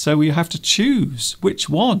know. So we have to choose which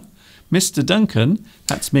one. Mr. Duncan,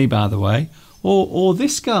 that's me by the way, or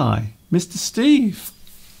this guy, Mr. Steve.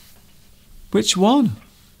 Which one?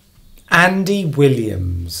 Andy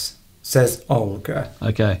Williams, says Olga.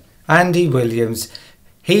 Okay. Andy Williams.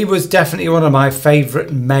 He was definitely one of my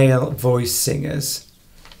favourite male voice singers.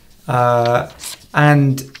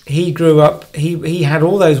 And he grew up, he had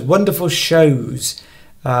all those wonderful shows.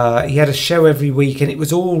 He had a show every week and it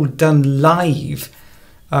was all done live.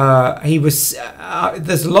 There's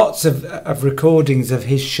lots of recordings of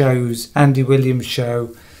his shows, Andy Williams'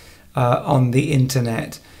 show, on the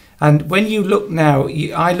internet. And when you look now,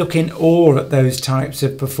 I look in awe at those types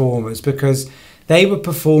of performers because they were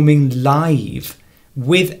performing live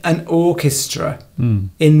with an orchestra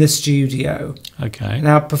in the studio. Okay.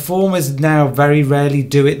 Now, performers now very rarely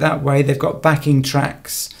do it that way. They've got backing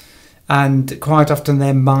tracks and quite often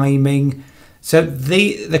they're miming. So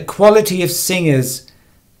the quality of singers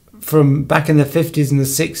from back in the 50s and the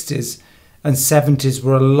 60s and 70s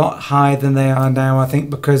were a lot higher than they are now, I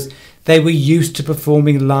think, because they were used to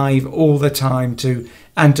performing live all the time to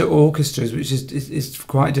orchestras, which is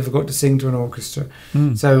quite difficult to sing to an orchestra.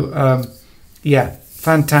 So, yeah,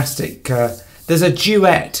 fantastic. There's a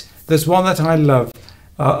duet. There's one that I love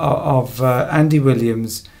of Andy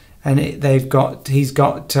Williams, and he's got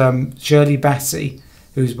Shirley Bassey,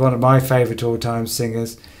 who's one of my favourite all-time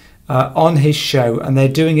singers, on his show, and they're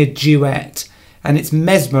doing a duet, and it's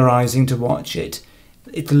mesmerising to watch it.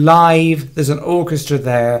 It's live, there's an orchestra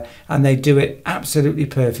there, and they do it absolutely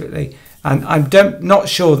perfectly. And I'm not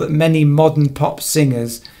sure that many modern pop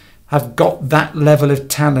singers have got that level of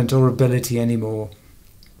talent or ability anymore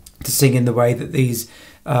to sing in the way that these,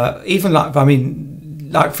 like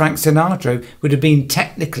Frank Sinatra would have been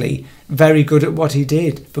technically very good at what he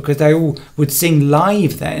did, because they all would sing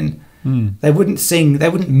live then. They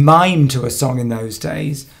wouldn't mime to a song in those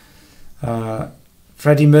days.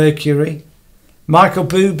 Freddie Mercury, Michael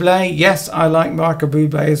Bublé. Yes, I like Michael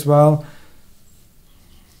Bublé as well.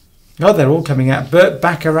 Oh, they're all coming out. Burt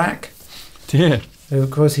Bacharach. Dear. Of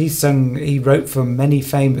course, he wrote for many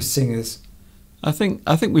famous singers. I think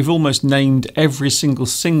we've almost named every single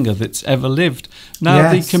singer that's ever lived. Now,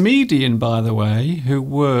 Yes. the comedian, by the way, who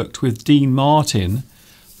worked with Dean Martin,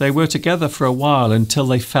 they were together for a while until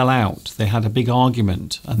they fell out. They had a big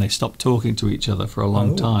argument and they stopped talking to each other for a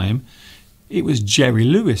long time. It was Jerry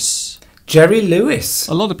Lewis. Jerry Lewis.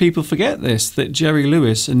 A lot of people forget this, that Jerry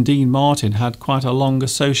Lewis and Dean Martin had quite a long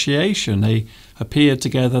association. They appeared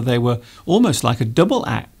together. They were almost like a double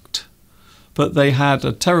act. But they had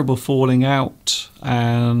a terrible falling out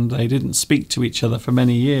and they didn't speak to each other for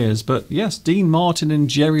many years. But yes, Dean Martin and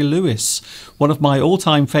Jerry Lewis, one of my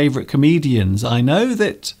all-time favourite comedians. I know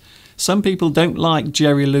that some people don't like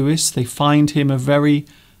Jerry Lewis. They find him a very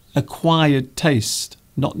acquired taste.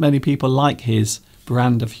 Not many people like his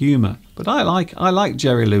brand of humour. But I like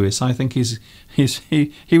Jerry Lewis. I think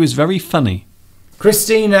he was very funny.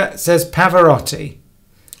 Christina says Pavarotti.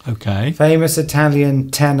 Okay. Famous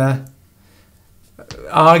Italian tenor.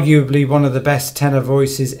 Arguably one of the best tenor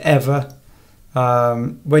voices ever.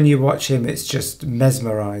 When you watch him, it's just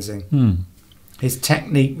mesmerising. His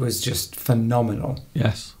technique was just phenomenal.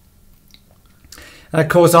 Yes. And of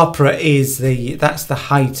course, opera that's the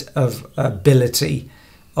height of ability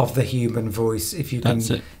of the human voice. If you can,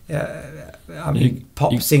 That's it. I mean,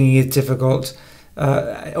 pop singing is difficult.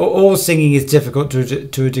 All singing is difficult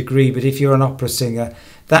to a degree, but if you're an opera singer,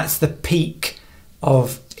 that's the peak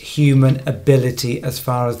of human ability as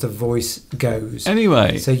far as the voice goes.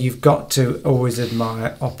 Anyway. So you've got to always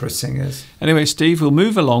admire opera singers. Anyway, Steve, we'll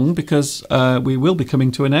move along because we will be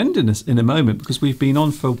coming to an end in a moment because we've been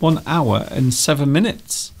on for 1 hour and 7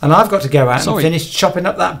 minutes. And I've got to go out and finish chopping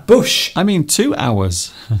up that bush. I mean 2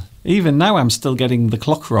 hours. Even now I'm still getting the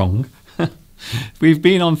clock wrong. We've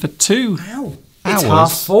been on for 2 hours. It's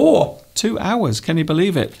 4:30. 2 hours, can you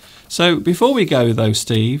believe it? So before we go though,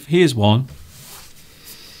 Steve, here's one.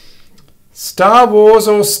 Star Wars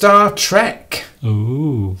or Star Trek?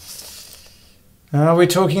 Ooh. Are we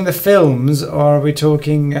talking the films or are we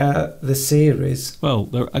talking the series? Well,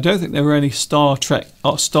 I don't think there were any Star Trek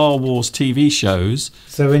or Star Wars TV shows.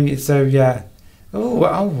 So yeah.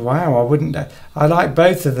 Oh wow! I wouldn't. I like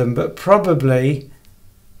both of them, but probably.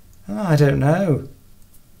 I don't know.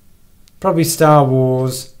 Probably Star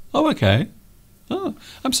Wars. Oh, okay. Oh,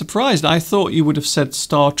 I'm surprised. I thought you would have said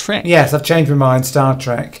Star Trek. Yes, I've changed my mind. Star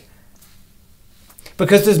Trek.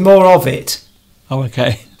 Because there's more of it. Oh,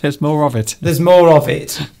 okay. There's more of it. There's more of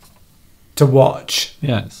it to watch.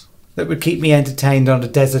 Yes. That would keep me entertained on a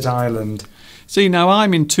desert island. See, now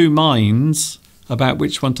I'm in two minds about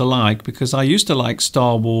which one to like because I used to like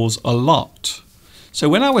Star Wars a lot. So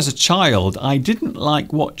when I was a child, I didn't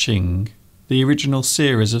like watching the original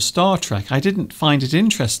series of Star Trek. I didn't find it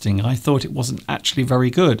interesting. I thought it wasn't actually very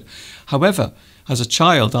good. However, as a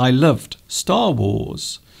child, I loved Star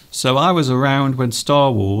Wars. So I was around when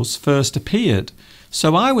Star Wars first appeared.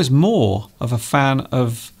 So I was more of a fan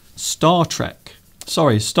of Star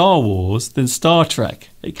Wars than Star Trek.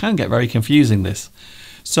 It can get very confusing, this.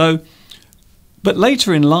 But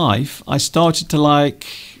later in life, I started to like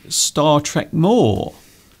Star Trek more.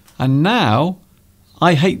 And now,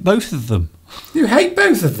 I hate both of them. You hate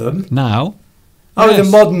both of them? Now. Oh, yes.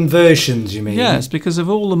 The modern versions, you mean? Yes, because of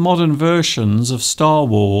all the modern versions of Star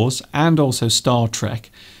Wars and also Star Trek,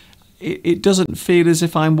 it doesn't feel as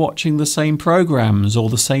if I'm watching the same programs or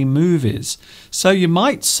the same movies. So you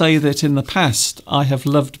might say that in the past I have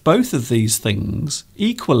loved both of these things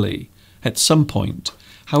equally at some point.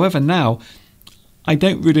 However, now I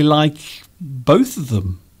don't really like both of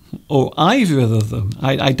them or either of them.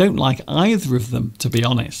 I don't like either of them, to be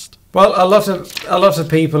honest. Well, a lot of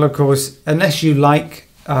people, of course, unless you like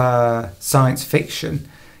science fiction,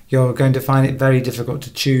 you're going to find it very difficult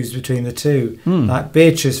to choose between the two. Like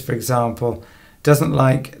Beatrice, for example, doesn't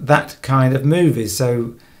like that kind of movies.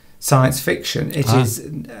 So science fiction, it is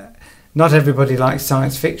not everybody likes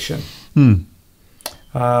science fiction.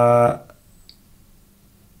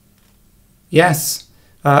 Yes,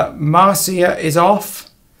 Marcia is off.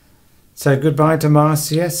 So goodbye to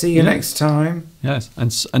Marcia. See you next time. Yes,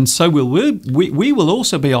 and so we will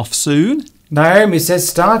also be off soon. Naomi says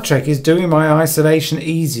Star Trek is doing my isolation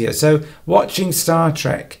easier. So watching Star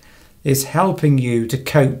Trek is helping you to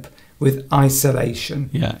cope with isolation.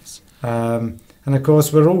 Yes. And of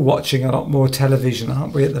course, we're all watching a lot more television,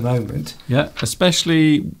 aren't we, at the moment? Yeah,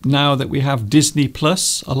 especially now that we have Disney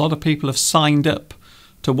Plus. A lot of people have signed up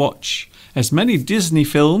to watch as many Disney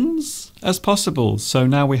films as possible. So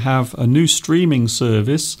now we have a new streaming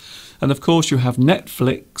service. And of course, you have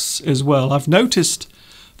Netflix as well. I've noticed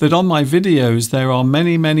that on my videos there are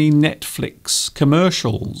many Netflix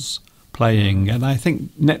commercials playing, and I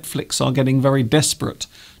think Netflix are getting very desperate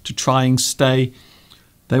to try and stay.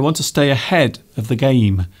 They want to stay ahead of the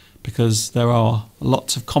game because there are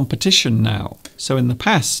lots of competition now. So in the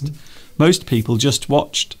past, most people just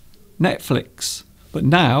watched Netflix, but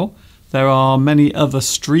now there are many other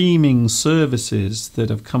streaming services that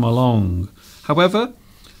have come along. However,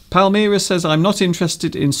 Palmyra says, I'm not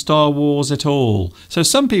interested in Star Wars at all. So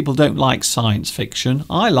some people don't like science fiction.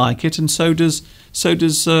 I like it, and so does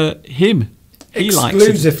him. He likes it.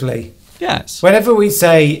 Exclusively. Yes. Whenever we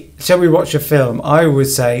say, shall we watch a film, I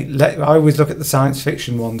always say, I always look at the science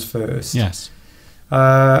fiction ones first. Yes.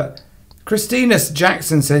 Christina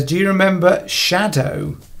Jackson says, do you remember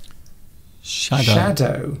Shadow?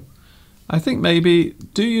 Shadow. I think maybe,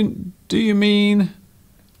 do you mean...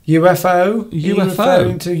 UFO? UFO. Are you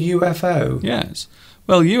referring to UFO? Yes.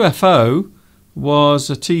 Well, UFO was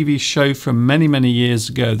a TV show from many, many years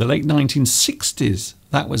ago, the late 1960s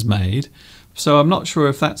that was made. So I'm not sure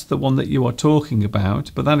if that's the one that you are talking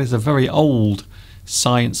about, but that is a very old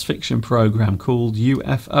science fiction program called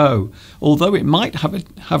UFO, although it might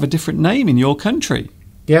have a different name in your country.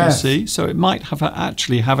 Yes. You see, so it might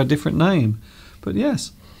actually have a different name. But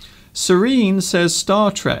yes. Serene says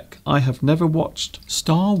Star Trek. I have never watched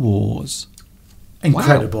Star Wars.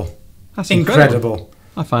 Incredible. Wow. That's incredible. Incredible.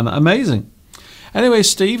 I find that amazing. Anyway,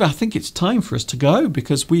 Steve, I think it's time for us to go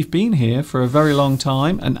because we've been here for a very long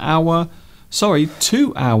time,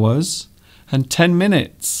 2 hours and 10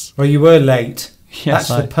 minutes. Well, you were late. Yes,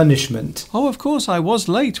 that's the punishment. Oh, of course, I was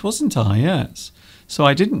late, wasn't I? Yes. So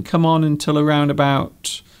I didn't come on until around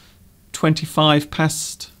about 25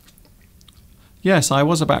 past... Yes, I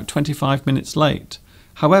was about 25 minutes late.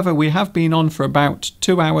 However, we have been on for about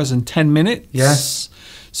 2 hours and 10 minutes. Yes.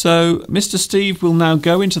 So Mr. Steve will now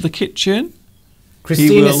go into the kitchen.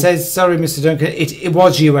 Christina says, sorry, Mr. Duncan, it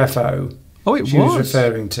was UFO. Oh, it she was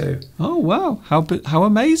referring to. Oh, wow. How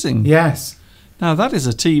amazing. Yes. Now, that is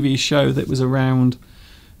a TV show that was around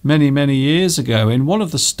many, many years ago, and one of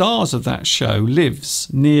the stars of that show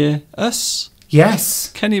lives near us. Yes.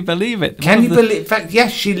 Can you believe it? Can you believe? In fact,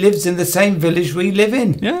 yes, she lives in the same village we live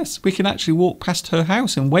in. Yes, we can actually walk past her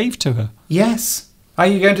house and wave to her. Yes. Are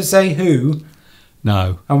you going to say who?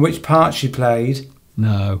 No. And which part she played?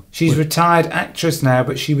 No. She's a retired actress now,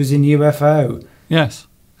 but she was in UFO. Yes.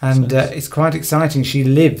 And it's quite exciting. She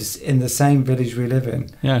lives in the same village we live in.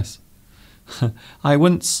 Yes. I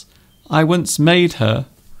once made her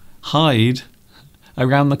hide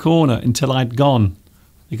around the corner until I'd gone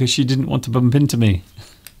because she didn't want to bump into me.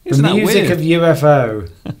 Isn't the music that weird? of UFO.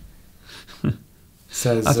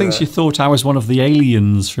 Says, I think she thought I was one of the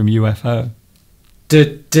aliens from UFO.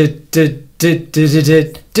 That's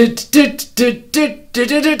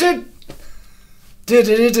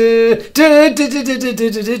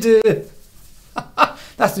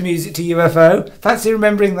the music to UFO. Fancy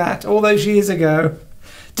remembering that all those years ago.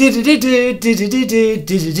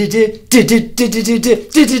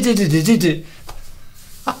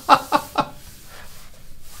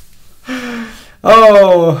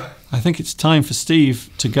 Oh, I think it's time for Steve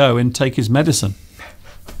to go and take his medicine.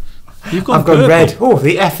 I've gone red. Oh,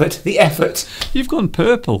 the effort. You've gone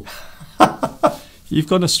purple. You've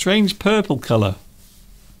got a strange purple colour.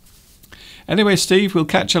 Anyway, Steve, we'll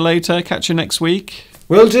catch you later. Catch you next week.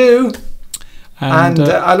 Will do. And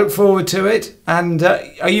I look forward to it. And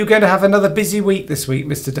are you going to have another busy week this week,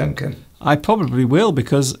 Mr. Duncan? I probably will,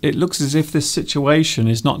 because it looks as if this situation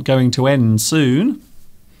is not going to end soon.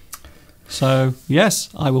 So, yes,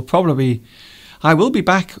 I will be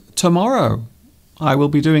back tomorrow. I will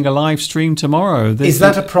be doing a live stream tomorrow. Is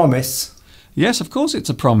that a promise? Yes, of course it's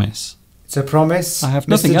a promise. It's a promise. I have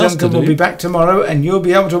nothing else to do. Mr. Duncan will be back tomorrow and you'll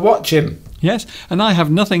be able to watch him. Yes, and I have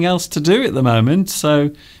nothing else to do at the moment,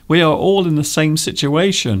 so we are all in the same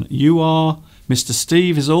situation. You are, Mr.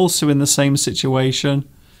 Steve is also in the same situation,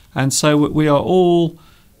 and so we are all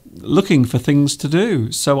looking for things to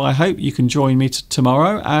do. So I hope you can join me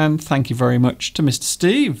tomorrow, and thank you very much to Mr.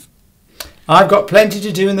 Steve. I've got plenty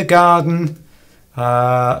to do in the garden.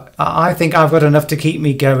 I think I've got enough to keep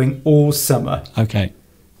me going all summer. Okay.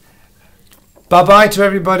 Bye-bye to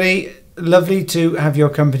everybody. Lovely to have your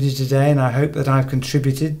company today, and I hope that I've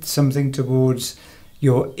contributed something towards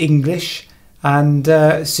your English. And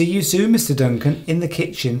see you soon, Mr. Duncan, in the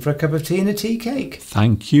kitchen for a cup of tea and a tea cake.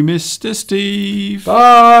 Thank you, Mr. Steve.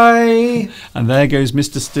 Bye. And there goes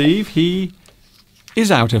Mr. Steve. He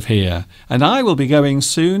is out of here. And I will be going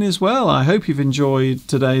soon as well. I hope you've enjoyed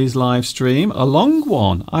today's live stream. A long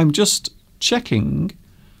one. I'm just checking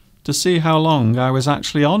to see how long I was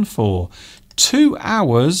actually on for. 2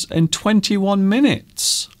 hours and 21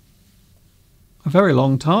 minutes. a very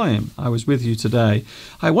long time I was with you today.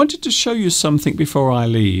 I wanted to show you something before I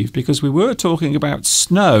leave, because we were talking about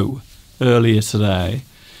snow earlier today,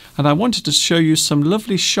 and I wanted to show you some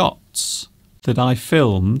lovely shots that I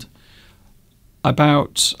filmed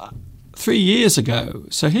about 3 years ago.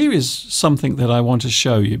 So here is something that I want to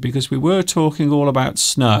show you, because we were talking all about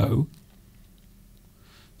snow.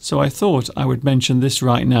 So I thought I would mention this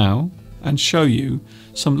right now and show you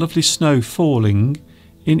some lovely snow falling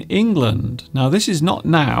in England. Now this is not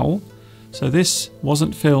now, so this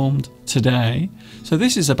wasn't filmed today. So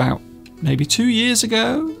this is about maybe 2 years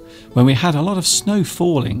ago, when we had a lot of snow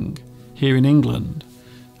falling here in England.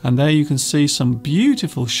 And there you can see some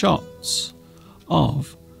beautiful shots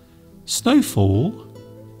of snowfall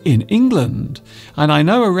in England. And I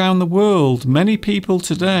know around the world many people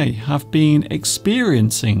today have been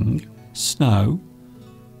experiencing snow.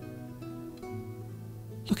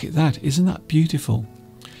 Look at that, isn't that beautiful?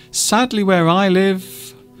 Sadly, where I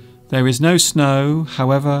live, there is no snow.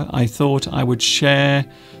 However, I thought I would share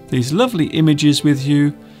these lovely images with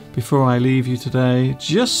you before I leave you today,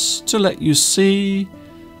 just to let you see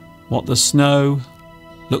what the snow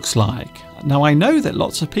looks like. Now, I know that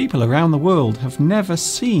lots of people around the world have never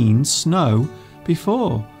seen snow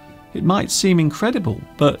before. It might seem incredible,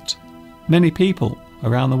 but many people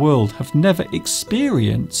around the world have never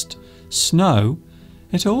experienced snow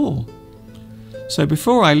at all. So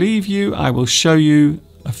before I leave you, I will show you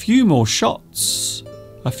a few more shots,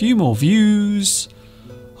 a few more views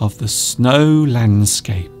of the snow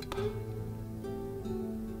landscape.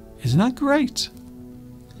 Isn't that great?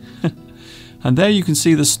 And there you can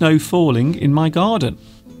see the snow falling in my garden.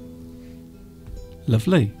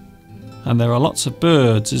 Lovely. And there are lots of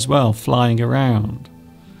birds as well flying around.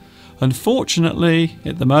 Unfortunately,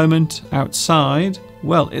 at the moment outside,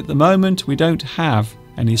 well, at the moment we don't have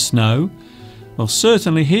any snow. Well,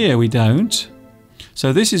 certainly here we don't.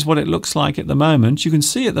 So this is what it looks like at the moment. You can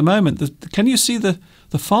see at the moment, can you see the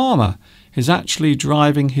farmer is actually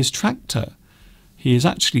driving his tractor. He is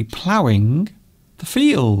actually ploughing the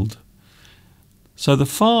field. So the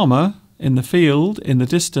farmer in the field in the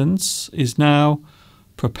distance is now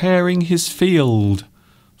preparing his field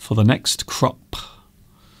for the next crop.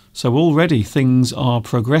 So already things are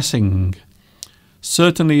progressing,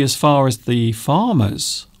 certainly as far as the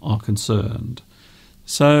farmers are concerned.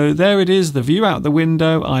 So there it is, the view out the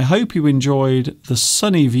window. I hope you enjoyed the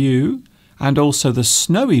sunny view and also the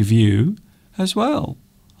snowy view as well.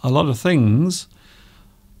 A lot of things.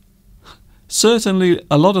 Certainly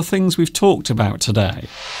a lot of things we've talked about today.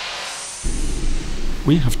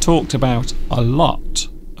 We have talked about a lot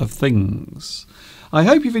of things. I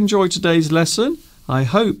hope you've enjoyed today's lesson. I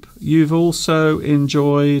hope you've also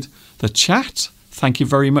enjoyed the chat. Thank you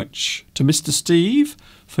very much to Mr. Steve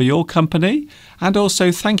for your company, and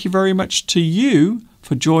also thank you very much to you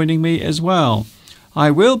for joining me as well.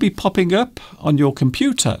 I will be popping up on your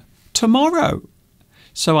computer tomorrow.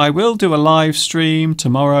 So I will do a live stream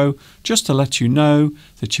tomorrow just to let you know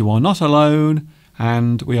that you are not alone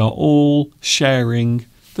and we are all sharing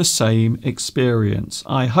the same experience.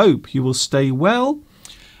 I hope you will stay well,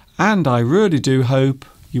 and I really do hope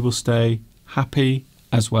you will stay happy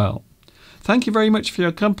as well. Thank you very much for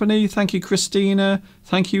your company. Thank you, Christina.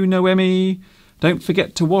 Thank you, Noemi. Don't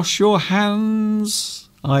forget to wash your hands.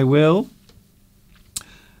 I will.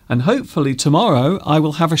 And hopefully tomorrow I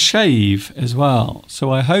will have a shave as well.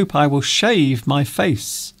 So I hope I will shave my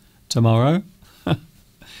face tomorrow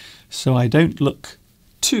so I don't look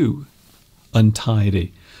too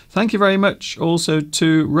untidy. Thank you very much also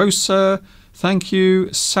to Rosa. Thank you,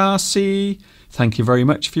 Sarsi. Thank you very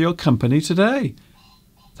much for your company today.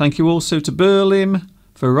 Thank you also to Berlim,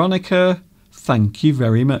 Veronica. Thank you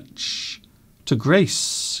very much. To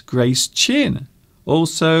Grace Chin.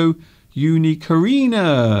 Also, Uni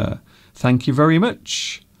Karina. Thank you very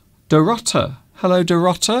much. Dorota. Hello,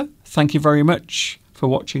 Dorota. Thank you very much for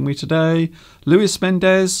watching me today. Luis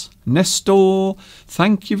Mendez, Nestor.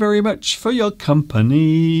 Thank you very much for your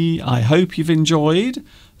company. I hope you've enjoyed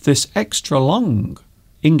this extra long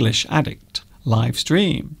English Addict live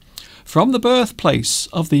stream. From the birthplace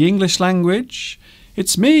of the English language,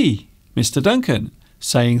 it's me, Mr. Duncan,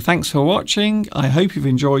 saying thanks for watching. I hope you've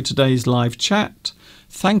enjoyed today's live chat.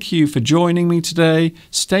 Thank you for joining me today.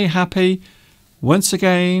 Stay happy. Once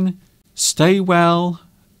again, stay well.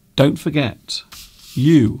 Don't forget,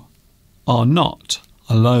 you are not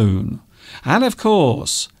alone. And of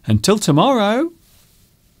course, until tomorrow,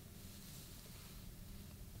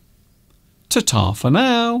 ta-ta for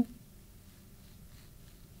now.